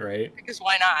not, right? Because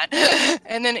why not?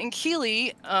 And then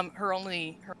Inkili, her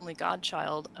only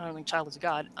godchild, her only child is a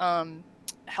god,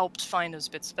 helped find those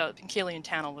bits. Inkili and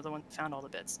Tanel were the ones that found all the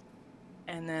bits.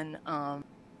 And then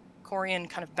Corian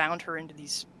kind of bound her into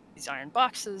these iron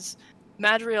boxes.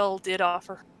 Madriel did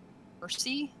offer her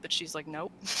mercy, but she's like,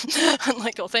 nope.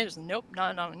 Unlike Elthania's, nope,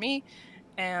 not on me.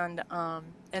 And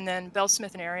then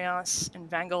Bellsmith and Arias and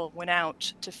Vangel went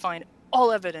out to find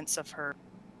all evidence of her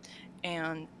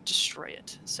and destroy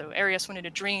it. So Arias went into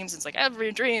dreams, and it's like,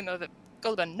 every dream of it.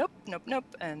 Gulaben, nope, nope, nope.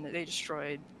 And they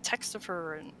destroyed texts of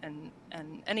her and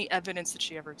any evidence that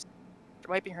she ever existed,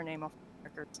 wiping her name off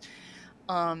records.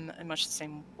 And much the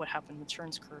same what happened with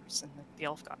Turn's curse and the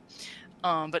elf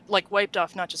god. But like wiped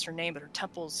off not just her name, but her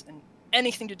temples and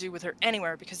anything to do with her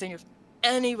anywhere, because they knew if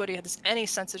anybody had any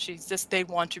sense that she exists, they'd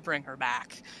want to bring her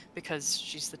back, because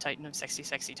she's the Titan of sexy,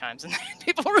 sexy times, and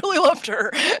people really loved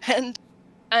her.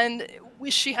 And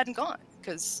wish she hadn't gone,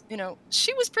 because, you know,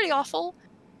 she was pretty awful,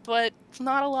 but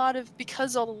not a lot of,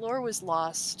 because all the lore was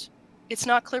lost, it's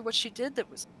not clear what she did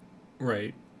that was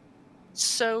right.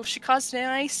 So she caused an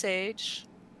ice age.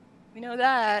 We know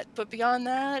that, but beyond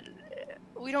that,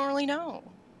 we don't really know.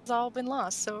 It's all been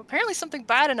lost. So apparently something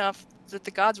bad enough that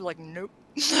the gods were like, nope.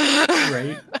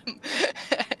 Right.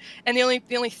 And the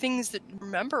only things that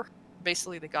remember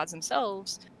basically the gods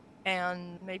themselves,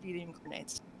 and maybe the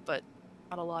incarnates, but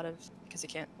not a lot of, because they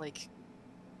can't, like,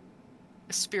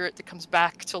 a spirit that comes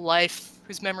back to life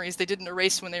whose memories they didn't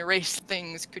erase when they erased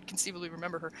things could conceivably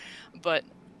remember her, but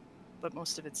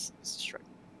most of it's destroyed.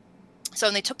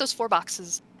 So they took those 4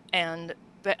 boxes and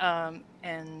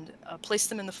placed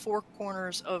them in the 4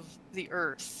 corners of the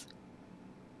earth.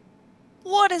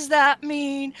 What does that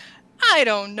mean? I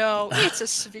don't know. It's a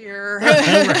sphere.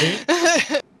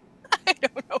 I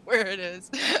don't know where it is.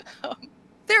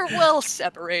 They're well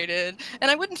separated, and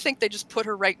I wouldn't think they just put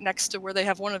her right next to where they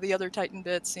have one of the other Titan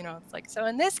bits. You know, it's like, so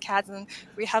in this chasm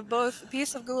we have both a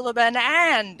piece of Gulaben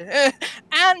and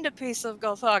a piece of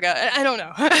Golthaga. I don't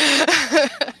know.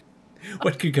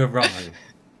 What could go wrong?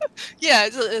 Yeah,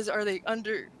 are they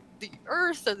under the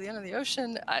earth? Are they under the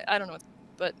ocean? I don't know.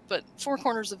 But 4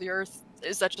 corners of the earth,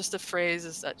 is that just a phrase?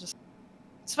 Is that just,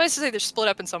 suffice to say, they're split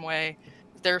up in some way.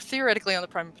 They're theoretically on the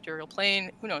prime material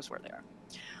plane. Who knows where they are?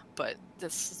 But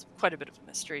this is quite a bit of a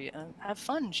mystery. Have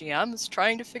fun, GMs,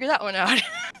 trying to figure that one out.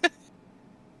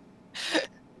 And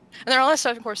then our last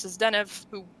Titan, of course, is Denev,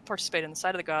 who participated in the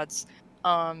Side of the Gods.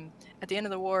 At the end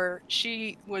of the war,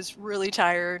 she was really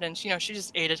tired, and she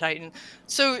just ate a Titan.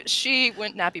 So she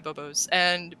went nappy bobos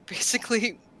and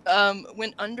basically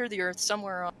went under the earth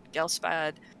somewhere on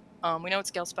Gelspad. We know it's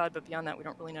Gelspad, but beyond that, we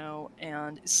don't really know.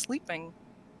 And is sleeping.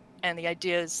 And the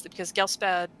idea is that because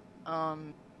Gelspad,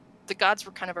 the gods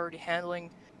were kind of already handling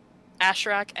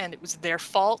Ashrak, and it was their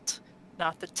fault,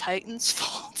 not the Titans'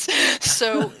 fault.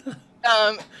 So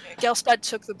Gelspad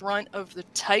took the brunt of the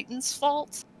Titans'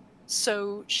 fault.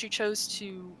 So she chose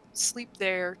to sleep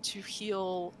there to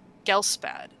heal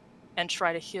Gelspad and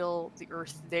try to heal the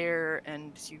earth there,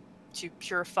 and to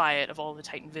purify it of all the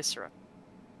Titan viscera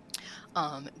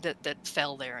that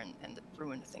fell there and that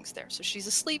ruined things there. So she's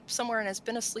asleep somewhere and has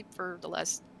been asleep for the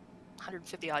last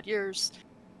 150 odd years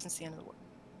since the end of the war.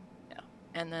 Yeah,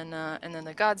 and then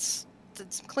the gods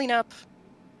did some cleanup,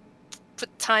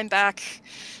 put time back,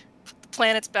 put the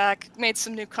planets back, made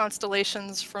some new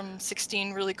constellations from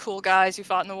 16 really cool guys who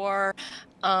fought in the war,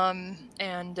 and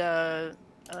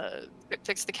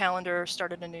fixed the calendar,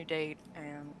 started a new date,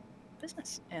 and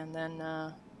business. And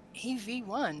then he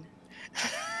V1.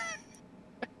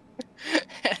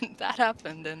 And that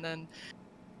happened, and then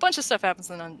a bunch of stuff happens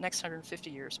in the next 150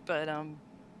 years. But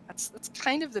that's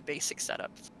kind of the basic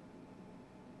setup.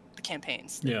 The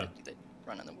campaigns that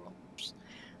run in the world.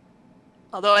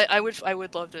 Although I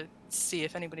would love to see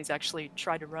if anybody's actually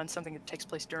tried to run something that takes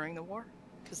place during the war,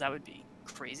 because that would be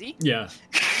crazy. Yeah.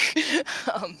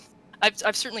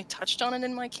 I've certainly touched on it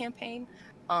in my campaign.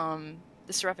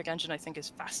 the seraphic engine, I think, is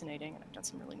fascinating, and I've done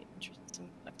some really neat interesting.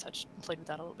 I've touched and played with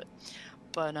that a little bit,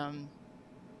 but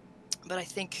I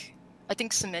think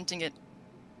cementing it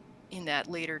in that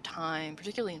later time,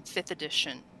 particularly in 5th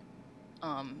edition,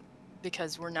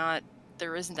 because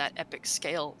there isn't that epic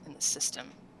scale in the system.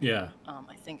 Yeah.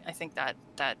 I think that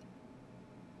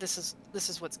this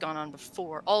is what's gone on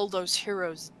before. All those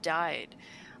heroes died.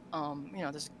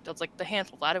 There's like the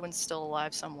handful. Vladimir's still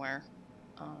alive somewhere.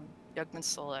 Yugman's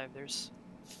still alive. There's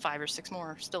 5 or 6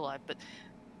 more still alive. But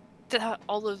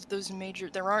all of those major,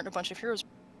 there aren't a bunch of heroes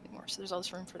anymore. So there's all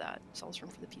this room for that. There's all this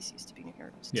room for the PCs to be new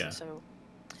heroes. Yeah. So,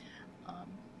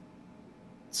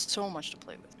 so much to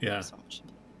play with. Yeah. So much.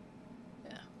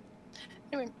 Yeah.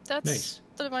 Anyway, that's nice.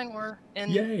 the Divine War in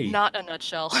Yay. not a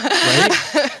nutshell.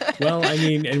 Right? Well, I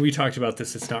mean, and we talked about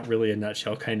this, it's not really a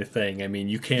nutshell kind of thing. I mean,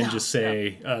 you can just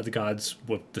say the gods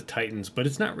whooped the Titans, but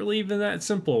it's not really even that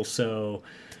simple, so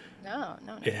no.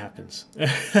 It happens. Yeah,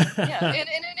 and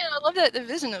I love the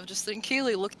vision of just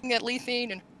Keely looking at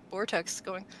Lethine and Vortex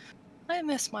going, I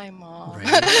miss my mom.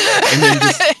 Right. And then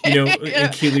just,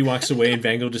 and Keely walks away and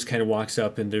Vango just kind of walks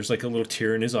up and there's like a little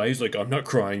tear in his eye. He's like, I'm not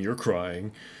crying, you're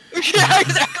crying. Yeah,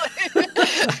 exactly.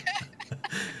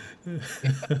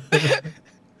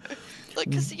 Like,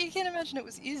 because you can't imagine it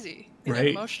was easy, right?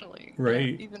 Emotionally,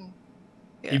 right?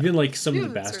 Even like some of the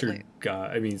bastard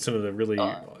guy. I mean, some of the really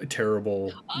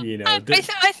terrible.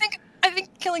 I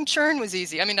think killing Churn was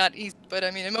easy. I mean, not easy, but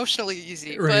I mean emotionally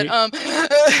easy. Right.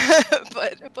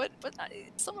 But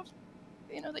some of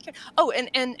they can. Oh,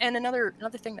 and another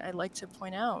thing that I'd like to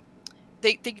point out.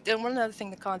 One other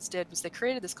thing the gods did was they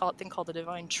created this thing called the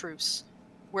Divine Truce,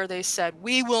 where they said,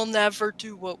 we will never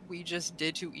do what we just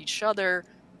did to each other.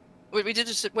 What we did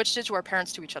to our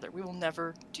parents to each other. We will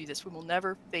never do this. We will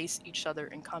never face each other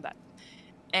in combat.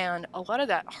 And a lot of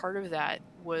that, heart of that,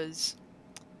 was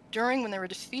when they were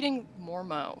defeating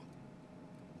Mormo.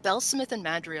 Belsmith and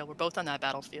Madriel were both on that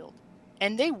battlefield,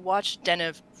 and they watched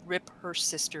Deneb rip her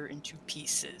sister into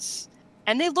pieces.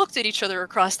 And they looked at each other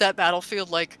across that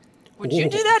battlefield like, would you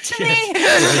do that to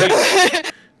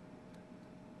me?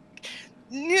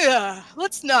 Yeah,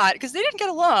 let's not, because they didn't get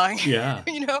along. Yeah.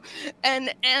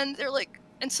 And they're like,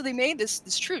 and so they made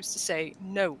this truce to say,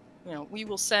 no, we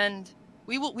will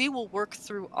work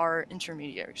through our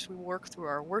intermediaries. We will work through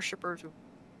our worshippers,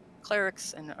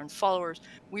 clerics and followers.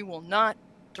 We will not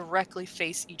directly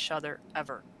face each other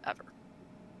ever.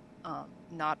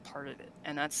 Not part of it.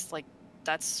 And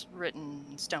that's written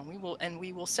in stone.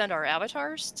 We will send our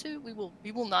avatars we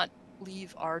will not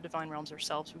leave our divine realms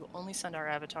ourselves. We will only send our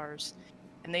avatars.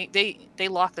 And they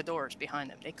locked the doors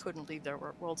behind them. They couldn't leave their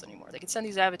worlds anymore. They could send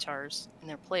these avatars in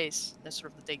their place, that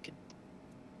they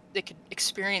could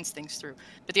experience things through.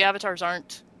 But the avatars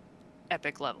aren't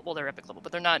epic level. Well, they're epic level,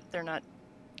 but they're not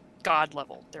god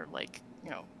level. They're like,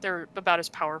 they're about as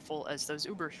powerful as those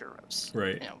Uber heroes.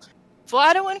 Right.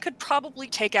 Vladimir could probably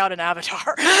take out an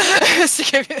avatar to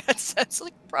give you that sense,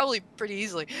 like probably pretty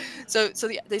easily. So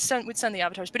we'd send the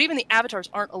avatars, but even the avatars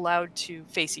aren't allowed to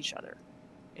face each other.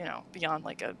 Beyond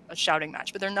like a shouting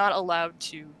match, but they're not allowed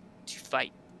to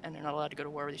fight, and they're not allowed to go to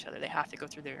war with each other. They have to go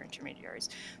through their intermediaries.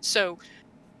 So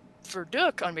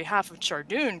Verduk, on behalf of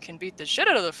Chardun, can beat the shit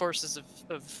out of the forces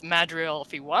of Madriel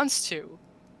if he wants to,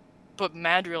 but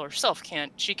Madriel herself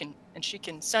can't. She can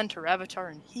send her avatar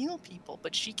and heal people,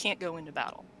 but she can't go into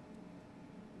battle.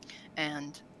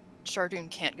 And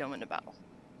Chardun can't go into battle.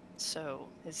 So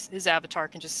his avatar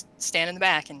can just stand in the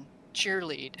back and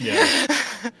cheerlead. Yeah.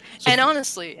 And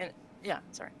honestly,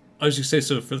 sorry. I was just gonna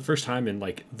say, so for the first time in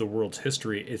like the world's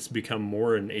history, it's become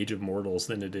more an Age of Mortals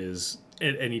than it is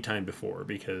at any time before,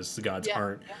 because the gods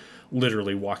aren't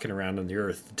literally walking around on the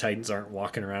earth. The Titans aren't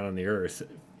walking around on the earth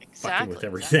fucking with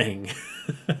everything.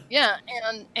 Exactly. Yeah,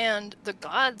 and the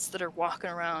gods that are walking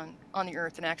around on the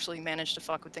earth and actually manage to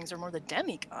fuck with things are more the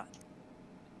demigod.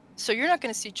 So you're not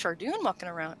going to see Chardun walking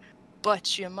around,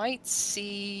 but you might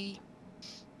see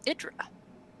Idra,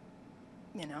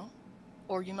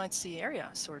 or you might see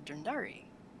Arias or Dundari,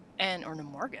 or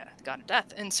Namorga, the god of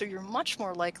death. And so you're much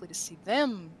more likely to see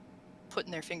them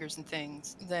putting their fingers in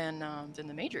things than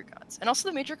the major gods. And also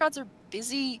the major gods are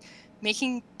busy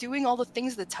doing all the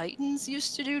things the Titans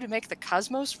used to do to make the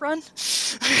cosmos run.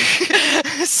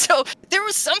 So there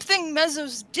was something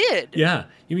Mesos did. Yeah,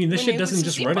 you mean this shit doesn't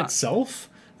just run itself?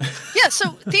 Yeah,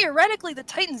 so theoretically the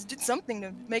Titans did something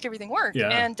to make everything work. Yeah.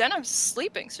 And Deneb's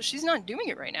sleeping, so she's not doing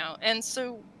it right now. And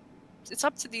so it's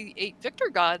up to the 8 victor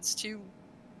gods to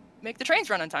make the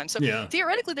trains run on time. So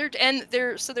theoretically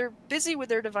they're busy with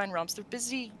their divine realms. They're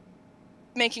busy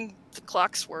making the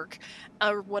clocks work,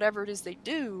 or whatever it is they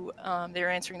do. They're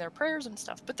answering their prayers and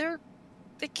stuff, but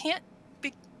they can't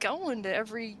going to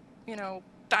every, you know,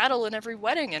 battle and every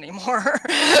wedding anymore.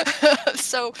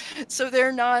 so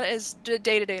they're not as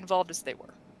day-to-day involved as they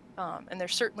were. And they're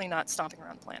certainly not stomping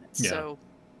around the planet. Yeah.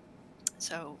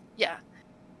 So yeah.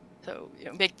 So, you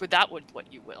know, make with that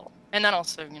what you will. And then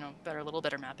also, you know, a little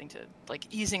better mapping to, like,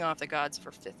 easing off the gods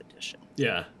for 5th edition.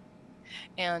 Yeah.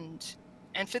 And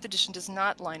 5th edition does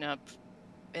not line up.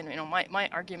 And, you know, my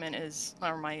argument is,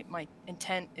 or my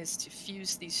intent is to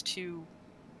fuse these two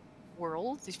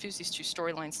worlds, fuse these two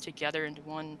storylines together into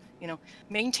one, you know,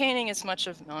 maintaining as much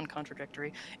of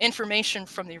non-contradictory information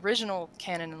from the original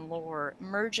canon and lore,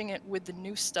 merging it with the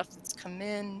new stuff that's come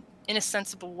in a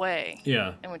sensible way.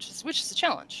 Yeah. And which is a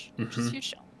challenge, which is a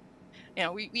huge challenge. You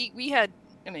know, we had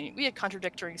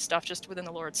contradictory stuff just within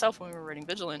the lore itself when we were writing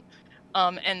Vigilant.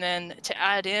 And then to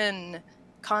add in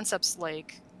concepts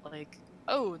like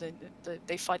oh,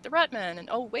 they fight the Ratmen, and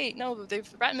oh wait, no, the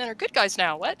Ratmen are good guys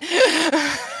now. What?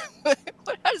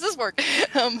 How does this work?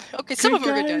 Okay, some of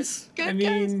them are good guys. Good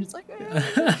guys. It's like,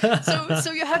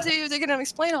 so you have to, they're gonna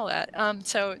explain all that.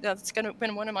 So that's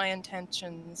been one of my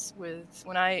intentions with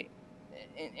when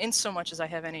in so much as I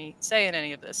have any say in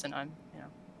any of this, and I'm, you know,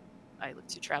 I look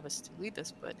to Travis to lead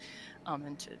this, but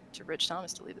and to Rich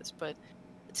Thomas to lead this, but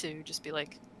to just be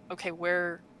like, okay,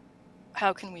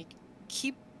 how can we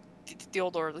keep the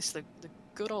old lore, at least the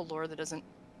good old lore that isn't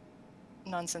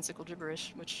nonsensical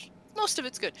gibberish, which most of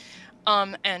it's good,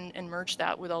 and merge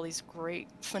that with all these great,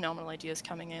 phenomenal ideas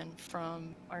coming in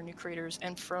from our new creators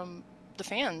and from the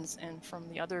fans and from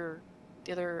the other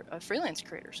freelance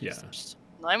creators. Yeah.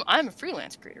 I'm a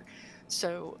freelance creator,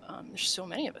 so there's so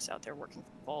many of us out there working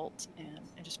for Vault and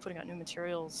just putting out new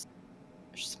materials.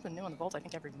 There's something new on the Vault, I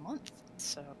think, every month.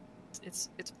 So it's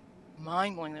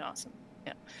mind-blowingly awesome.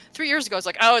 Yeah. 3 years ago, it's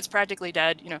like, oh, it's practically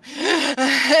dead, you know,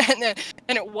 and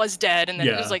it was dead, and then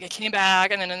it was like it came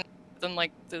back, and then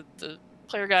like the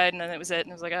player guide, and then it was it, and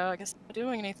it was like, oh, I guess I'm not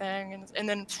doing anything, and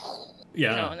then you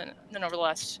know, and then over the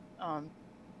last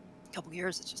couple of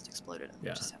years, it's just exploded.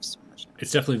 And just have so much now.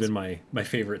 It's definitely been my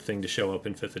favorite thing to show up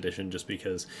in 5th edition, just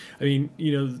because, I mean,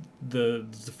 you know, the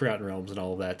Forgotten Realms and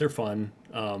all of that, they're fun.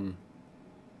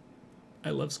 I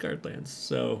love Scarred Lands,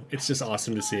 so it's just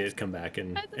awesome to see it come back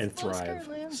and thrive.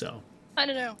 So I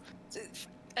don't know.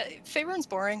 Faerun's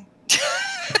boring.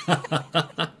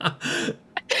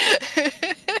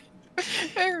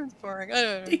 Faerun's boring. I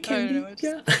don't know. It can be.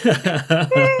 Yeah.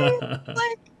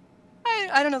 Like,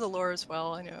 I don't know the lore as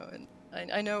well. I know, and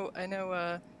I know. I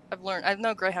know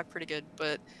Greyhawk pretty good,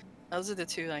 but those are the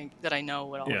two that I know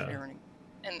what all of Faerun,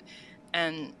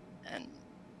 and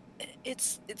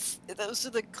it's those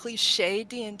are the cliche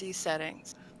D&D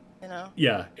settings, you know.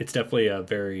 Yeah, it's definitely a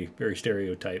very, very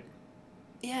stereotype.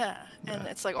 Yeah, and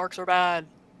it's like orcs are bad.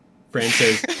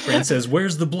 Fran says,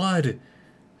 "Where's the blood?"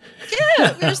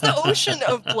 Yeah, there's the ocean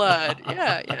of blood.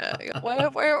 Yeah. Why are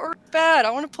orcs bad?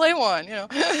 I want to play one, you know.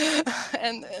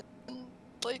 and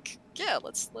like, yeah,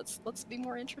 let's be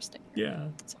more interesting. Yeah.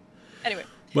 So, anyway.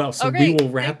 Well, so we will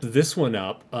wrap this one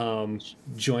up.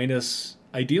 Join us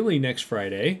ideally next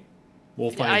Friday. We'll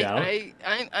find out.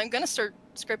 I'm gonna start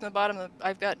scraping the bottom of.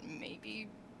 I've got maybe.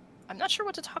 I'm not sure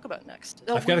what to talk about next.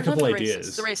 I've got a couple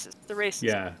ideas. The races.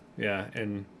 Yeah,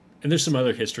 and there's some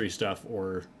other history stuff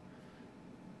or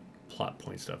plot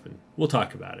point stuff, and we'll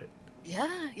talk about it. Yeah.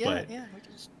 But, we can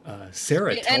just...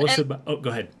 Sarah, tell us about. Oh,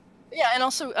 go ahead. Yeah, and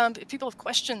also, if people have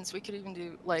questions, we could even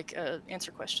do like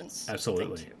answer questions.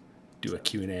 Absolutely. Do a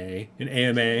Q&A, an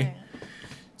AMA. Yeah.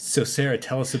 So, Sarah,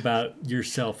 tell us about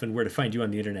yourself and where to find you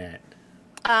on the internet.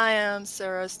 I am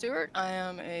Sarah Stewart. I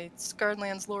am a Scarred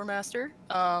Lands lore master.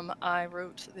 I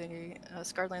wrote the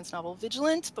Scarred Lands novel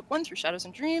Vigilant, Book 1 through Shadows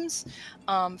and Dreams,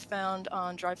 found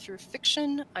on Drive-Thru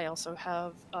Fiction. I also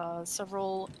have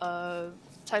several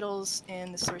titles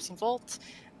in the Story Scene Vault,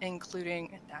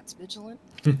 including That's Vigilant.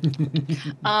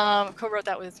 Co-wrote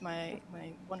that with my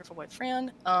wonderful wife,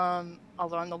 Fran.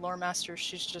 Although I'm the lore master,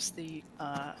 she's just the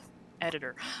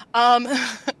editor.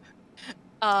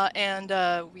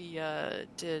 We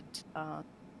did the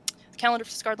calendar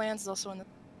for Scarred Lands is also in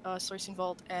the Story Scene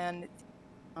Vault, and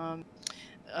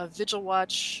Vigil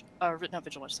Watch, not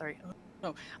Vigil Watch, sorry.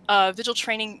 Vigil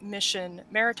Training Mission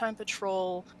Maritime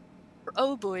Patrol.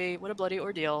 Oh boy, what a bloody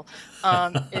ordeal,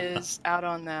 is out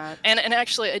on that. And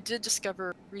actually, I did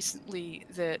discover recently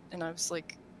that, and I was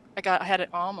like, I had an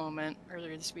awe moment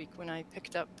earlier this week when I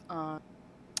picked up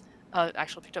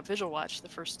Vigil Watch, the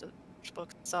first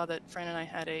book. Saw that Fran and I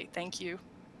had a thank you.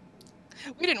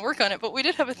 We didn't work on it, but we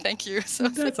did have a thank you. So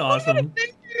that's awesome. We had a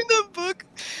thank you in the book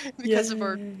because of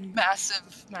our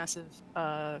massive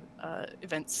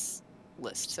events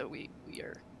list. So we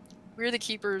are we're the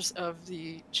keepers of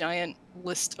the giant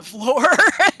list of lore.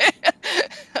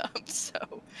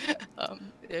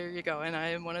 There you go. And I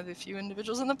am one of the few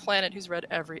individuals on the planet who's read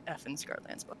every effing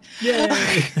Scarlands book.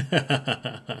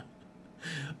 Yay!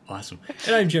 Awesome.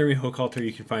 And I'm Jeremy Hochhalter.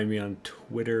 You can find me on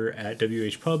Twitter at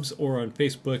WHPubs or on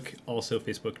Facebook, also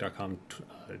facebook.com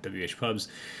WHPubs.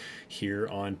 Here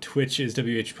on Twitch is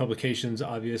WH Publications,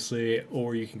 obviously,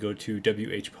 or you can go to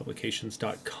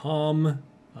whpublications.com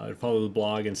to follow the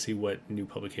blog and see what new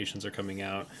publications are coming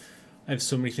out. I have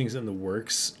so many things in the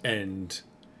works, and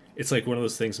it's like one of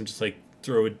those things I'm just like,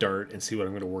 throw a dart and see what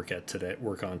I'm going to work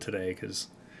on today, because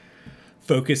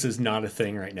focus is not a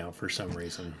thing right now for some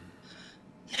reason.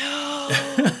 No.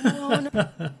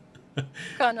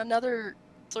 Got another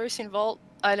Florician Vault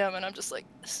item, and I'm just like,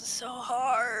 this is so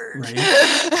hard.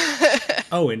 Right?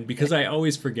 Oh, and because I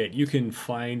always forget, you can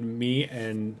find me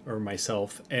or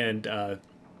myself and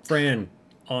Fran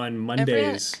on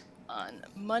Mondays. On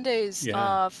Mondays,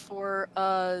 for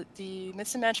the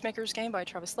Myths and Matchmakers game by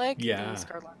Travis Legg, the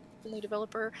Scarland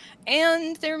developer,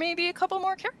 and there may be a couple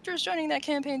more characters joining that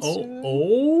campaign soon.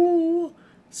 Oh,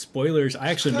 spoilers! I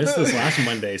actually missed this last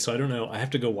Monday, so I don't know. I have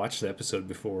to go watch the episode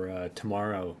before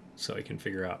tomorrow, so I can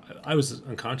figure out. I was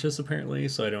unconscious apparently,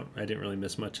 so I didn't really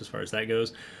miss much as far as that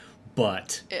goes.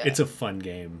 But it's a fun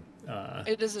game.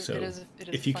 It is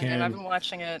if you fun, and I've been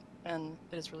watching it, and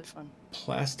it is really fun.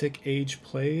 Plastic Age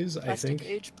Plays, I think. Plastic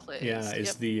Age Plays. Yeah,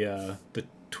 is the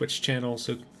Twitch channel,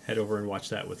 so head over and watch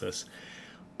that with us.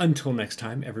 Until next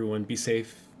time, everyone be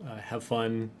safe, have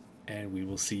fun, and we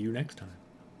will see you next time.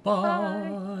 Bye.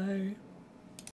 Bye.